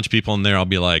there's a bunch of people in there, I'll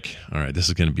be like, all right,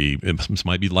 this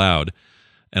might be loud.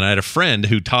 And I had a friend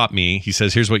who taught me, he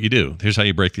says, here's what you do. Here's how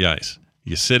you break the ice.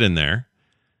 You sit in there,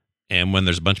 and when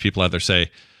there's a bunch of people out there, say,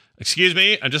 excuse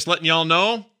me, I'm just letting y'all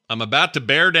know I'm about to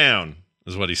bear down,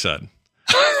 is what he said.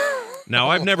 Now,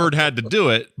 I've never had to do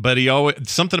it, but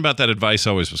something about that advice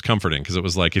always was comforting, because it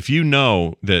was like, if you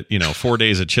know that, 4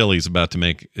 days of Chili's about to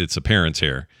make its appearance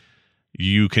here,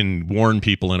 you can warn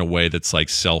people in a way that's like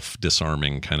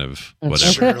self-disarming, kind of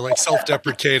whatever. Sure, like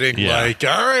self-deprecating, like,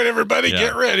 all right, everybody,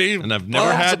 get ready. And I've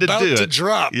never had to do it.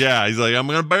 Drop. Yeah, he's like, I'm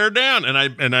going to bear down. And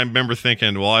I remember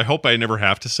thinking, well, I hope I never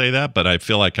have to say that, but I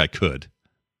feel like I could.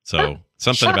 So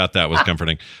something about that was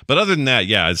comforting. But other than that,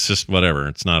 yeah, it's just whatever.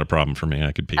 It's not a problem for me.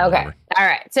 I could pee whenever. All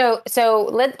right. So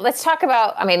let's talk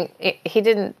about, I mean, he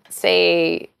didn't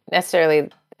say necessarily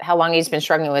how long he's been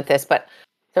struggling with this, but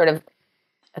sort of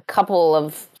a couple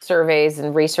of surveys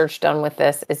and research done with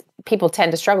this is people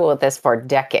tend to struggle with this for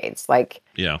decades. Like,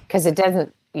 because it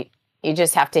doesn't, you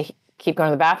just have to keep going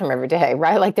to the bathroom every day,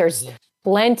 right? Like there's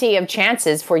plenty of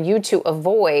chances for you to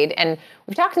avoid. And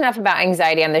we've talked enough about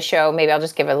anxiety on the show. Maybe I'll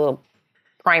just give a little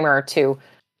primer to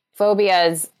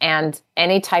phobias, and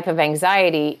any type of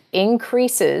anxiety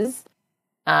increases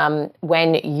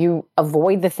when you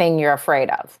avoid the thing you're afraid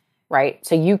of, right?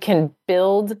 So you can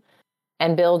build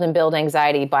and build and build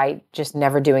anxiety by just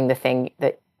never doing the thing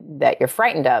that you're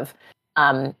frightened of.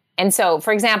 And so,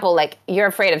 for example, like you're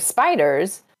afraid of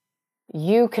spiders,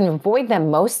 you can avoid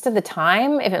them most of the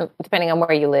time, depending on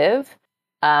where you live.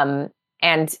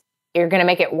 And you're going to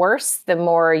make it worse the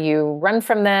more you run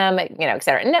from them, et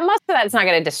cetera. And most of that is not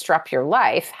going to disrupt your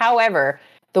life. However,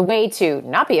 the way to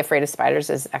not be afraid of spiders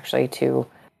is actually to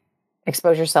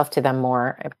expose yourself to them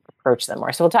more, approach them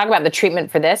more. So we'll talk about the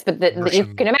treatment for this, but you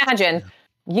can imagine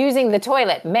using the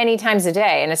toilet many times a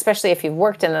day. And especially if you've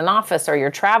worked in an office or you're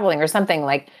traveling or something,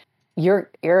 like you're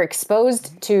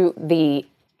exposed to the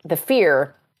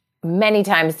fear many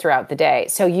times throughout the day.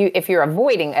 So if you're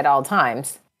avoiding at all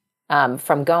times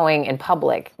from going in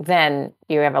public, then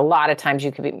you have a lot of times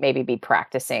you could maybe be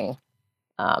practicing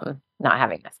not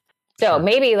having this. So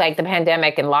maybe like the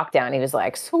pandemic and lockdown, he was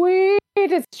like, sweet,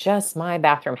 it's just my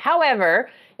bathroom. However,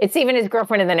 it's even his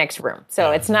girlfriend in the next room. So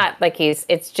it's not like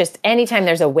it's just anytime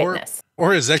there's a witness.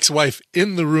 Or his ex-wife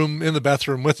in the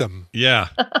bathroom with him. Yeah.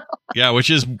 Yeah,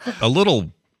 which is a little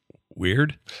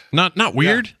weird. Not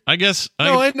weird, I guess.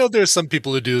 I know there's some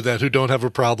people who do that, who don't have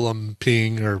a problem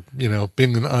peeing or,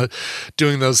 being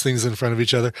doing those things in front of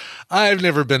each other. I've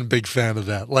never been a big fan of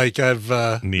that. Like I've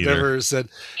never said,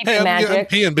 hey, I'm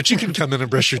peeing, but you can come in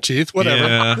and brush your teeth, whatever.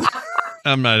 Yeah.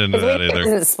 I'm not into that either. It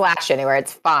doesn't splash anywhere.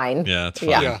 It's fine. Yeah, it's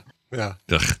fine. Yeah.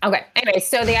 Okay. Anyway,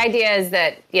 so the idea is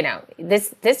that,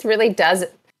 this really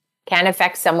can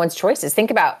affect someone's choices. Think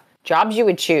about jobs you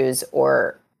would choose,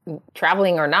 or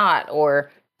traveling or not, or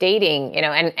dating,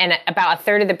 and about a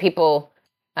third of the people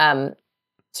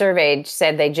surveyed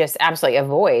said they just absolutely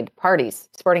avoid parties,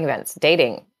 sporting events,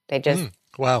 dating. They just,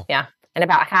 wow. Yeah. And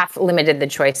about half limited the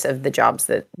choice of the jobs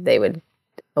that they would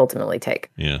ultimately take.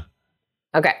 Yeah.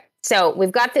 Okay. So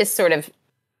we've got this sort of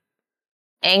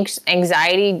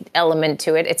anxiety element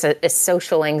to it. It's a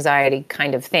social anxiety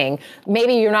kind of thing.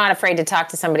 Maybe you're not afraid to talk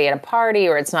to somebody at a party,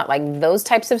 or it's not like those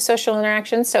types of social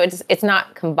interactions. So it's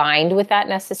not combined with that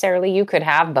necessarily. You could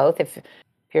have both if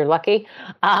you're lucky.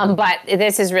 But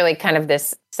this is really kind of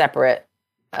this separate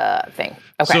thing.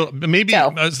 Okay. So maybe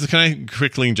can I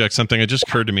quickly inject something? It just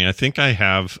occurred to me. I think I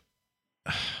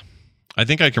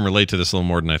can relate to this a little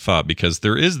more than I thought, because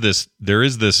there is this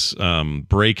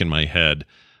break in my head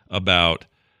about,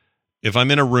 if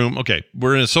I'm in a room, okay,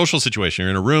 we're in a social situation.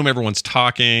 You're in a room, everyone's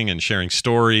talking and sharing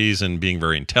stories and being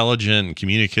very intelligent and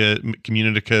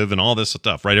communicative and all this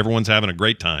stuff, right? Everyone's having a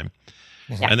great time.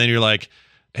 Yeah. And then you're like,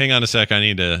 hang on a sec, I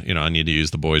need to use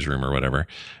the boys' room or whatever.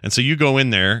 And so you go in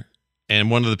there,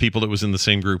 and one of the people that was in the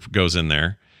same group goes in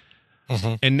there.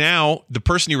 Mm-hmm. And now the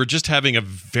person you were just having a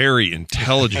very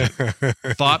intelligent,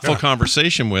 thoughtful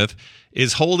conversation with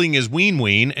is holding his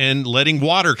ween and letting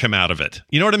water come out of it.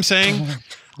 You know what I'm saying?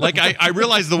 Like, I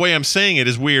realize the way I'm saying it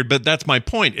is weird, but that's my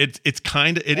point. It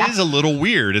is a little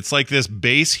weird. It's like this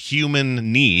base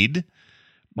human need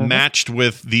matched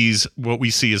with these, what we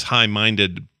see as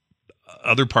high-minded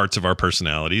other parts of our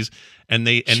personalities. And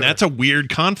that's a weird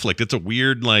conflict. It's a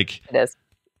weird, like, it is.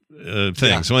 Thing.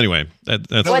 Yeah. So anyway,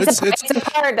 that's it's a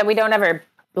part that we don't ever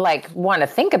want to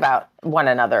think about one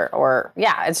another, or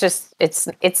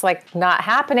it's like not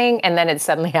happening, and then it's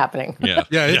suddenly happening.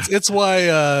 It's why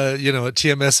at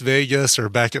TMS Vegas or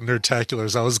back at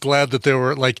Nerdtaculars, I was glad that there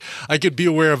were, like, I could be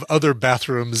aware of other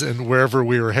bathrooms and wherever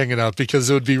we were hanging out, because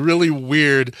it would be really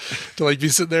weird to like be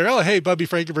sitting there, oh hey, Bobby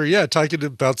Frankenberg, talking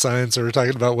about science or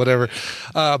talking about whatever.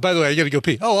 By the way, I got to go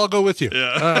pee. Oh, I'll go with you.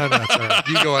 No, it's all right.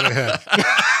 You go on ahead.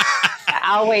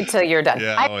 I'll wait till you're done.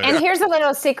 And here's a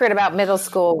little secret about middle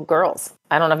school girls.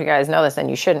 I don't know if you guys know this, and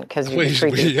you shouldn't, because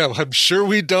you're I'm sure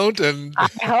we don't, and I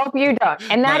hope you don't.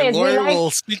 And that is, lawyer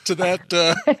will speak to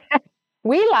that.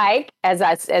 We like, as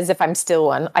if I'm still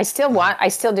one. I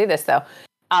still do this though.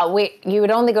 You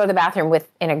would only go to the bathroom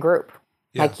in a group.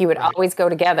 Yeah, like you would always go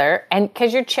together, and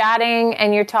because you're chatting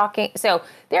and you're talking. So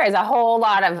there is a whole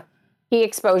lot of pee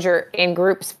exposure in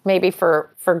groups, maybe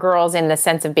for girls in the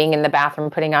sense of being in the bathroom,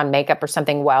 putting on makeup or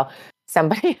something while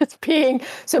somebody is peeing.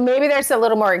 So maybe there's a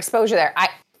little more exposure there.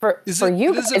 For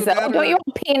you guys, don't you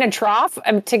all pee in a trough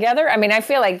together? I mean, I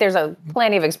feel like there's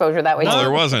plenty of exposure that way. No, there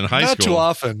wasn't in high Not school. too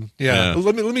often. Yeah.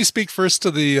 Let me speak first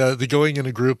to the going in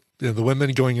a group, the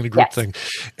women going in a group thing.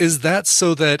 Is that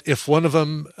so that if one of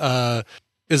them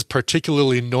is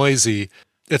particularly noisy,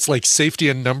 it's like safety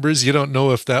in numbers? You don't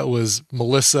know if that was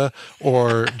Melissa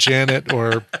or Janet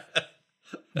or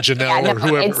Janelle or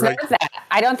whoever. It's not that.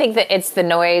 I don't think that it's the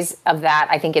noise of that.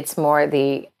 I think it's more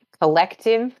the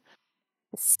collective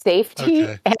safety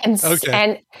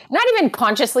and not even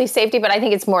consciously safety, but I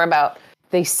think it's more about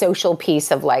the social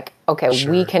piece of like, okay,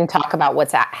 we can talk about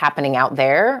what's happening out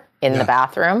there in the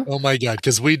bathroom. Oh my God.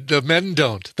 Because the men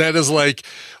don't. That is like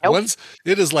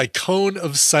it is like cone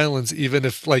of silence, even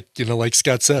if like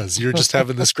Scott says, you're just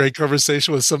having this great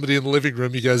conversation with somebody in the living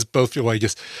room. You guys both feel, I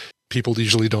guess people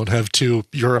usually don't have two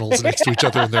urinals next to each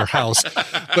other in their house,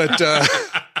 but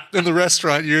in the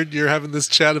restaurant, you're having this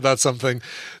chat about something,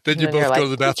 then you both go to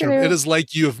the bathroom. It is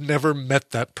like you have never met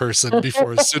that person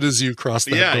before as soon as you cross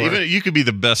that door. Even you could be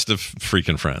the best of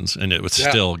freaking friends, and it would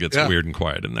still gets weird and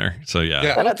quiet in there. So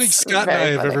I don't think Scott and I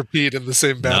have ever peed in the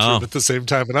same bathroom at the same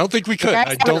time, and I don't think we could.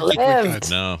 I don't think we could.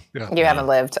 No. You haven't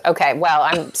lived. Okay, well,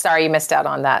 I'm sorry you missed out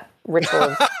on that ritual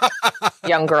of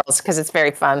young girls because it's very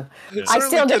fun. I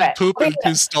still do it. Poop in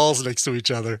two stalls next to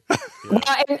each other. Well,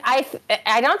 and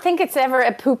I don't think it's ever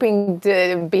a pooping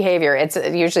behavior. It's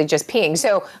usually just peeing.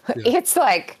 So it's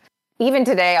like, even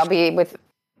today, I'll be with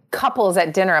couples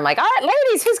at dinner. I'm like, all right,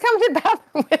 ladies, who's coming to the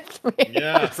bathroom with me?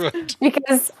 Yeah.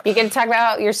 Because you can talk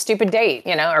about your stupid date,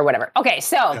 or whatever. Okay,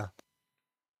 so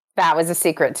that was a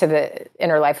secret to the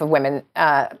inner life of women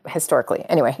historically.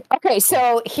 Anyway, okay,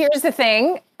 so here's the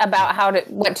thing about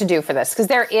what to do for this, because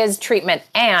there is treatment,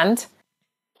 and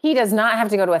he does not have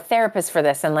to go to a therapist for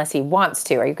this unless he wants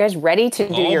to. Are you guys ready to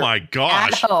do your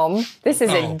at home? This is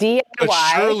a DIY. But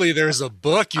surely there's a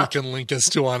book you can link us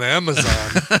to on Amazon.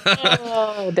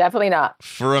 Oh, definitely not.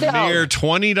 For a mere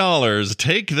 $20,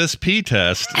 take this pee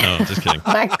test. No, just kidding.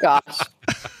 Oh my gosh.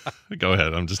 Go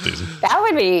ahead. I'm just teasing. That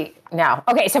would be now.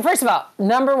 Okay, so first of all,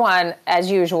 number one, as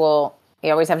usual,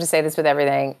 you always have to say this with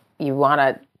everything. You want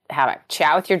to have a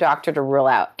chat with your doctor to rule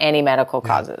out any medical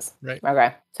causes. Right.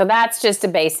 Okay. So that's just a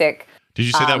basic. Did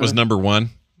you say that was number one?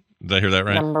 Did I hear that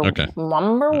right? Number one.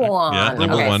 Yeah,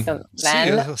 number one. So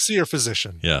then, see your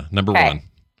physician. Yeah, number one.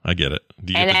 I get it.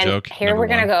 Do you get the joke? Here we're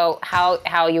going to go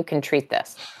how you can treat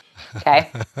this. Okay.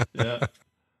 Yeah.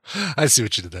 I see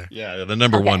what you did there. Yeah, the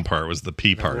number one part was the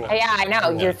pee part. Yeah, I know.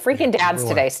 You're freaking dads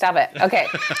today. Stop it. Okay.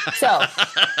 So.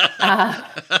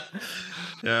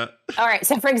 Yeah. All right.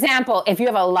 So, for example, if you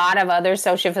have a lot of other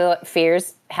social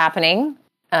fears happening,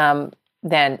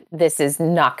 then this is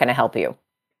not going to help you.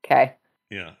 Okay.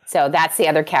 Yeah. So that's the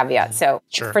other caveat. So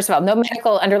first of all, no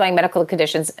underlying medical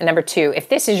conditions. And number two, if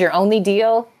this is your only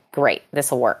deal, great.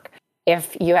 This will work.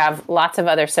 If you have lots of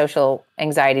other social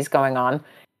anxieties going on,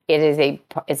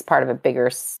 it's part of a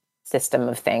bigger system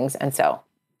of things. And so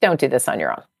don't do this on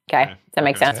your own. Okay. Does that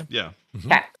make sense? Yeah.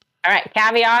 Mm-hmm. Okay. All right.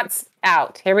 Caveats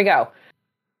out. Here we go.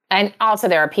 And also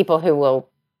there are people who or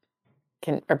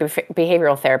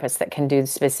behavioral therapists that can do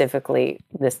specifically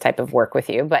this type of work with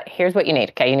you. But here's what you need.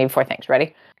 Okay. You need 4 things.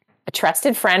 Ready? A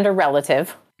trusted friend or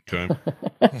relative. Okay.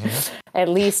 At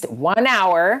least 1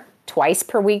 hour, twice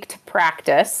per week to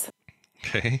practice.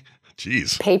 Okay.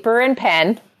 Jeez. Paper and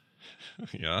pen.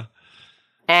 Yeah.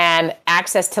 And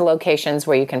access to locations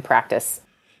where you can practice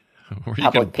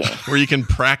public peeing. Where you can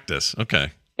practice.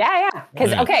 Okay. Yeah.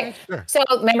 Because, so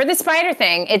remember the spider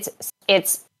thing.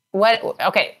 It's what,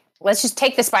 okay, let's just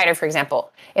take the spider, for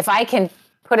example. If I can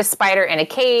put a spider in a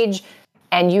cage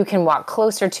and you can walk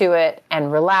closer to it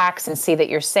and relax and see that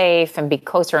you're safe and be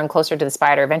closer and closer to the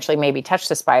spider, eventually maybe touch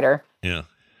the spider. Yeah.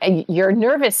 And your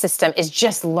nervous system is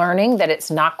just learning that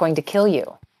it's not going to kill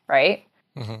you, right?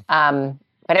 Mm-hmm.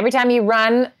 But every time you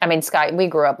run, I mean, Scott, we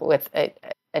grew up with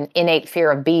an innate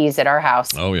fear of bees at our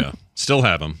house. Oh, yeah. Still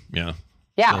have them. Yeah.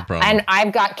 Yeah. And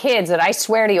I've got kids that I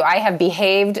swear to you, I have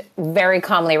behaved very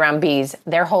calmly around bees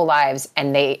their whole lives.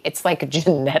 And it's like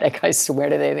genetic. I swear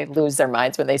to you, they lose their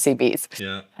minds when they see bees.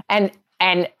 Yeah. And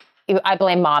I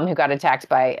blame Mom, who got attacked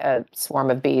by a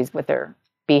swarm of bees with their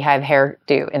beehive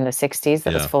hairdo in the 60s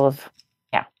that was full of,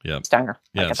 stung her.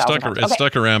 Yeah, like it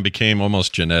stuck around, became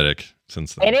almost genetic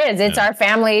since then. It is. It's our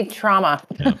family trauma.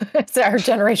 Yeah. It's our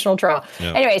generational trauma.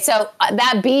 Yeah. Anyway, so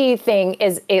that bee thing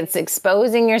it's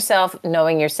exposing yourself,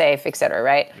 knowing you're safe, et cetera,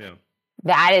 right? Yeah.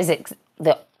 That is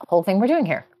the whole thing we're doing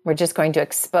here. We're just going to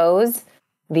expose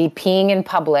the peeing in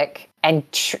public and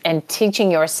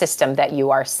teaching your system that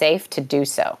you are safe to do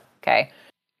so, okay?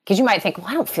 Because you might think, well,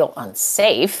 I don't feel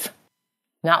unsafe.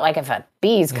 Not like if a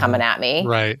bee's coming at me.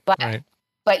 Right,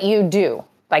 But you do.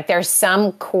 Like there's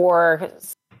some core,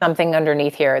 something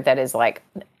underneath here that is like,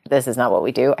 this is not what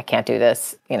we do. I can't do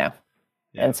this, Yeah.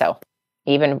 And so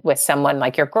even with someone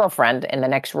like your girlfriend in the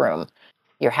next room,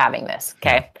 you're having this,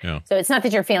 okay? Yeah. So it's not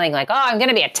that you're feeling like, oh, I'm going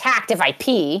to be attacked if I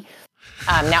pee.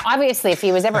 Now, obviously, if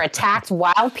he was ever attacked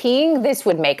while peeing, this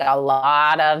would make a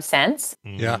lot of sense.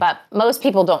 Yeah. But most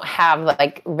people don't have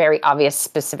like very obvious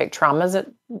specific traumas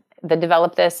that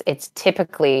develop this. It's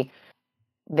typically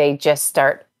they just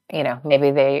start, maybe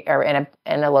they are in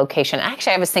a location.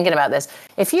 Actually, I was thinking about this.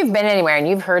 If you've been anywhere and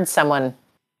you've heard someone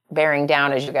bearing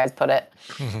down, as you guys put it,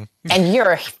 and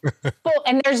you're full,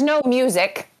 and there's no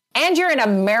music, and you're in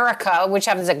America, which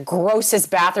has the grossest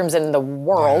bathrooms in the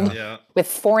world, with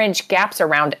 4-inch gaps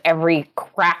around every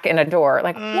crack in a door.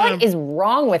 Like, what is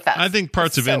wrong with us? I think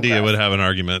parts of India would have an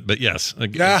argument, but yes,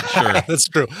 sure, that's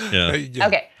true. Yeah.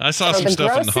 Okay, I saw some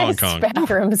stuff in Hong Kong.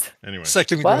 Bathrooms. Anyway,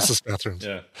 second grossest bathrooms.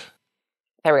 Yeah.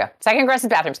 There we go. Second grossest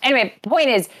bathrooms. Anyway, the point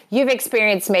is, you've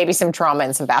experienced maybe some trauma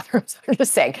in some bathrooms. I'm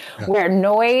just saying, where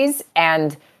noise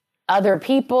and other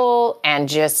people and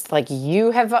just like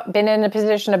you have been in a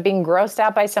position of being grossed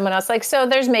out by someone else. Like, so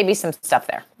there's maybe some stuff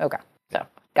there. Okay. So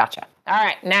gotcha. All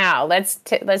right. Now let's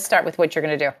start with what you're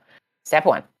going to do. Step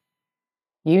 1,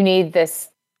 you need this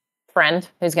friend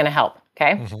who's going to help.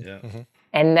 Okay.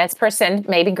 And this person,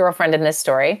 maybe girlfriend in this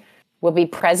story, will be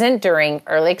present during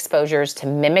early exposures to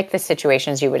mimic the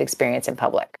situations you would experience in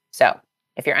public. So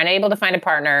if you're unable to find a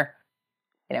partner,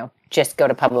 just go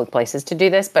to public places to do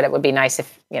this, but it would be nice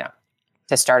if,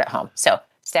 to start at home. So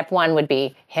step 1 would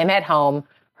be him at home,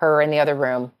 her in the other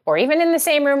room, or even in the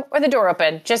same room or the door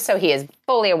open, just so he is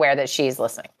fully aware that she's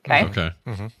listening. Okay.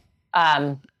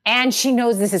 Okay. And she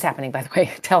knows this is happening, by the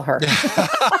way. Tell her.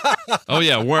 Oh,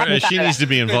 yeah. She needs to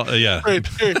be involved. Yeah. Right,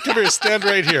 here, come here. Stand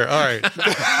right here. All right.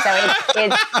 So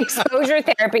it's exposure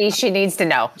therapy. She needs to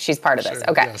know she's part of this.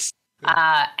 Okay. Yes.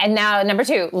 And now number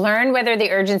 2, learn whether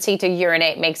the urgency to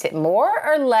urinate makes it more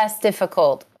or less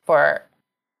difficult for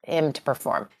him to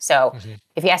perform. So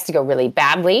if he has to go really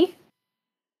badly,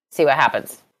 see what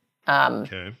happens.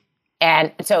 Okay.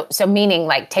 And so meaning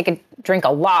like take a drink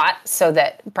a lot so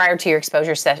that prior to your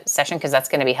exposure session, because that's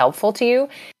going to be helpful to you.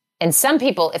 And some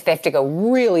people, if they have to go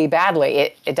really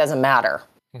badly, it doesn't matter.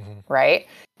 Right.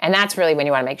 And that's really when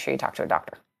you want to make sure you talk to a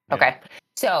doctor. Yeah. Okay.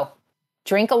 So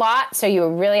drink a lot. So you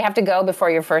really have to go before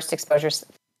your first exposure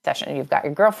session. You've got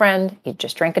your girlfriend. You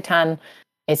just drank a ton.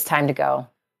 It's time to go.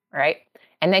 Right.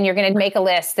 And then you're going to make a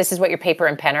list. This is what your paper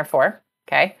and pen are for.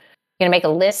 Okay. You're going to make a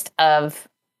list of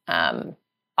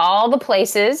all the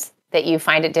places that you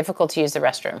find it difficult to use the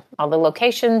restroom, all the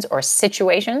locations or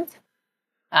situations.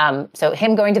 So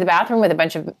him going to the bathroom with a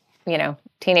bunch of,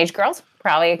 teenage girls,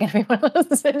 probably going to be one of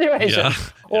those situations. Yeah.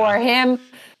 Or him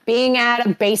being at a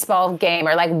baseball game,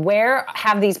 or like, where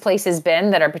have these places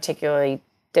been that are particularly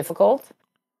difficult?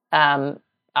 All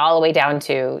the way down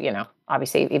to,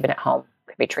 obviously even at home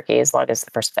could be tricky as long as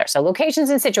the person's there. So locations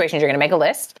and situations, you're going to make a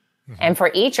list. And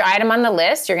for each item on the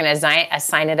list, you're going to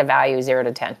assign it a value 0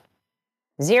 to 10.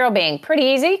 0 being pretty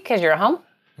easy because you're at home.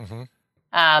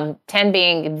 10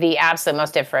 being the absolute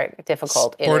most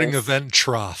difficult. Sporting event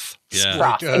trough. Yeah.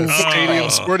 Trough. Stadium,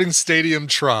 sporting stadium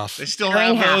trough. They still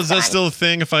have those. That's still a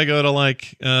thing. If I go to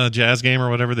like a jazz game or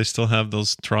whatever, they still have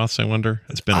those troughs. I wonder.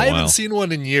 It's been a while. I haven't seen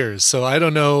one in years, so I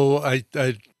don't know.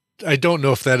 I don't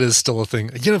know if that is still a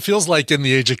thing. It feels like in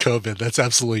the age of COVID, that's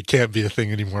absolutely can't be a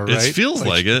thing anymore, right? It feels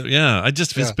like it. Yeah.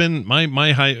 It's been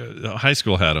my high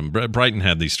school had them. Brighton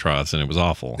had these troughs and it was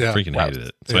awful. Yeah. I freaking hated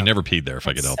it. So I never peed there if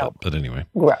I could help it. But anyway.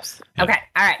 Gross. Yeah. Okay.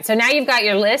 All right. So now you've got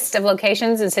your list of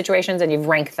locations and situations and you've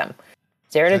ranked them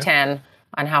 0 to 10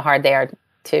 on how hard they are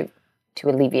to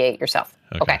alleviate yourself.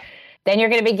 Okay. Then you're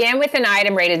going to begin with an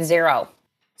item rated 0.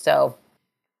 So,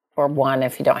 or 1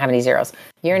 if you don't have any zeros.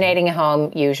 Urinating at home,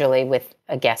 usually with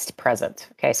a guest present.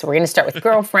 Okay, so we're going to start with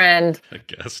girlfriend. A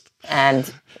guest.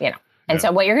 And,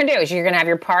 so what you're going to do is you're going to have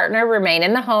your partner remain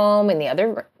in the home,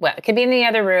 it could be in the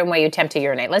other room where you attempt to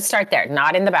urinate. Let's start there,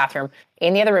 not in the bathroom.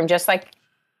 In the other room, just like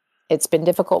it's been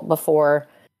difficult before.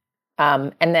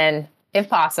 And then, if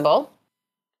possible,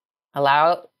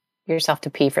 allow yourself to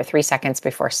pee for 3 seconds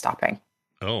before stopping.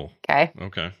 Oh. Okay?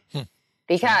 Okay.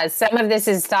 Because some of this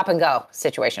is stop and go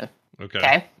situation.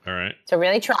 Okay. All right. So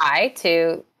really try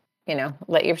to,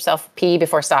 let yourself pee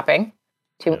before stopping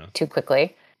too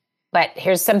quickly. But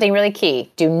here's something really key.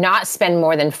 Do not spend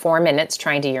more than 4 minutes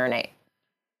trying to urinate.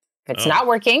 If it's not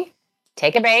working,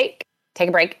 take a break, take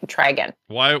a break, and try again.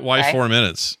 Why Okay? 4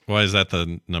 minutes? Why is that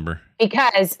the number?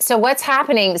 Because so what's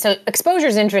happening? So exposure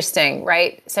is interesting,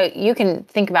 right? So you can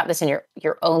think about this in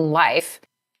your own life.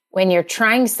 When you're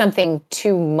trying something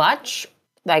too much,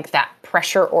 like that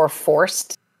pressure or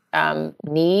forced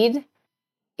need,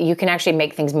 you can actually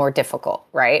make things more difficult,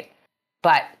 right?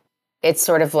 But it's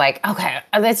sort of like, okay,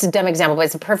 that's a dumb example, but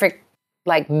it's a perfect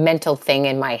like mental thing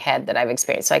in my head that I've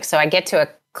experienced. Like, so I get to a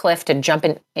cliff to jump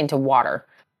into water.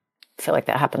 I feel like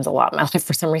that happens a lot in my life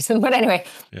for some reason. But anyway,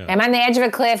 I'm on the edge of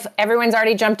a cliff. Everyone's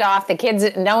already jumped off. The kids,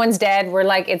 no one's dead. We're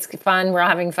like, it's fun. We're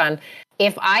having fun.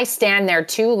 If I stand there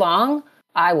too long,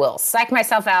 I will psych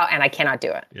myself out and I cannot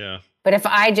do it. Yeah. But if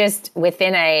I just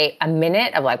within a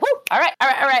minute of like, woo, all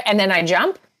right, and then I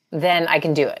jump, then I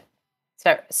can do it.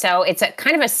 So it's a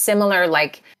kind of a similar,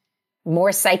 like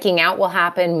more psyching out will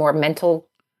happen, more mental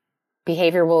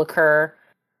behavior will occur.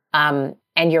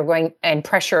 And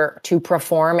pressure to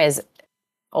perform is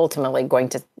ultimately going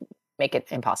to make it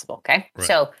impossible. Okay. Right.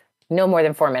 So no more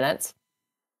than 4 minutes.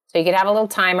 So you could have a little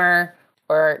timer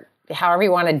or however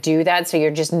you want to do that. So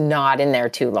you're just not in there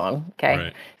too long. Okay.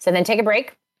 Right. So then take a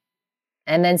break.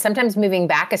 And then sometimes moving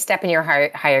back a step in your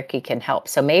hierarchy can help.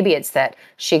 So maybe it's that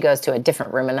she goes to a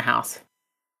different room in the house.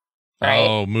 Right?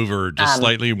 Oh, move her just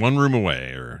slightly one room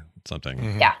away or something.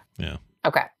 Mm-hmm. Yeah. Yeah.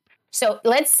 Okay. So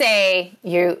let's say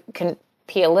you can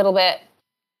pee a little bit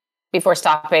before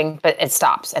stopping, but it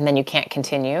stops and then you can't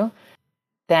continue.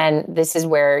 Then this is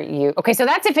where so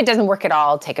that's if it doesn't work at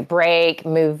all, take a break,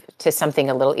 move to something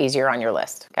a little easier on your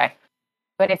list. Okay.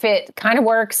 But if it kind of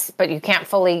works, but you can't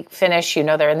fully finish,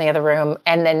 they're in the other room,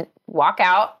 and then walk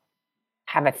out,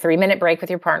 have a 3-minute break with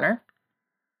your partner,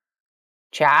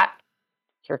 chat.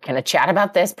 You're going to chat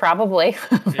about this probably,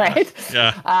 right?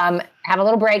 Yeah. Have a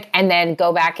little break and then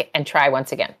go back and try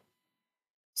once again.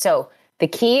 So the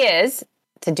key is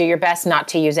to do your best not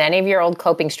to use any of your old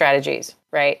coping strategies,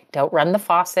 right? Don't run the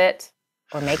faucet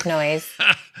or make noise.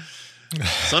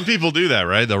 Some people do that,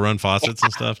 right? They'll run faucets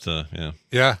and stuff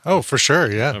Yeah. Oh, for sure.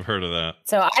 Yeah. I've heard of that.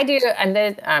 So I do, and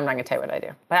then I'm not going to tell you what I do,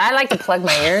 but I like to plug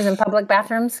my ears in public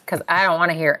bathrooms because I don't want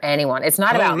to hear anyone. It's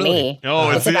not about me. Oh,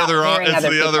 it's the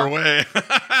other way.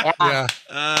 Yeah.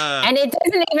 And it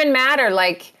doesn't even matter.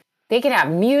 Like they can have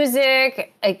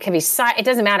music. It can be it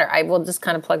doesn't matter. I will just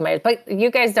kind of plug my ears. But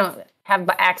you guys don't have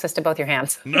access to both your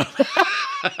hands. No.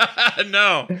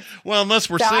 No. Well, unless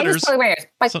we're sitters. I just plug my ears,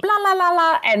 like blah, blah, blah,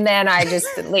 blah, and then I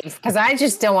just leave because I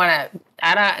just don't want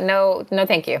to, no,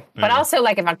 thank you. But also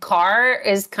like if a car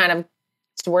is kind of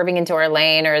swerving into our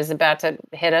lane or is about to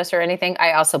hit us or anything,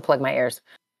 I also plug my ears.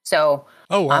 So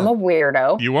I'm a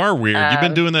weirdo. You are weird. You've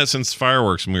been doing that since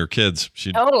fireworks when we were kids.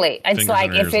 Totally. It's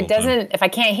like if I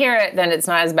can't hear it, then it's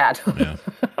not as bad. Yeah.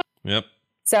 Yep.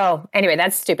 So anyway,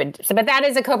 that's stupid. So, but that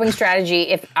is a coping strategy.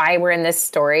 If I were in this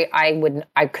story,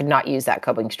 I could not use that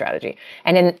coping strategy.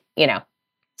 And then,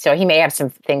 so he may have some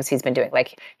things he's been doing,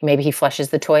 like maybe he flushes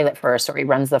the toilet first, or he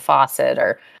runs the faucet,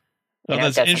 or.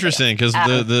 That's interesting because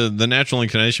the natural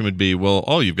inclination would be,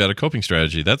 well, you've got a coping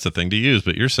strategy. That's a thing to use,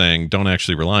 but you're saying don't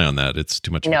actually rely on that. It's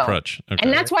too much of a crutch. Okay.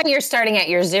 And that's why you're starting at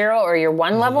your 0 or your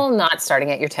 1 level, not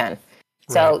starting at your 10.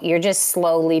 So you're just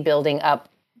slowly building up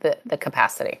the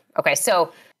capacity. Okay,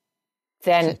 so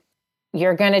then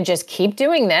you're going to just keep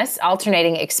doing this,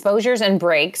 alternating exposures and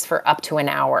breaks for up to an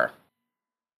hour.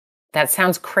 That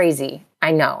sounds crazy.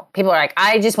 I know. People are like,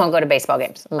 I just won't go to baseball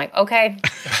games. I'm like, okay,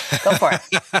 go for it.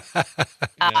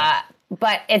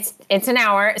 But it's an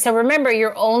hour. So remember,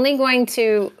 you're only going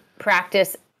to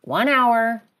practice 1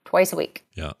 hour twice a week.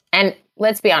 Yeah. And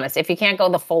let's be honest, if you can't go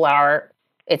the full hour,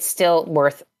 it's still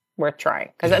worth trying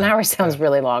because an hour sounds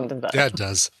really long to them. Yeah, it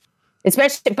does.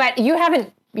 Especially, but you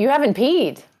haven't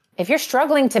peed. If you're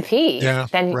struggling to pee,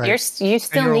 then you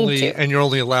still need to. And you're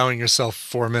only allowing yourself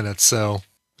 4 minutes. So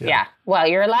yeah. Well,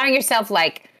 you're allowing yourself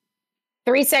like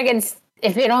 3 seconds.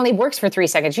 If it only works for 3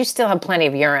 seconds, you still have plenty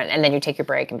of urine, and then you take your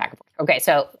break and back and forth. Okay,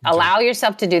 so allow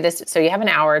yourself to do this. So you have an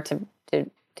hour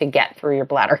to get through your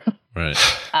bladder. Right.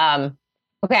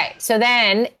 Okay, so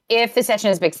then if the session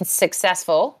has been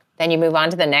successful, then you move on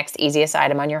to the next easiest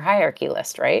item on your hierarchy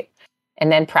list, right?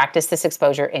 And then practice this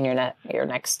exposure in your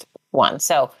next one.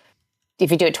 So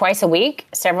if you do it twice a week,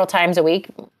 several times a week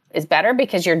is better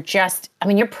because you're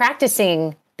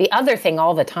practicing the other thing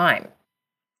all the time.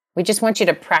 We just want you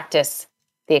to practice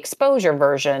the exposure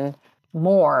version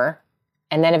more,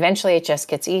 and then eventually it just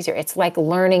gets easier. It's like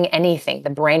learning anything. The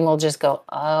brain will just go,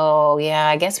 oh, yeah,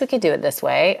 I guess we could do it this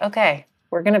way. Okay,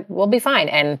 we'll be fine,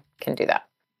 and can do that.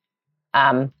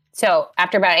 So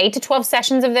after about 8 to 12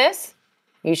 sessions of this,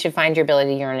 you should find your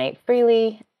ability to urinate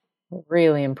freely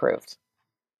really improved.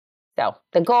 So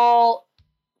the goal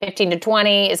 15 to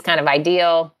 20 is kind of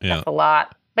ideal. Yeah. That's a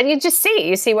lot. But you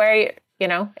see where,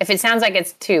 if it sounds like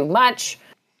it's too much,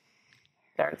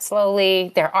 start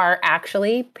slowly. There are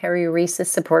actually periuresis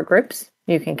support groups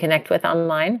you can connect with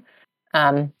online.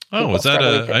 Was that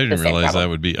I didn't realize that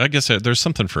would be, I guess there's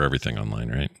something for everything online,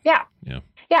 right? Yeah. Yeah.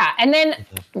 Yeah. And then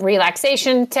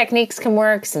relaxation techniques can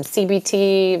work, some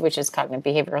CBT, which is cognitive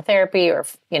behavioral therapy, or,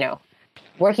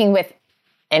 working with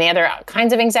any other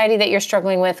kinds of anxiety that you're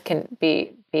struggling with can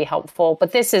be helpful.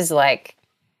 But this is like,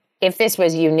 if this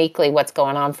was uniquely what's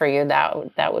going on for you,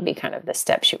 that would be kind of the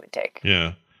steps you would take.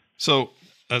 Yeah. So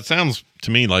that sounds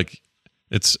to me like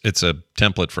it's a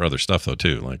template for other stuff though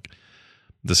too. Like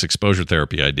this exposure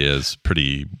therapy idea is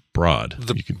pretty broad.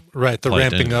 The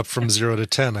ramping up from 0 to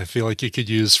 10, I feel like you could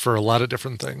use for a lot of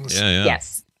different things. Yeah.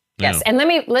 Yes. And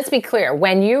let's be clear.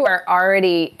 When you are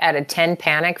already at a 10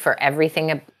 panic for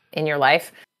everything in your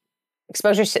life,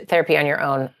 exposure therapy on your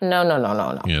own, no.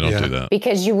 Yeah, don't do that.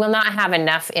 Because you will not have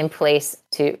enough in place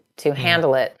to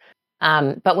handle it.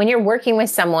 But when you're working with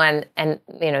someone and,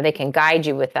 they can guide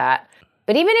you with that.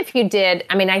 But even if you did,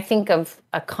 I think of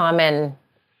a common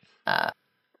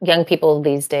young people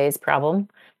these days problem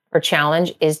or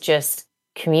challenge is just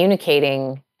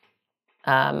communicating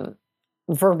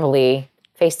verbally,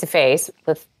 face-to-face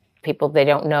with people they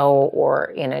don't know, or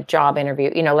in a job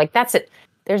interview, that's it.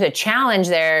 There's a challenge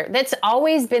there that's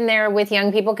always been there with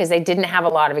young people because they didn't have a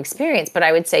lot of experience. But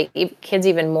I would say kids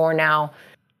even more now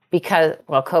because,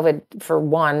 COVID for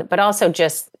one, but also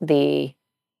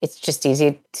it's just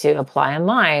easy to apply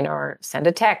online or send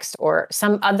a text or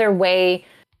some other way.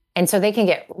 And so they can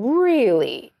get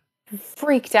really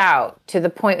freaked out to the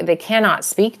point that they cannot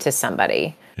speak to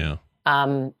somebody. Yeah.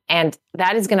 And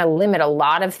that is going to limit a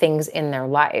lot of things in their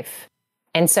life.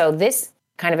 And so this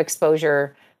kind of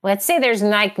exposure, let's say there's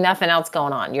like nothing else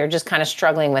going on. You're just kind of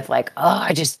struggling with like,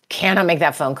 I just cannot make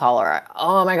that phone call, or,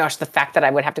 oh my gosh, the fact that I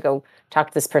would have to go talk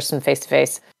to this person face to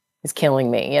face is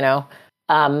killing me,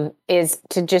 is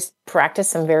to just practice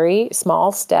some very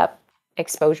small step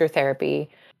exposure therapy.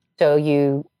 So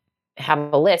you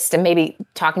have a list, and maybe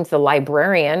talking to the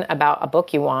librarian about a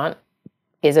book you want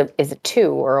is a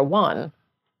 2 or a 1,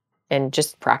 and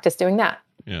just practice doing that.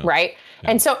 Yeah. Right. Yeah.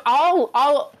 And so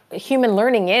all human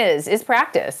learning is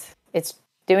practice. It's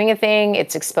doing a thing,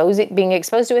 it's being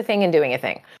exposed to a thing and doing a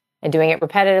thing, and doing it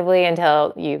repetitively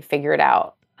until you figure it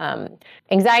out.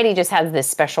 Anxiety just has this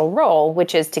special role,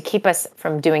 which is to keep us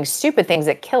from doing stupid things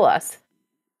that kill us.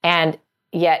 And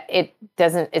yet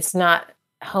it's not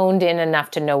honed in enough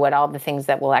to know what all the things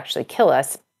that will actually kill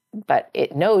us, but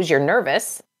it knows you're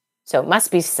nervous. So it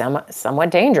must be somewhat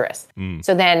dangerous.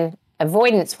 So then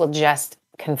avoidance will just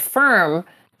confirm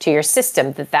to your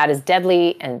system that is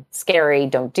deadly and scary.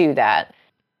 Don't do that.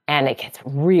 And it gets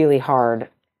really hard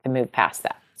to move past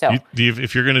that. So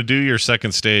if you're going to do your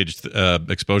second stage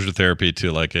exposure therapy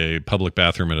to like a public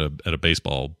bathroom at a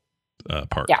baseball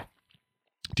park,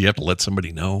 do you have to let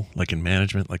somebody know, like in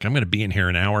management, like I'm going to be in here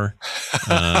an hour?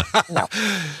 No,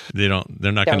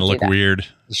 they're not going to look weird.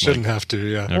 Shouldn't have to.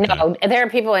 Yeah. Okay. No, there are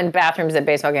people in bathrooms at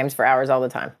baseball games for hours all the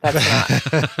time. That's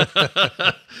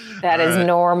not. That is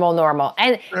normal.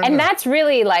 And that's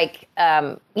really like,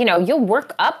 you'll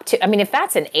work up to, if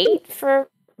that's an 8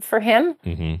 for him,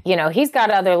 he's got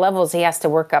other levels he has to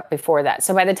work up before that.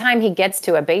 So by the time he gets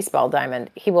to a baseball diamond,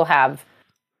 he will have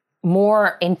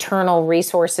more internal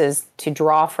resources to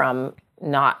draw from,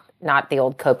 not the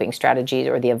old coping strategies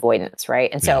or the avoidance, right?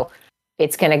 And so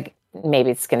it's going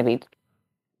to be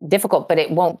difficult, but it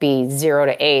won't be 0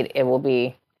 to 8. It will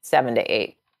be 7 to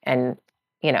 8. And,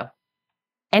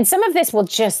 and some of this will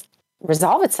just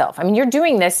resolve itself. You're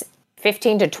doing this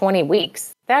 15 to 20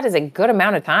 weeks. That is a good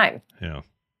amount of time. Yeah.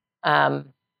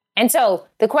 And so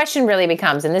the question really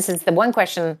becomes, and this is the one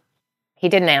question he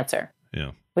didn't answer,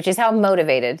 which is how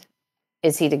motivated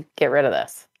is he to get rid of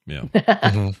this? Yeah.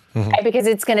 Right? Because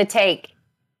it's going to take,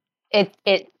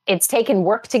 it's taken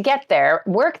work to get there,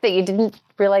 work that you didn't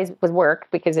realize was work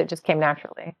because it just came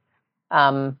naturally.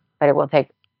 But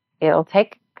it'll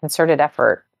take concerted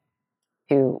effort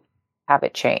to have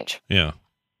it change. Yeah.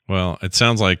 Well, it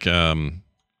sounds like, I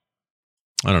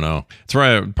don't know. It's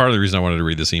right. Part of the reason I wanted to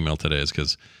read this email today is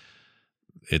because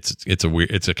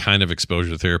it's a kind of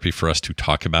exposure therapy for us to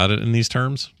talk about it in these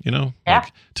terms,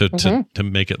 like to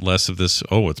make it less of this,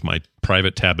 it's my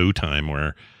private taboo time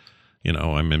where,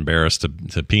 I'm embarrassed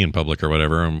to pee in public or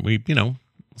whatever. And we,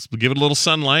 let's give it a little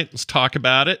sunlight. Let's talk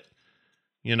about it,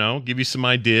 give you some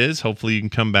ideas. Hopefully you can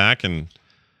come back and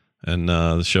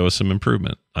show us some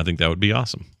improvement. I think that would be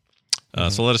awesome.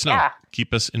 So let us know.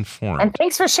 Keep us informed. And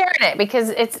thanks for sharing it, because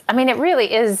it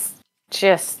really is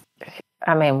just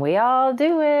I mean, we all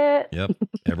do it. Yep.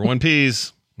 Everyone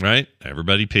pees, right?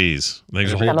 Everybody pees.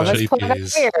 There's a whole Some of us bunch. put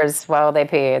their ears while they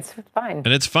pee. It's fine. And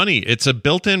it's funny. It's a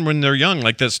built-in when they're young.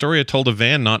 Like that story I told of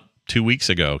Van not 2 weeks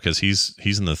ago, because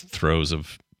he's in the throes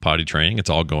of potty training. It's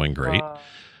all going great.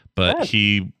 But good.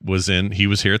 he was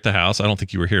here at the house. I don't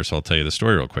think you were here, so I'll tell you the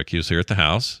story real quick. He was here at the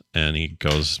house, and he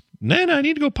goes, Nana, I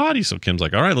need to go potty. So Kim's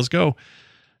like, all right, let's go.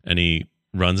 And he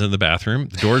runs in the bathroom.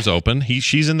 The door's open.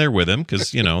 She's in there with him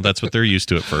because, that's what they're used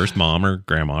to at first, mom or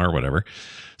grandma or whatever.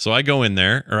 So I go in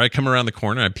there, or I come around the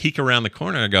corner. I peek around the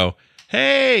corner. I go,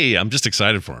 hey, I'm just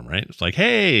excited for him, right? It's like,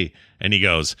 hey. And he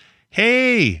goes,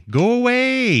 hey, go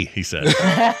away, he said.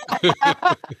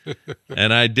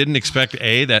 And I didn't expect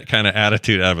A, that kind of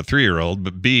attitude out of a 3-year-old,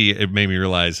 but B, it made me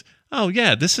realize, oh,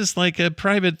 yeah, this is like a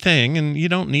private thing, and you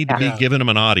don't need to be giving him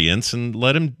an audience, and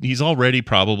let him, he's already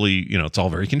probably, it's all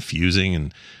very confusing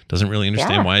and doesn't really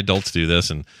understand why adults do this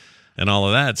and all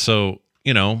of that. So,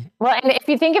 Well, and if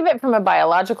you think of it from a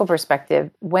biological perspective,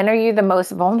 when are you the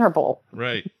most vulnerable?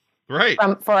 Right.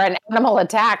 For an animal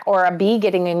attack or a bee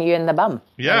getting you in the bum.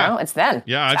 Yeah. It's then.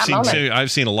 Yeah,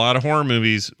 I've seen a lot of horror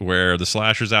movies where the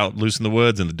slasher's out loose in the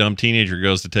woods and the dumb teenager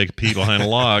goes to take a pee behind a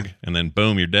log and then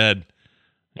boom, you're dead.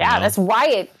 Yeah, that's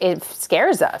why it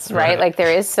scares us, right? Like there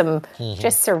is some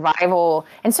just survival.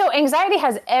 And so anxiety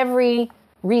has every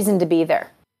reason to be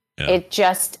there. Yeah. It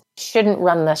just shouldn't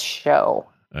run the show.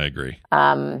 I agree.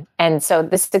 And so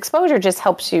this exposure just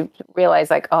helps you realize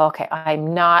like, oh, okay,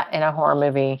 I'm not in a horror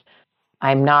movie.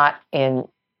 I'm not in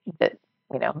the,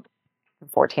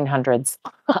 1400s.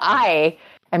 I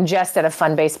am just at a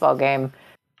fun baseball game.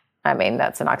 I mean,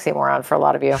 that's an oxymoron for a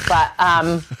lot of you, but,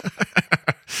 and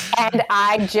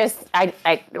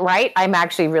I'm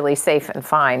actually really safe and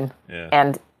fine.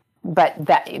 Yeah. But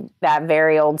that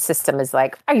very old system is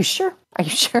like, are you sure? Are you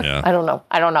sure? Yeah. I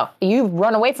don't know. You've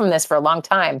run away from this for a long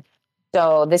time.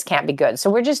 So this can't be good.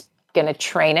 So we're just going to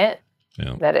train it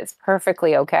that it's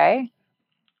perfectly okay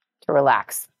to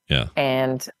relax. Yeah.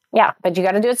 And but you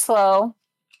got to do it slow.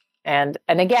 And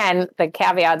again, the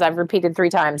caveats I've repeated 3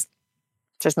 times,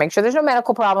 just make sure there's no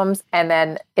medical problems. And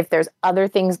then if there's other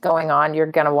things going on, you're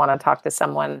going to want to talk to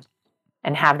someone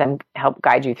and have them help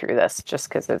guide you through this just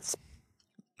because it's.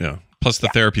 Yeah. Plus the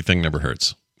therapy thing never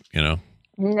hurts,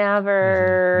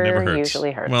 Never hurts.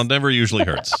 Usually hurts. Well, never usually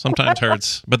hurts. Sometimes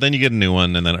hurts, but then you get a new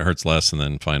one and then it hurts less and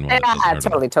then find one.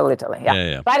 Totally.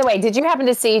 Yeah. By the way, did you happen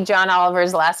to see John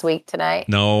Oliver's last week tonight?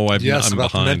 No, I'm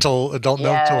about behind. Adult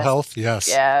mental health.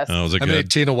 Yes. Oh, was it good? I made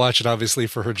Tina watch it obviously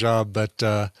for her job, but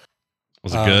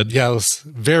was it good? Yeah, it was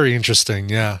very interesting.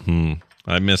 Yeah.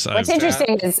 What's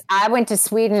interesting is I went to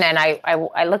Sweden and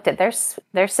I looked at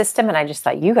their system and I just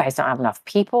thought, you guys don't have enough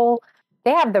people.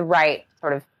 They have the right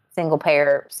sort of single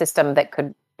payer system that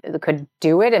could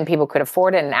do it and people could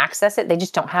afford it and access it. They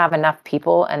just don't have enough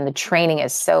people and the training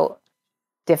is so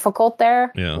difficult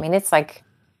there. Yeah. I mean, it's like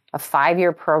a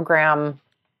 5-year program,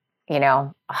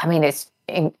 I mean, it's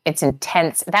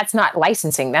intense. That's not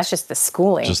licensing. That's just the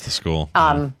schooling. Just the school.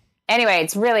 Anyway,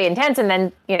 it's really intense. And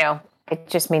then, it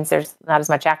just means there's not as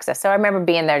much access. So I remember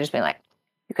being there just being like,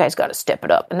 you guys got to step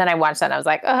it up. And then I watched that and I was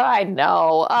like, oh, I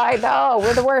know.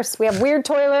 We're the worst. We have weird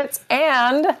toilets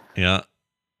and... Yeah.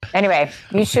 Anyway,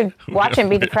 you should watch and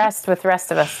be depressed with the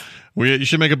rest of us. You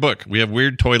should make a book. We have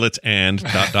weird toilets and ...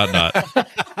 I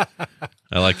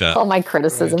like that. All my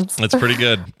criticisms. That's pretty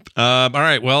good. All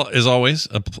right. Well, as always,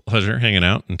 a pleasure hanging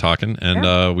out and talking.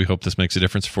 And we hope this makes a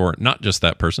difference for not just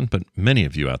that person, but many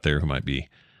of you out there who might be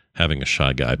having a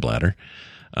shy guy bladder.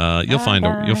 You'll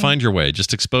find your way.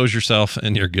 Just expose yourself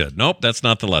and you're good. Nope, that's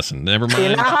not the lesson. Never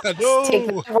mind. Take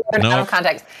the word out of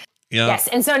context. Yeah. Yes.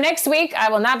 And so next week I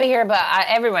will not be here, but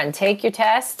everyone take your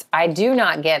test. I do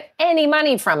not get any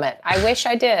money from it. I wish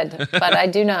I did, but I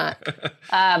do not.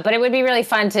 But it would be really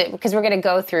fun because we're going to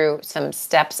go through some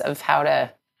steps of how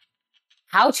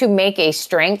to make a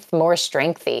strength more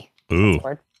strengthy. Ooh.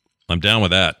 I'm down with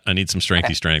that. I need some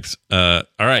strengthy strengths. All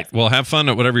right. Well, have fun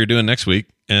at whatever you're doing next week,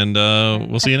 and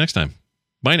we'll see you next time.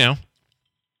 Bye now.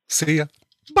 See ya.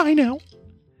 Bye now.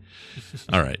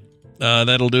 All right.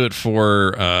 That'll do it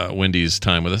for Wendy's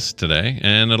time with us today,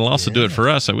 and it'll also do it for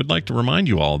us. I would like to remind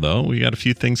you all, though, we got a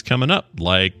few things coming up,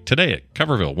 like today at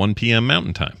Coverville, 1 p.m.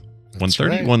 Mountain Time.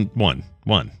 1:30? 1.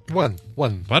 1.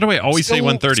 Why do I always say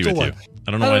 1:30 with you? I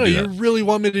don't know why I do that. You really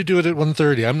want me to do it at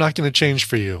 1:30. I'm not going to change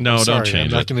for you. No, don't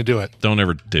change it. I'm not going to do it. Don't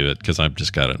ever do it because I've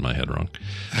just got it in my head wrong.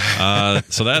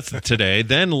 So that's today.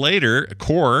 Then later,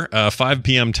 Core, 5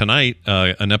 p.m. tonight,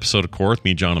 an episode of Core with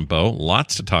me, John, and Bo.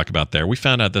 Lots to talk about there. We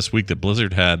found out this week that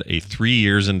Blizzard had a 3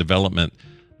 years in development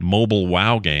mobile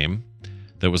WoW game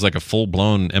that was like a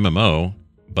full-blown MMO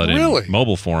but Really? in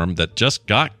mobile form that just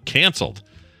got canceled.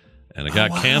 And it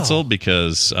got canceled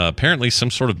because apparently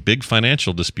some sort of big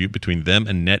financial dispute between them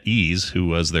and NetEase, who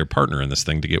was their partner in this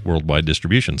thing to get worldwide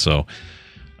distribution. So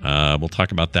we'll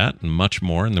talk about that and much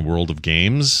more in the world of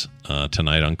games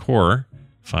tonight on Core,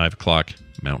 5 o'clock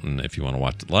Mountain, if you want to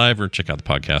watch it live or check out the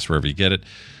podcast wherever you get it.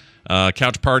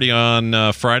 Couch Party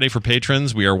on Friday for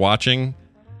patrons. We are watching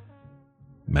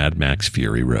Mad Max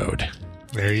Fury Road.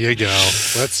 There you go.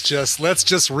 Let's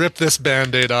just rip this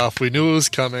Band-Aid off. We knew it was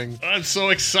coming. I'm so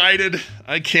excited.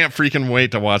 I can't freaking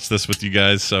wait to watch this with you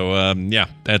guys. So yeah,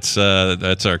 that's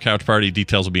our Couch Party.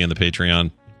 Details will be in the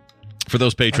Patreon. For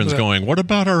those patrons going, what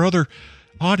about our other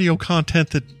audio content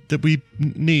that we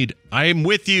need? I am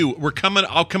with you. We're coming.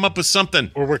 I'll come up with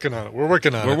something. We're working on it. We're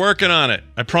working on it.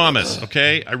 I promise.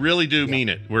 Okay. I really do mean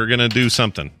it. We're going to do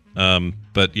something.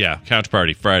 But yeah, Couch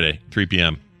Party Friday, 3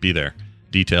 p.m. Be there.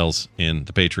 Details in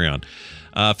the Patreon.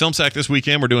 Film Sack this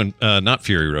weekend. We're doing not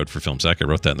Fury Road for Film Sack. I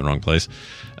wrote that in the wrong place.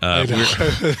 I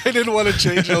didn't want to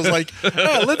change it. I was like,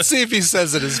 let's see if he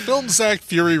says it. Is Film Sack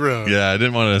Fury Road? Yeah, I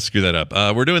didn't want to screw that up.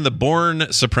 We're doing the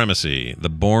Bourne Supremacy. The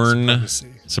Bourne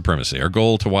Supremacy. Our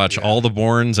goal to watch all the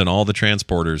Bournes and all the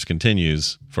Transporters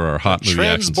continues for our hot movie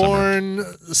action summer.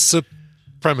 Transborn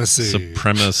Supremacy.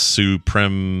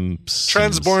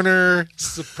 Transborner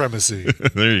Supremacy.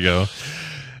 There you go.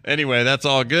 Anyway, that's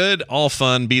all good. All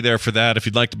fun. Be there for that. If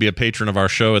you'd like to be a patron of our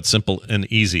show, it's simple and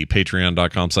easy.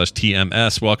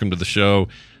 Patreon.com/TMS. Welcome to the show.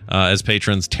 As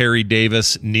patrons, Terry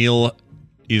Davis, Neil,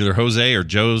 either Jose or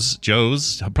Joe's,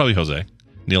 probably Jose.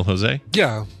 Neil Jose?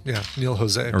 Yeah, Neil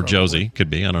Jose. Or probably. Josie.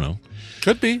 Could be. I don't know.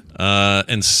 Could be.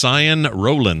 And Cyan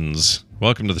Rowlands.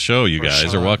 Welcome to the show, you guys.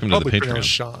 Sean. Or welcome Probably to the Patreon. pronounced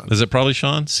Sean. Is it probably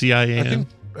Sean? C-I-A-N?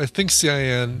 I think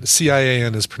C-I-A-N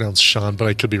is pronounced Sean, but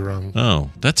I could be wrong.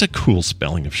 Oh, that's a cool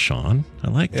spelling of Sean. I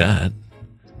like that.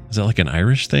 Is that like an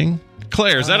Irish thing?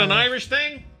 Claire, is that an Irish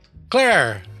thing?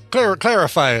 Claire,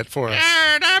 clarify it for us.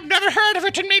 I've never heard of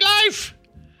it in my life.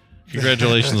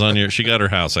 Congratulations on she got her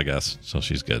house, I guess, so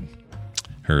she's good.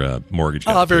 Her mortgage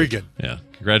got very good. Yeah,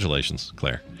 congratulations,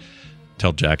 Claire.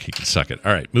 Tell Jack he can suck it.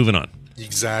 All right, moving on.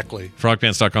 Exactly.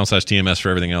 Frogpants.com/TMS for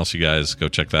everything else, you guys. Go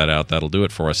check that out. That'll do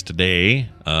it for us today.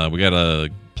 We got to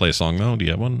play a song, though. Do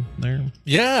you have one there?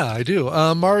 Yeah, I do.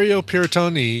 Mario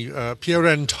Pierantoni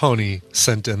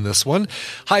sent in this one.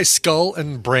 Hi, Skull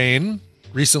and Brain.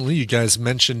 Recently, you guys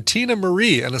mentioned Tina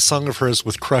Marie and a song of hers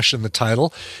with Crush in the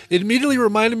title. It immediately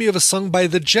reminded me of a song by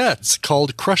the Jets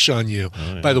called Crush on You.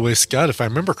 Oh, yeah. By the way, Scott, if I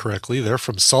remember correctly, they're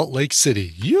from Salt Lake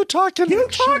City. Utah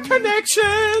Connection.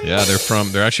 Yeah,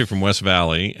 they're actually from West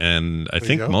Valley, and I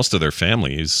think most of their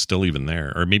family is still even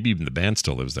there, or maybe even the band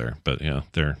still lives there. But yeah,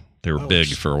 they were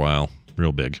big for a while,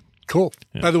 real big. Cool.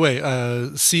 Yeah. By the way,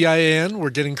 C-I-A-N, we're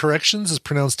getting corrections, is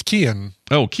pronounced Kian.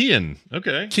 Oh, Kian.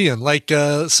 Okay. Kian. Like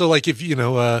if, you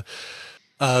know,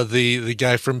 the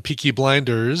guy from Peaky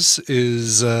Blinders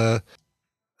is,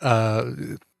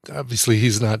 obviously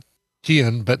he's not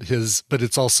Kian, but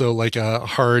it's also like a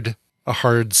hard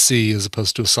C as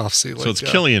opposed to a soft C. So it's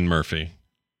Cillian Murphy,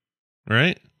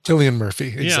 right? Cillian Murphy.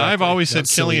 Exactly. Yeah, I've always said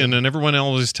Cillian, and everyone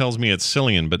always tells me it's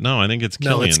Cillian, but no, I think it's Cillian.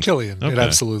 No, it's Cillian. Okay. It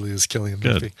absolutely is Cillian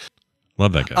Murphy.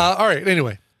 Love that guy. All right.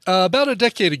 Anyway, about a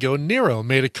decade ago, Nero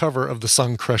made a cover of the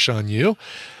song Crush on You,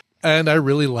 and I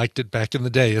really liked it back in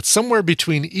the day. It's somewhere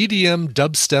between EDM,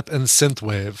 dubstep, and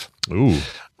synthwave. Ooh.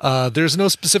 There's no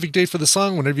specific date for the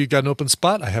song. Whenever you've got an open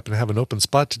spot, I happen to have an open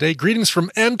spot today. Greetings from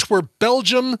Antwerp,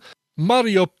 Belgium,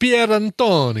 Mario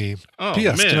Pierantoni. Oh,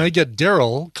 P.S. man. Can I get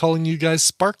Daryl calling you guys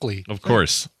sparkly? Of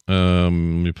course. Let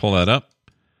me pull that up.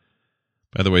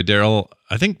 By the way, Daryl,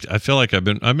 I feel like I've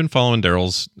been following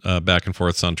Daryl's back and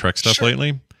forth on Trek stuff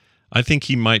lately. I think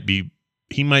he might be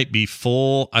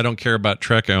full. I don't care about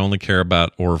Trek. I only care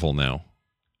about Orville now.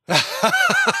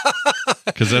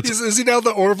 Because is he now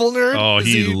the Orville nerd? Oh,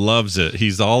 he loves it.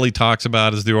 He's all he talks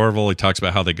about is the Orville. He talks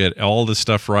about how they get all this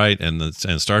stuff right, and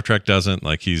Star Trek doesn't.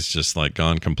 Like he's just like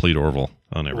gone complete Orville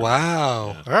on everything.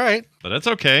 Wow. Yeah. All right, but that's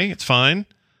okay. It's fine.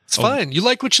 It's fine. You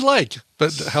like what you like.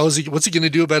 But what's he going to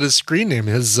do about his screen name,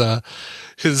 his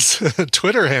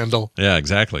Twitter handle? Yeah,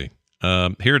 exactly.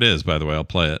 Here it is, by the way. I'll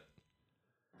play it.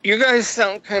 You guys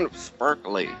sound kind of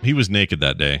sparkly. He was naked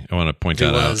that day. I want to point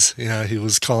that out. Yeah, he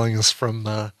was calling us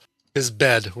from his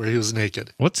bed where he was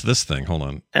naked. What's this thing? Hold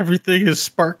on. Everything is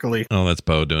sparkly. Oh, that's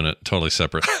Bo doing it. Totally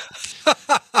separate.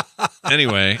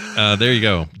 Anyway, there you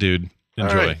go, dude.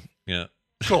 Enjoy. Right. Yeah.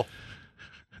 Cool.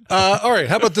 All right,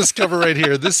 how about this cover right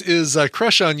here? This is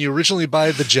Crush on You, originally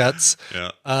by the Jets,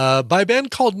 by a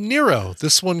band called Nero.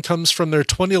 This one comes from their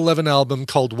 2011 album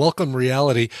called Welcome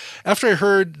Reality. After I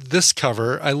heard this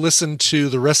cover, I listened to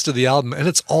the rest of the album, and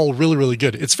it's all really, really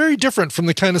good. It's very different from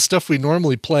the kind of stuff we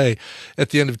normally play at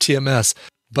the end of TMS.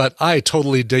 But I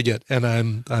totally dig it, and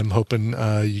I'm hoping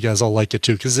you guys all like it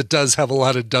too, because it does have a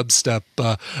lot of dubstep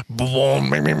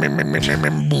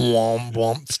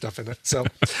stuff in it. So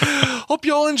hope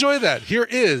you all enjoy that. Here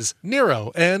is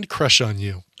Nero and Crush on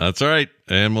You. That's all right.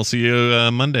 And we'll see you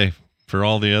Monday for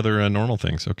all the other normal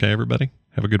things. Okay, everybody?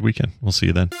 Have a good weekend. We'll see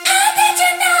you then.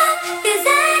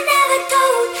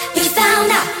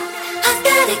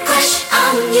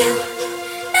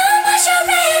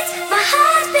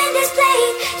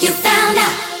 You found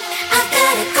out I've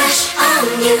got a crush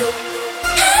on you.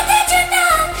 How did you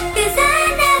know? 'Cause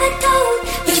I never told.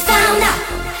 You found out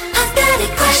I've got a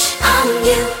crush on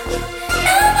you.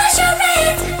 No more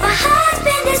charades, my heart's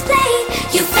been displayed.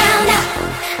 You found out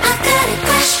I've got a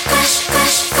crush, crush,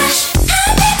 crush, crush.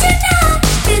 How did you know?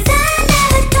 'Cause I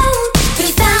never told. You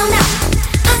found out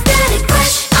I've got a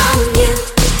crush on you.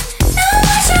 No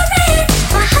more charades,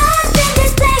 my heart's been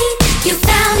displayed. You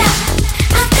found out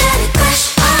I've got a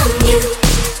crush on you.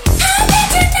 How did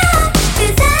you know?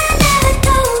 'Cause I never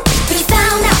told. We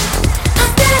found out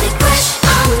I've got a crush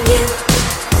on you.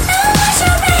 No more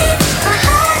charades, my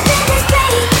heart's been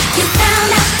displayed. You found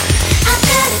out I've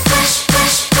got a crush,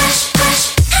 crush, crush, crush.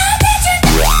 How did you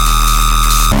know?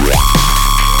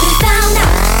 We found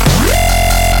out.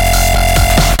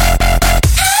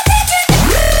 How did you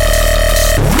know?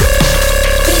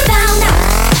 We found out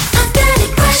I've got a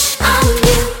crush on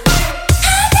you.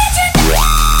 How did you know?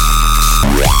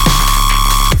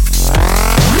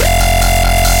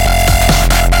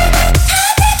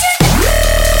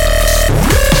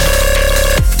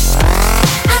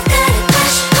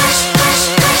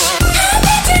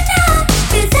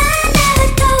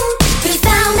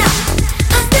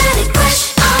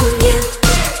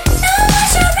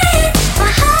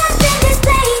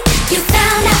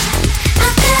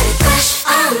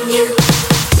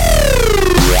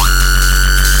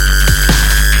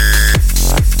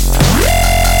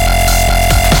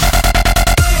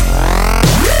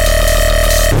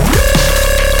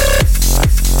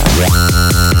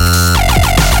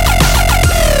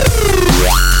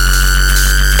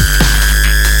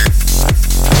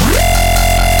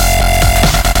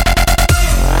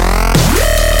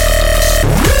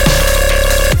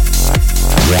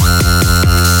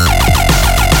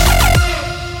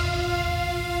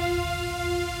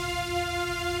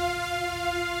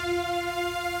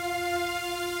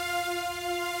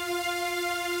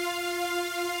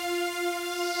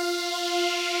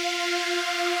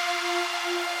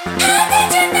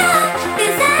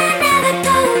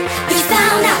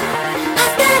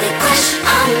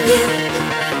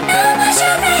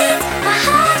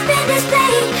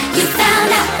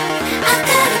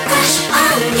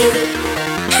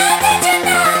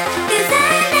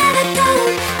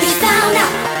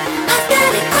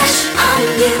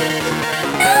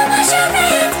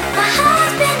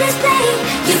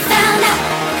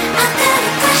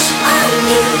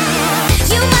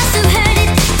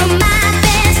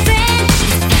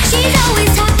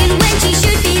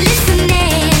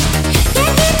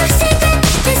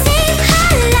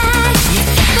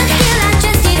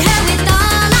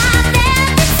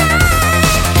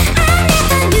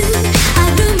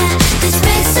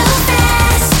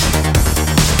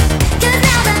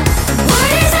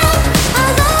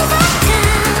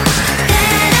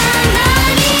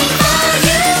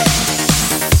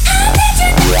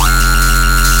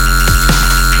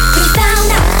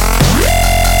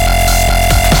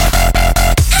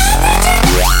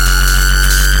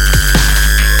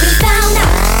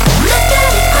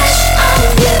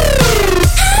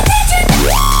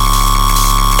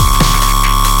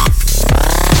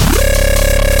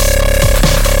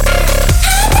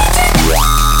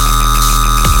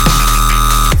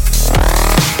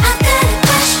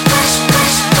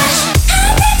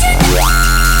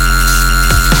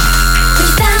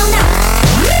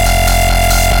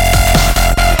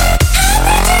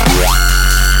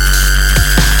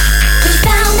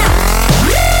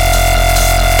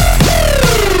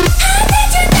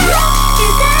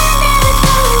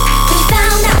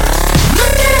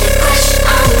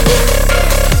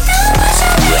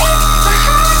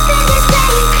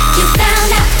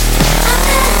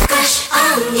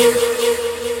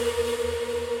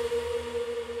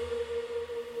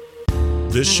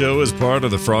 This show is part of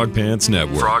the Frog Pants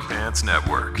Network. Frog Pants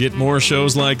Network. Get more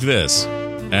shows like this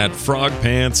at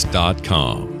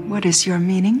frogpants.com. What is your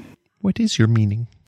meaning? What is your meaning?